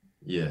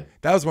 Yeah,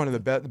 that was one of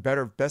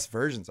the best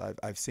versions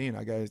I've seen.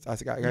 I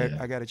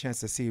got a chance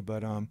to see,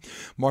 but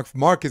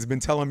Marc has been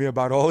telling me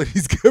about all of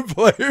these good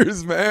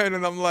players, man,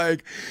 and I'm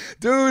like,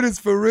 dude, it's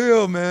for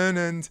real, man.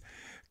 And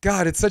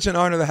God, it's such an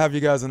honor to have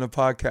you guys on the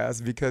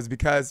podcast,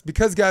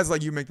 because guys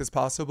like you make this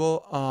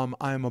possible.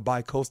 I am a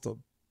bi-coastal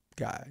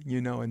guy,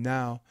 and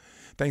now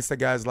thanks to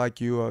guys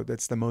like you,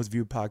 that's the most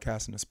viewed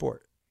podcast in the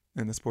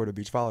sport of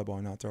beach volleyball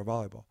and outdoor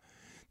volleyball.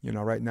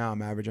 Right now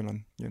I'm averaging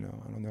on, I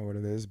don't know what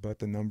it is, but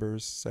the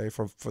numbers say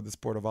for the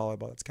sport of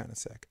volleyball, it's kind of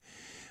sick.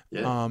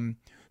 Yeah.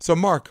 So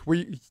Marc,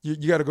 you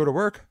got to go to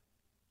work?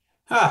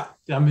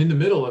 I'm in the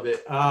middle of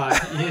it.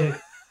 Yeah.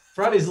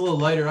 Friday's a little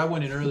lighter. I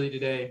went in early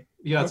today.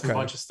 We got some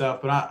bunch of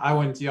stuff, but I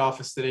went into the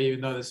office today,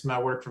 even though this is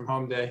my work from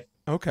home day.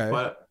 Okay.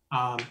 But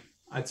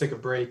I took a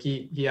break.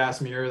 He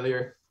asked me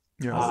earlier.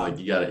 Yeah. I was like,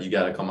 you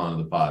gotta come on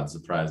to the pod,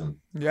 surprise him.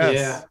 Yes.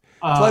 Yeah.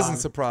 Pleasant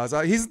surprise.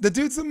 The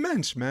dude's a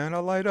mensch, man. I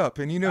light up,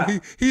 and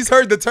he's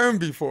heard the term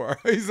before.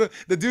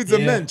 The dude's a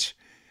mensch,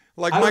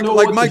 like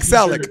Mike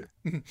Salick.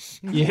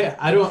 Yeah,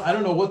 I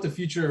don't know what the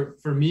future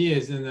for me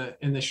is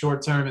in the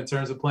short term in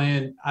terms of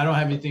playing. I don't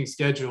have anything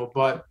scheduled,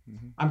 but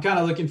I'm kind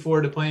of looking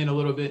forward to playing a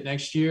little bit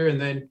next year,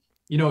 and then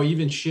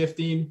even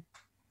shifting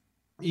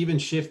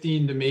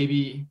to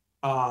maybe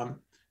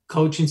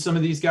coaching some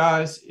of these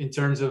guys in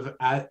terms of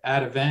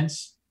at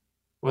events,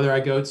 whether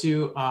I go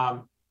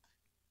to.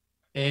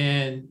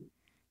 And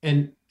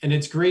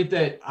it's great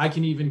that I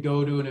can even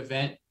go to an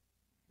event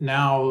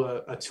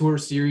now, a tour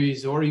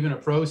series or even a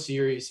pro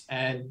series,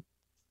 and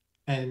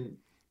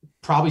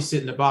probably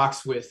sit in the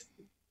box with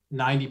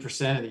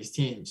 90% of these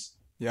teams.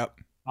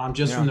 Yep. From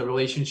the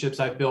relationships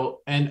I've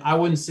built. And I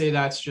wouldn't say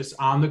that's just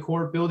on the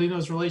court building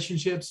those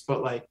relationships,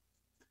 but like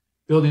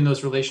building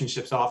those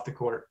relationships off the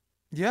court.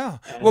 Yeah.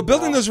 And,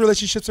 building those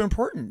relationships are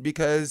important,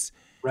 because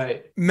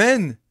right.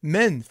 Men,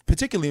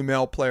 particularly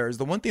male players,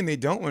 the one thing they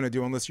don't want to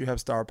do unless you have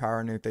star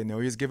power and they know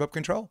you is give up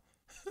control.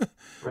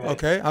 Right.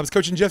 Okay. I was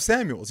coaching Jeff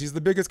Samuels. He's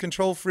the biggest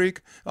control freak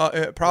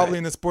probably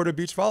in the sport of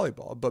beach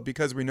volleyball. But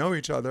because we know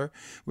each other,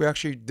 we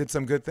actually did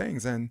some good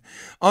things. And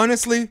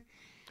honestly,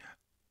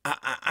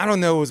 I don't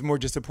know. It was more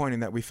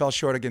disappointing that we fell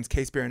short against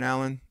K-Spear and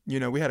Allen.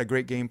 We had a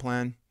great game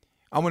plan.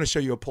 I want to show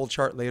you a pull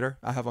chart later.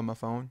 I have on my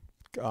phone,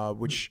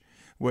 which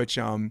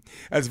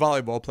as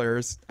volleyball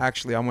players,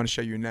 actually, I want to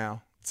show you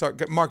now. So,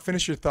 Marc,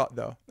 finish your thought,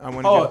 though.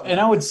 And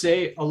I would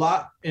say a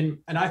lot, and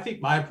I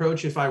think my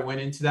approach, if I went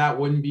into that,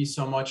 wouldn't be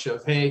so much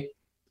of, hey,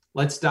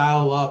 let's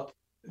dial up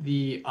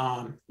the,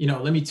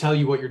 let me tell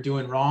you what you're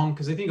doing wrong,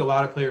 because I think a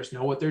lot of players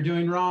know what they're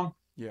doing wrong,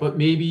 but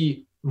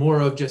maybe more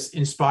of just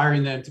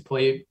inspiring them to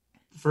play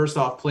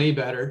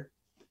better,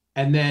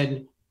 and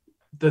then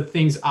the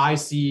things I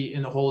see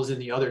in the holes in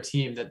the other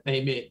team that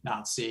they may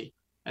not see,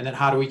 and then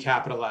how do we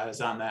capitalize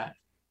on that?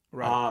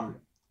 Right.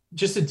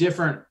 Just a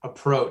different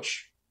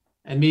approach.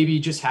 And maybe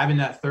just having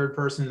that third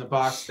person in the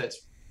box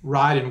that's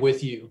riding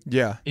with you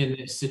in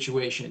this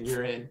situation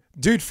you're in.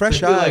 Dude,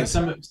 fresh eyes.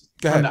 Like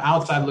from the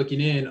outside looking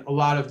in, a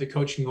lot of the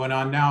coaching going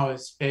on now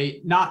is,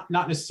 hey, not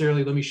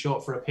necessarily let me show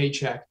up for a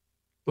paycheck,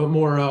 but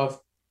more of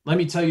let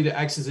me tell you the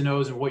X's and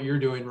O's and what you're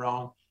doing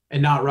wrong,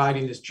 and not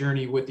riding this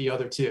journey with the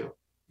other two.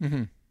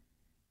 Mm-hmm.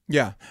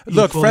 Yeah.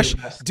 Look,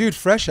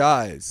 fresh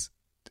eyes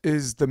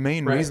is the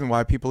main reason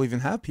why people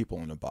even have people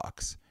in a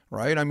box.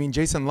 Right, I mean,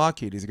 Jason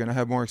Lockheed, is he going to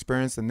have more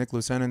experience than Nick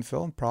Lucena and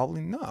Phil?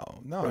 Probably no.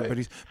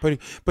 Right. But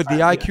the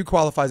IQ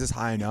qualifies as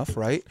high enough,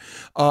 right?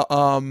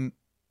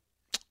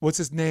 What's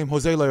his name?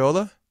 Jose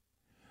Loyola.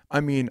 I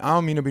mean, I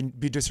don't mean to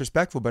be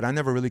disrespectful, but I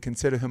never really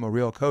consider him a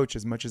real coach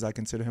as much as I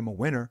consider him a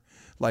winner,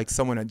 like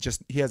someone that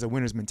he has a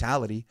winner's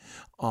mentality,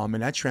 and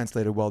that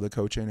translated well to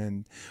coaching.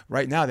 And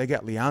right now they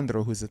got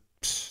Leandro,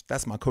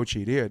 that's my coach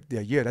of the year.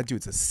 Yeah, that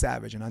dude's a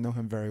savage, and I know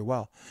him very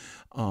well.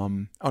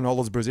 And all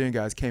those Brazilian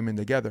guys came in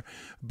together,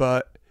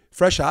 but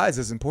fresh eyes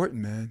is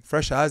important, man.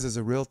 Fresh eyes is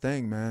a real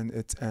thing, man.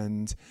 It's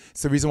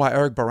the reason why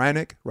Eric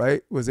Baranek,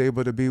 right, was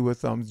able to be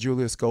with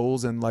Julia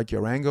Scholes and like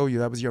Urango.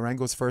 That was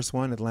Urango's first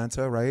one,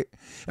 Atlanta, right?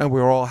 And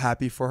we were all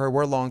happy for her.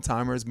 We're long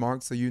timers,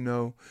 Marc, so you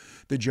know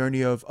the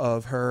journey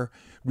of her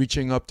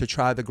reaching up to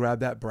try to grab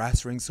that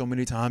brass ring so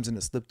many times and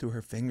it slipped through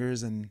her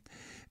fingers, and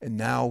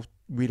now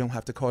we don't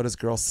have to call this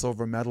girl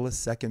silver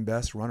medalist, second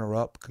best, runner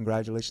up.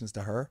 Congratulations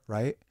to her,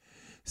 right?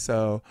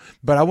 So,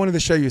 but I wanted to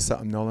show you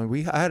something, Nolan.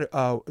 We had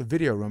a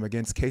video room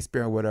against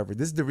K-Spear or whatever.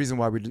 This is the reason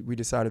why we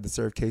decided to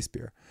serve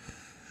K-Spear.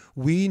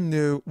 We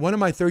knew, one of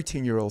my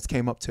 13-year-olds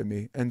came up to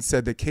me and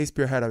said that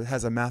K-Spear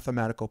has a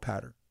mathematical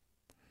pattern.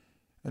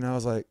 And I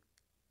was like,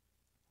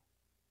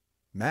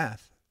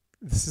 math?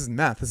 This is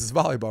math. This is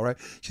volleyball, right?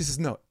 She says,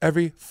 no,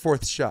 every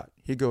fourth shot,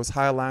 he goes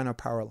high line or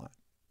power line.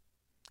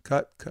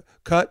 Cut,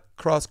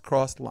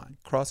 cross line.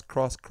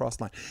 Cross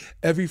line.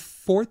 Every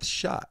fourth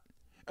shot.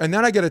 And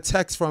then I get a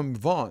text from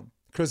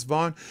Chris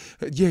Vaughn.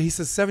 Yeah, he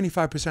says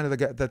 75%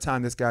 of the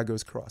time this guy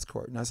goes cross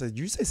court. And I said,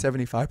 you say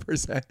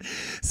 75%?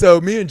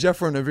 So me and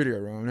Jeff were in the video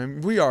room,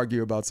 and we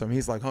argue about something.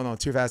 He's like, hold on,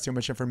 too fast, too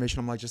much information.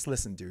 I'm like, just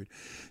listen, dude.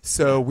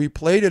 So we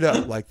played it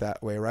up like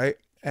that way, right?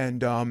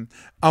 And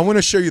I want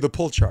to show you the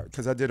pull chart,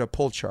 because I did a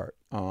pull chart.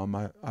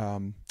 I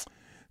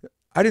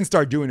didn't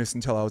start doing this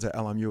until I was at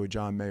LMU with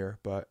John Mayer,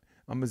 but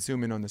I'm going to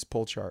zoom in on this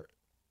pull chart.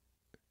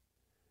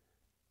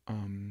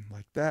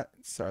 Like that.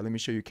 Sorry, let me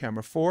show you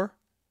camera 4.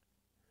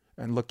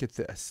 And look at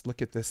this.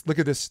 Look at this. Look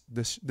at this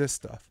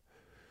stuff.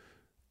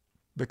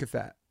 Look at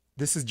that.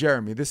 This is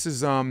Jeremy. This is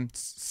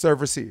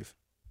serve receive.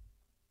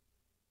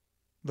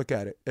 Look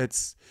at it.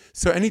 It's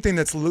so anything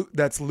that's looped,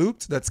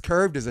 that's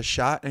curved is a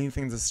shot.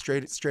 Anything that's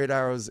straight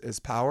arrows is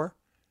power.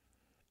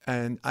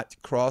 And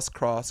cross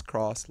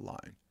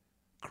line.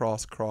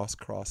 Cross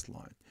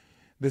line.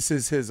 This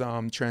is his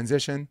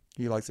transition.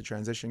 He likes to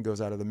transition,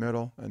 goes out of the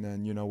middle, and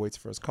then, waits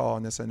for his call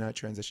and this and that.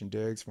 Transition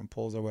digs from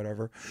pulls or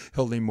whatever.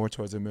 He'll lean more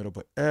towards the middle,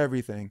 but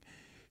everything.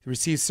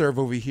 Receives serve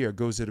over here,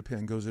 goes to the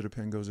pin, goes to the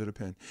pin, goes to the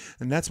pin.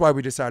 And that's why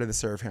we decided to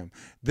serve him.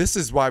 This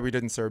is why we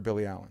didn't serve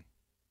Billy Allen.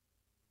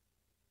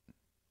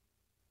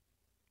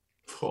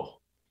 Oh,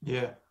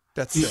 yeah.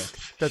 That's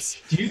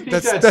sick. Do you think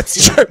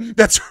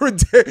that's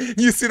ridiculous.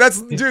 You see,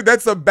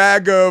 that's a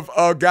bag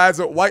of guys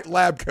with white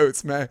lab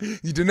coats, man.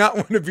 You do not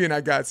want to be in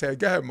that guy's head.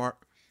 Go ahead,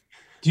 Mark.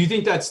 Do you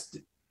think that's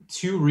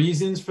two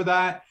reasons for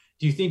that?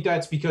 Do you think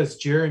that's because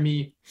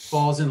Jeremy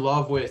falls in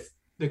love with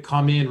the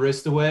come in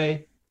wrist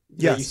away?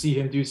 Yes. That you see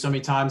him do so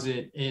many times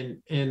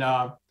in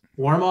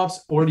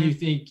warm-ups, or do you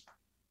think,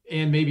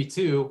 and maybe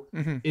two,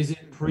 is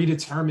it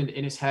predetermined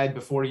in his head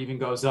before he even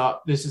goes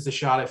up? This is the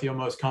shot I feel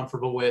most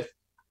comfortable with.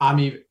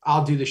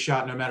 I'll do the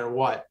shot no matter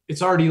what.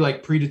 It's already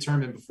like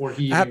predetermined before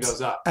he even goes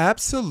up.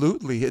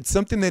 Absolutely. It's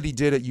something that he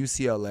did at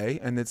UCLA,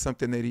 and it's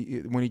something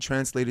that when he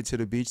translated to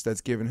the beach, that's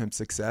given him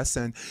success.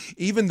 And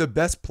even the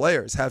best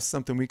players have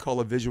something we call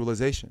a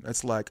visualization.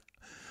 It's like,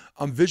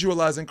 I'm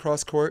visualizing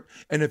cross court,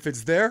 and if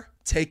it's there,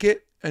 take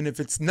it. And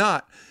if it's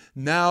not,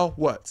 now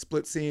what?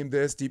 Split seam,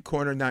 this, deep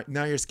corner.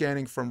 Now you're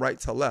scanning from right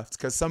to left,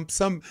 because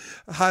some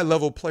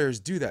high-level players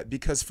do that,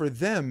 because for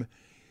them,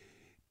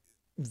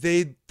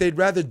 they'd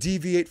rather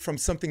deviate from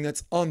something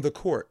that's on the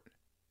court,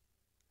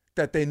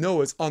 that they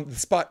know is on the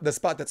spot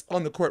that's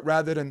on the court,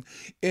 rather than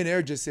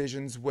in-air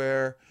decisions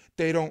where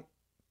they don't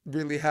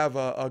really have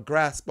a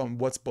grasp on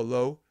what's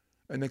below.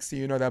 And next thing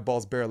you know, that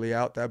ball's barely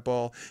out. That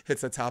ball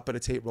hits the top of the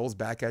tape, rolls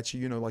back at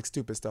you, like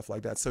stupid stuff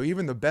like that. So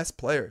even the best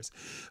players,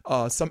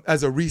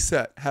 as a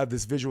reset, have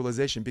this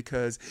visualization,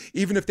 because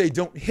even if they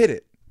don't hit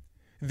it,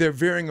 they're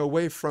veering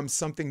away from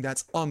something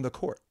that's on the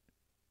court.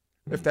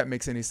 If that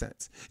makes any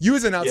sense. You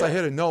as an outside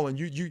hitter, Nolan,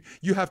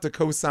 you have to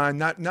co-sign,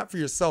 not for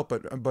yourself,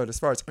 but as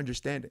far as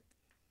understanding.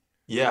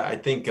 Yeah, I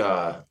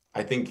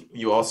think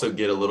you also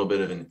get a little bit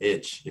of an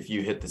itch if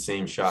you hit the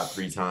same shot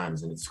 3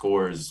 times and it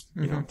scores,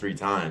 3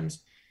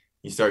 times.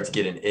 You start to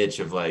get an itch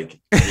of like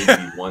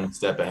maybe one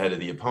step ahead of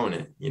the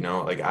opponent,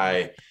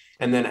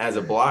 and then as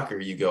a blocker,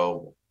 you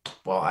go,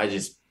 well,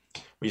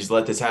 we just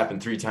let this happen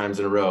 3 times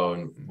in a row,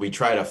 and we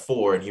tried a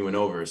 4 and he went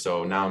over.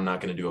 So now I'm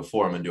not going to do a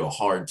 4. I'm going to do a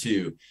hard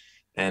 2.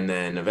 And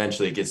then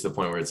eventually it gets to the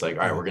point where it's like,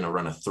 all right, we're going to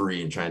run a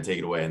 3 and try and take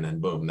it away. And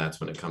then boom, that's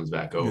when it comes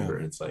back over.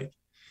 And it's like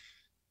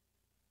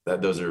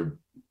that. Those are,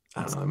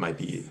 I don't know, it might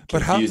be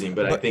confusing,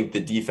 but I think the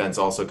defense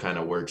also kind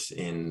of works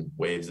in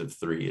waves of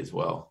 3 as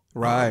well.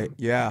 Right.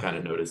 Yeah. I kind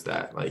of noticed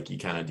that, like you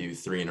kind of do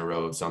 3 in a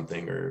row of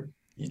something, or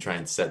you try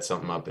and set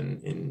something up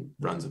in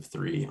runs of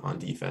 3 on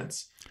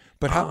defense.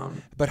 But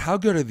how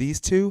good are these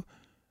two?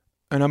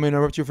 And I'm going to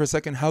interrupt you for a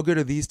second. How good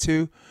are these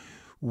two?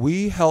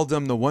 We held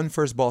them the one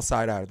first ball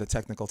side out of the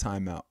technical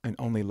timeout and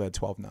only led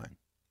 12-9.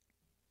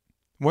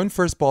 One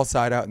first ball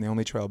side out, and they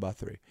only trailed by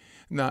 3.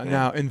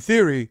 Now in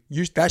theory,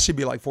 that should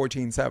be like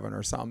 14-7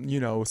 or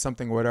something,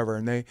 something, whatever.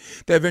 And they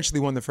eventually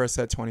won the first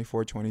set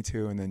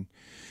 24-22. And then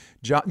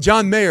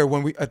John Mayer,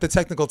 when we at the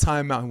technical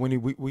timeout,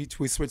 when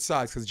we switched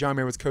sides, because John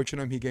Mayer was coaching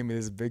him, he gave me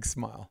this big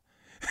smile.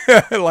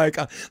 like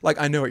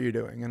I know what you're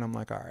doing. And I'm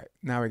like, all right,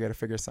 now we got to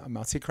figure something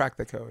else. He cracked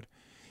the code.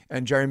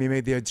 And Jeremy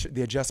made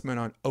the adjustment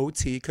on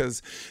OT,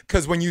 because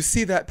when you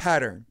see that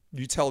pattern,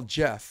 you tell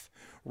Jeff,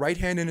 right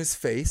hand in his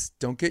face,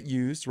 don't get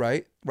used,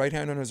 right? Right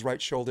hand on his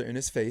right shoulder in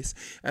his face,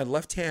 and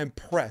left hand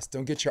press.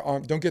 Don't get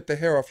the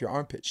hair off your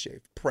armpit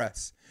shaved.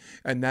 Press.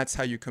 And that's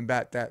how you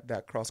combat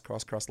that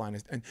cross line.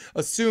 And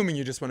assuming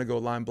you just want to go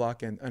line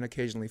block and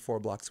occasionally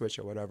 4-block switch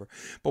or whatever.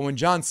 But when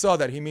John saw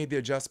that, he made the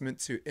adjustment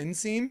to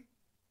inseam,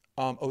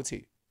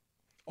 OT,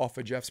 off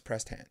of Jeff's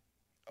pressed hand.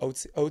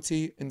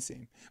 OT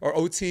inseam, or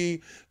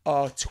OT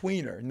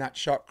tweener, not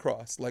sharp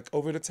cross, like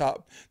over the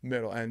top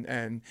middle.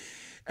 And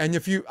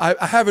if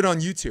I have it on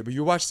YouTube, if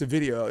you watch the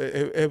video,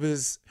 it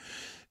was,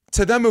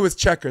 to them it was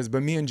checkers,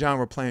 but me and John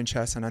were playing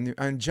chess,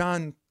 and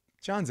John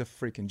John's a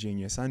freaking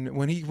genius. And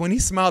when he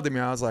smiled at me,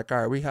 I was like, all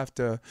right, we have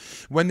to,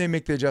 when they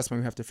make the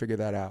adjustment, we have to figure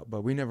that out.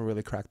 But we never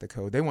really cracked the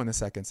code. They won the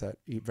second set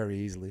very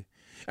easily.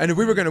 And if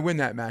we were going to win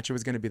that match, it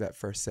was going to be that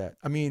first set.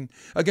 I mean,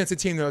 against a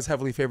team that was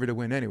heavily favored to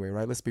win anyway,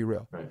 right? Let's be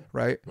real,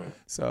 right?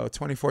 So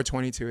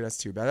 24-22, that's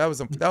too bad. That was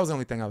the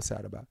only thing I was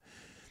sad about.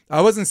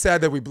 I wasn't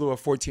sad that we blew a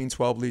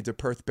 14-12 lead to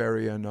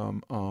Perthbury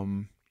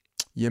and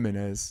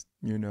Jimenez.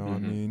 You know, I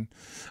mean,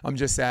 I'm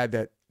just sad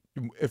that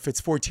if it's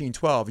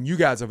 14-12 and you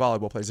guys are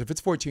volleyball players, if it's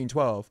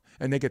 14-12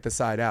 and they get the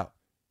side out,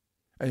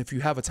 and if you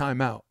have a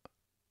timeout,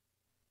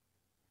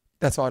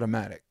 that's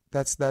automatic.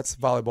 That's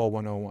volleyball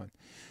 101.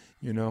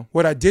 You know,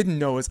 what I didn't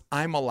know is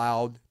I'm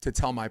allowed to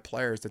tell my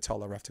players to tell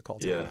the ref to call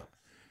timeout.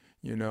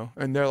 You know,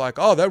 and they're like,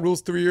 oh, that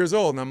rule's 3 years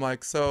old. And I'm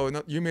like, so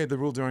no, you made the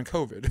rule during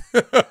COVID.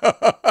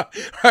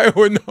 I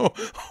would know.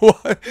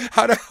 What?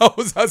 How the hell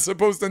was I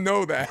supposed to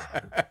know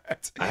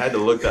that? I had to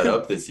look that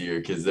up this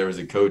year because there was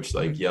a coach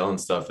like yelling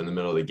stuff in the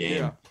middle of the game.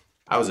 Yeah.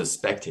 I was a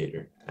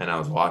spectator and I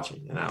was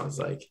watching and I was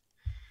like,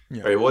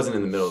 or it wasn't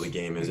in the middle of the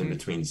game. It was in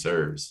between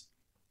serves.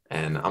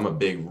 And I'm a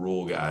big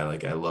rule guy.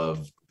 Like I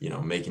love, you know,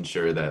 making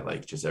sure that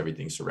like just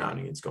everything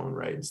surrounding it's going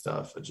right and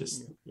stuff. But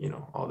just, you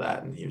know, all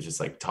that. And he was just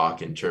like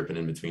talking, chirping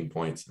in between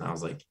points. And I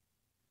was like,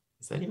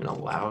 is that even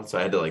allowed? So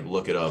I had to like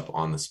look it up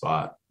on the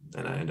spot.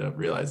 And I ended up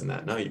realizing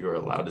that, no, you are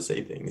allowed to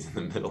say things in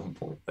the middle of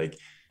point, like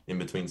in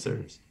between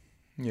serves.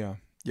 Yeah.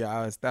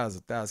 Yeah.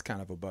 That was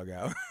kind of a bug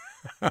out.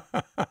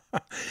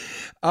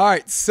 All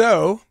right.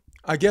 So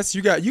I guess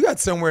you got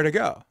somewhere to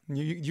go.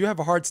 You have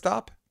a hard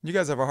stop? You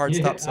guys have a hard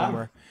stop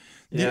somewhere.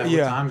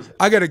 Yeah.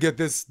 I got to get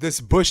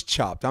this bush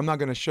chopped. I'm not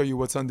going to show you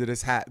what's under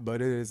this hat,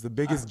 but it is the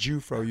biggest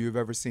Jufro you've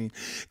ever seen.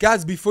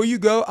 Guys, before you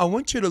go, I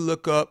want you to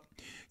look up,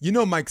 you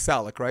know Mike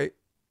Salick, right?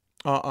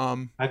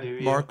 I do,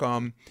 yeah. Mark,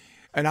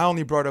 and I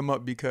only brought him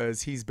up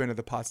because he's been at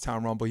the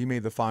Pottstown Rumble. He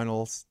made the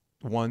finals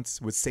once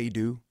with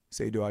Seydou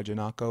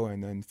Ajanako,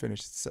 and then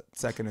finished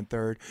second and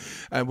third,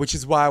 which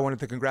is why I wanted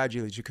to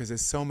congratulate you because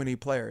there's so many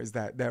players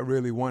that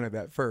really wanted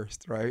that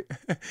first, right?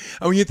 And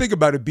when you think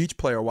about it, beach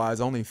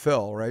player-wise, only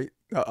Phil, right?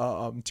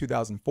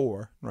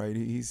 2004, right?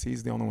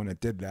 He's the only one that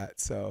did that.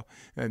 So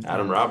and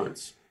Adam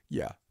Roberts.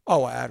 Yeah.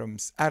 Oh,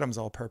 Adam's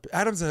all purpose.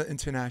 Adam's an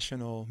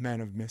international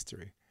man of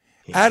mystery.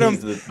 Adam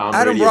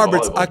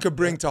Roberts, I could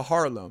bring to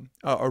Harlem,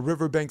 or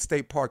Riverbank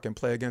State Park, and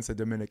play against the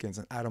Dominicans,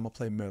 and Adam will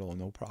play middle,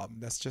 no problem.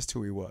 That's just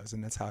who he was,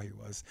 and that's how he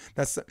was.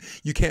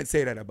 You can't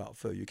say that about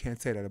Phil. You can't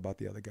say that about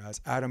the other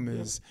guys. Adam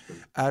is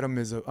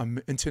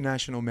an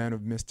international man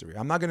of mystery.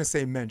 I'm not going to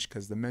say mensch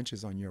because the mensch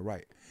is on your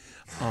right.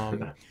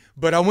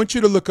 But I want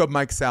you to look up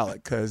Mike Salick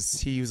because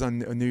he was on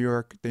the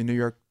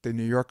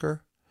New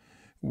Yorker,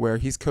 where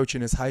he's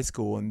coaching his high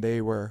school, and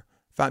they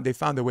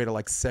found a way to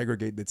like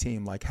segregate the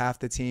team. Like half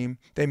the team,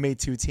 they made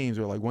two teams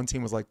where like one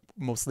team was like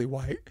mostly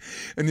white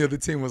and the other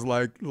team was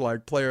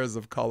like players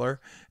of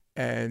color.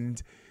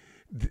 And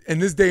in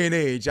this day and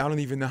age, I don't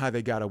even know how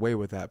they got away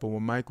with that. But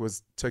when Mike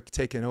was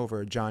taking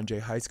over John Jay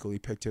High School, he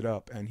picked it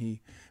up and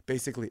he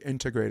basically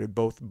integrated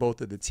both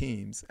of the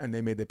teams, and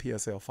they made the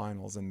PSL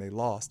finals and they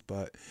lost.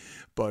 But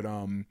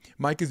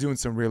Mike is doing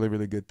some really,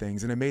 really good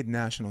things, and it made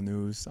national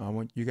news. I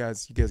want you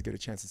guys get a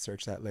chance to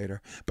search that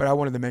later. But I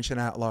wanted to mention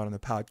that out loud on the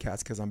podcast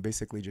because I'm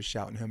basically just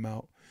shouting him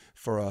out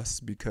for us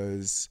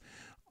because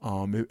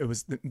it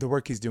was the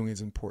work he's doing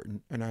is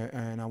important, and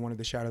I wanted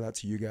to shout it out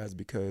to you guys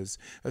because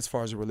as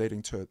far as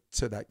relating to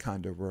that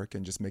kind of work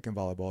and just making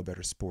volleyball a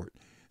better sport,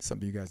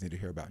 something you guys need to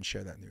hear about and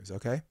share that news.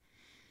 Okay,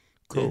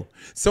 cool. Yeah.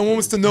 Someone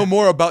wants to know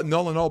more about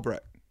Nolan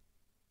Albrecht.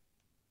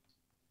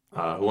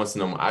 Who wants to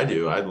know more? I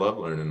do. I'd love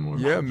learning more.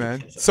 Yeah,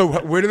 man. So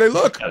where do they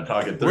look? Gotta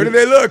talk it through. Where do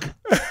they look?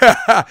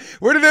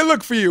 Where do they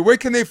look for you? Where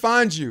can they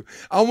find you?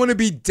 I want to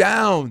be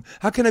down.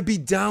 How can I be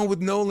down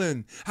with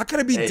Nolan? How can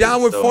I be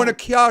down with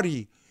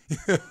Fornaciari?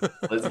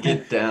 Let's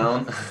get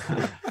down.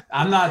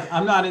 I'm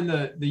not in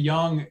the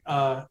young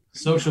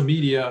social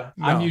media.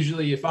 No. I'm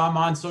usually, if I'm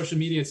on social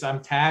media,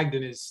 I'm tagged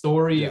in his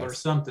story or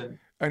something.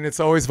 And it's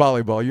always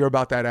volleyball. You're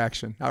about that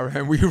action. All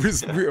right. We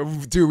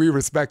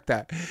respect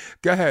that.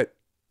 Go ahead.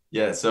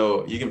 Yeah,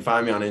 so you can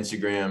find me on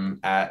Instagram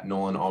at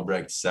Nolan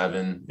Albrecht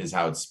 7 is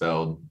how it's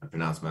spelled. I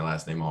pronounce my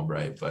last name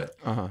Albright, but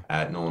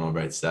at Nolan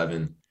Albrecht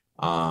 7.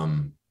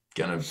 Gonna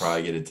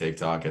probably get a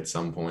TikTok at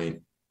some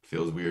point.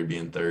 Feels weird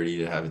being 30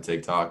 to have a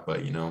TikTok,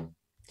 but you know,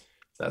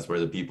 that's where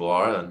the people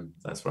are and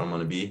that's where I'm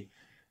gonna be.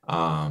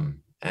 And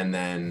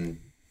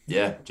then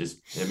yeah,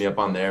 just hit me up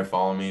on there,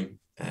 follow me,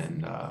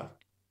 and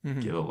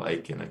give a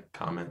like and a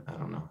comment. I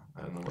don't know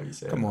what you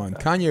say. Come on,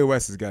 Kanye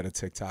West has got a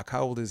TikTok.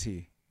 How old is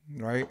he?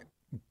 Right?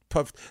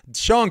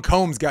 Sean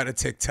Combs got a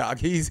TikTok.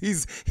 He's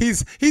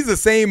the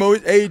same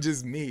age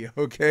as me,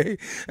 okay?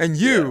 And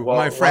you,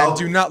 my friend,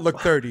 do not look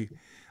 30.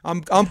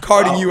 I'm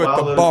carding you at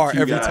the bar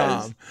every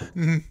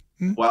time.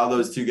 While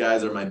those two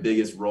guys are my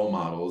biggest role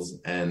models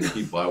and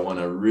people I want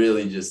to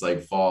really just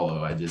like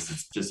follow,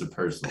 it's just a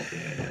personal thing,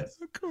 I guess.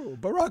 Cool.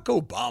 Barack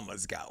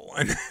Obama's got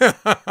one.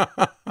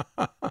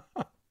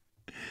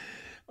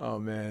 Oh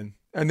man.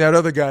 And that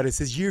other guy that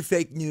says, you're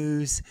fake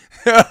news.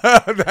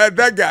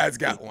 that guy's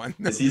got one.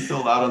 Is he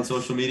still out on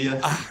social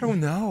media? I don't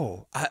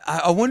know.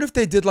 I wonder if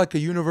they did like a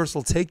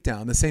universal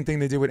takedown, the same thing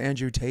they did with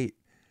Andrew Tate.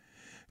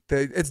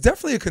 It's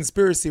definitely a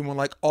conspiracy when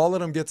like all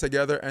of them get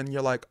together and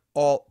you're like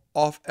all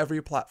off every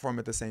platform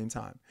at the same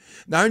time.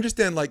 Now I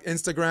understand like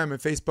Instagram and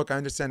Facebook, I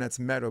understand that's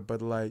meta,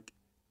 but like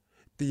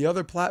the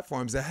other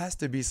platforms, there has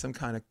to be some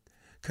kind of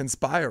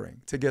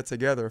conspiring to get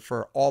together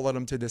for all of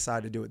them to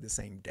decide to do it the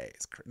same day.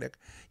 It's,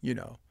 you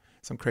know,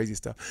 some crazy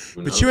stuff.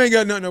 But you ain't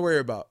got nothing to worry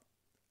about.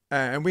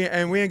 And we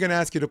ain't gonna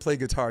ask you to play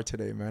guitar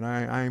today, man.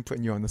 I ain't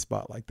putting you on the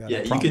spot like that.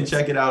 Yeah, you can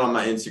check it out on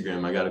my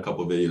Instagram. I got a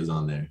couple videos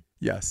on there.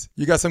 Yes,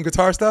 you got some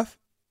guitar stuff.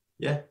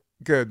 Yeah.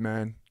 Good,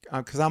 man.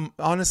 Because I'm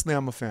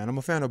a fan. I'm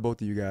a fan of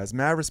both of you guys.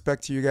 Mad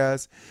respect to you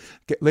guys,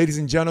 ladies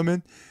and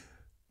gentlemen.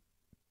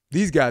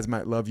 These guys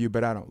might love you,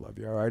 but I don't love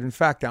you. All right. In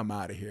fact, I'm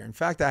out of here. In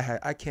fact,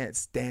 I can't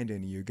stand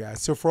any of you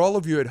guys. So for all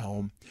of you at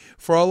home,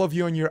 for all of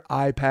you on your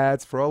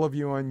iPads, for all of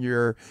you on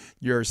your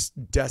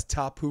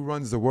desktop, who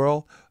runs the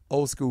world?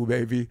 Old school,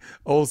 baby.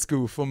 Old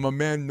school. From my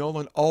man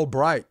Nolan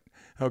Albrecht.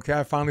 Okay,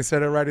 I finally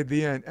said it right at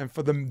the end. And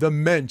for the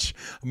mensch,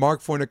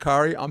 Marc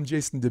Fornaciari, I'm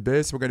Jason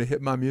DeBiz. We're going to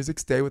hit my music.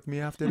 Stay with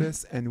me after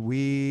this. And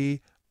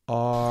we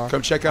are...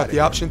 Come check out the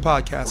Option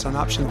Podcast on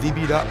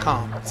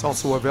optionvb.com. It's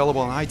also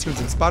available on iTunes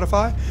and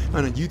Spotify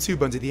and on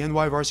YouTube under the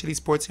NY Varsity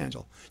Sports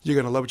handle. You're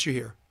going to love what you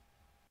hear.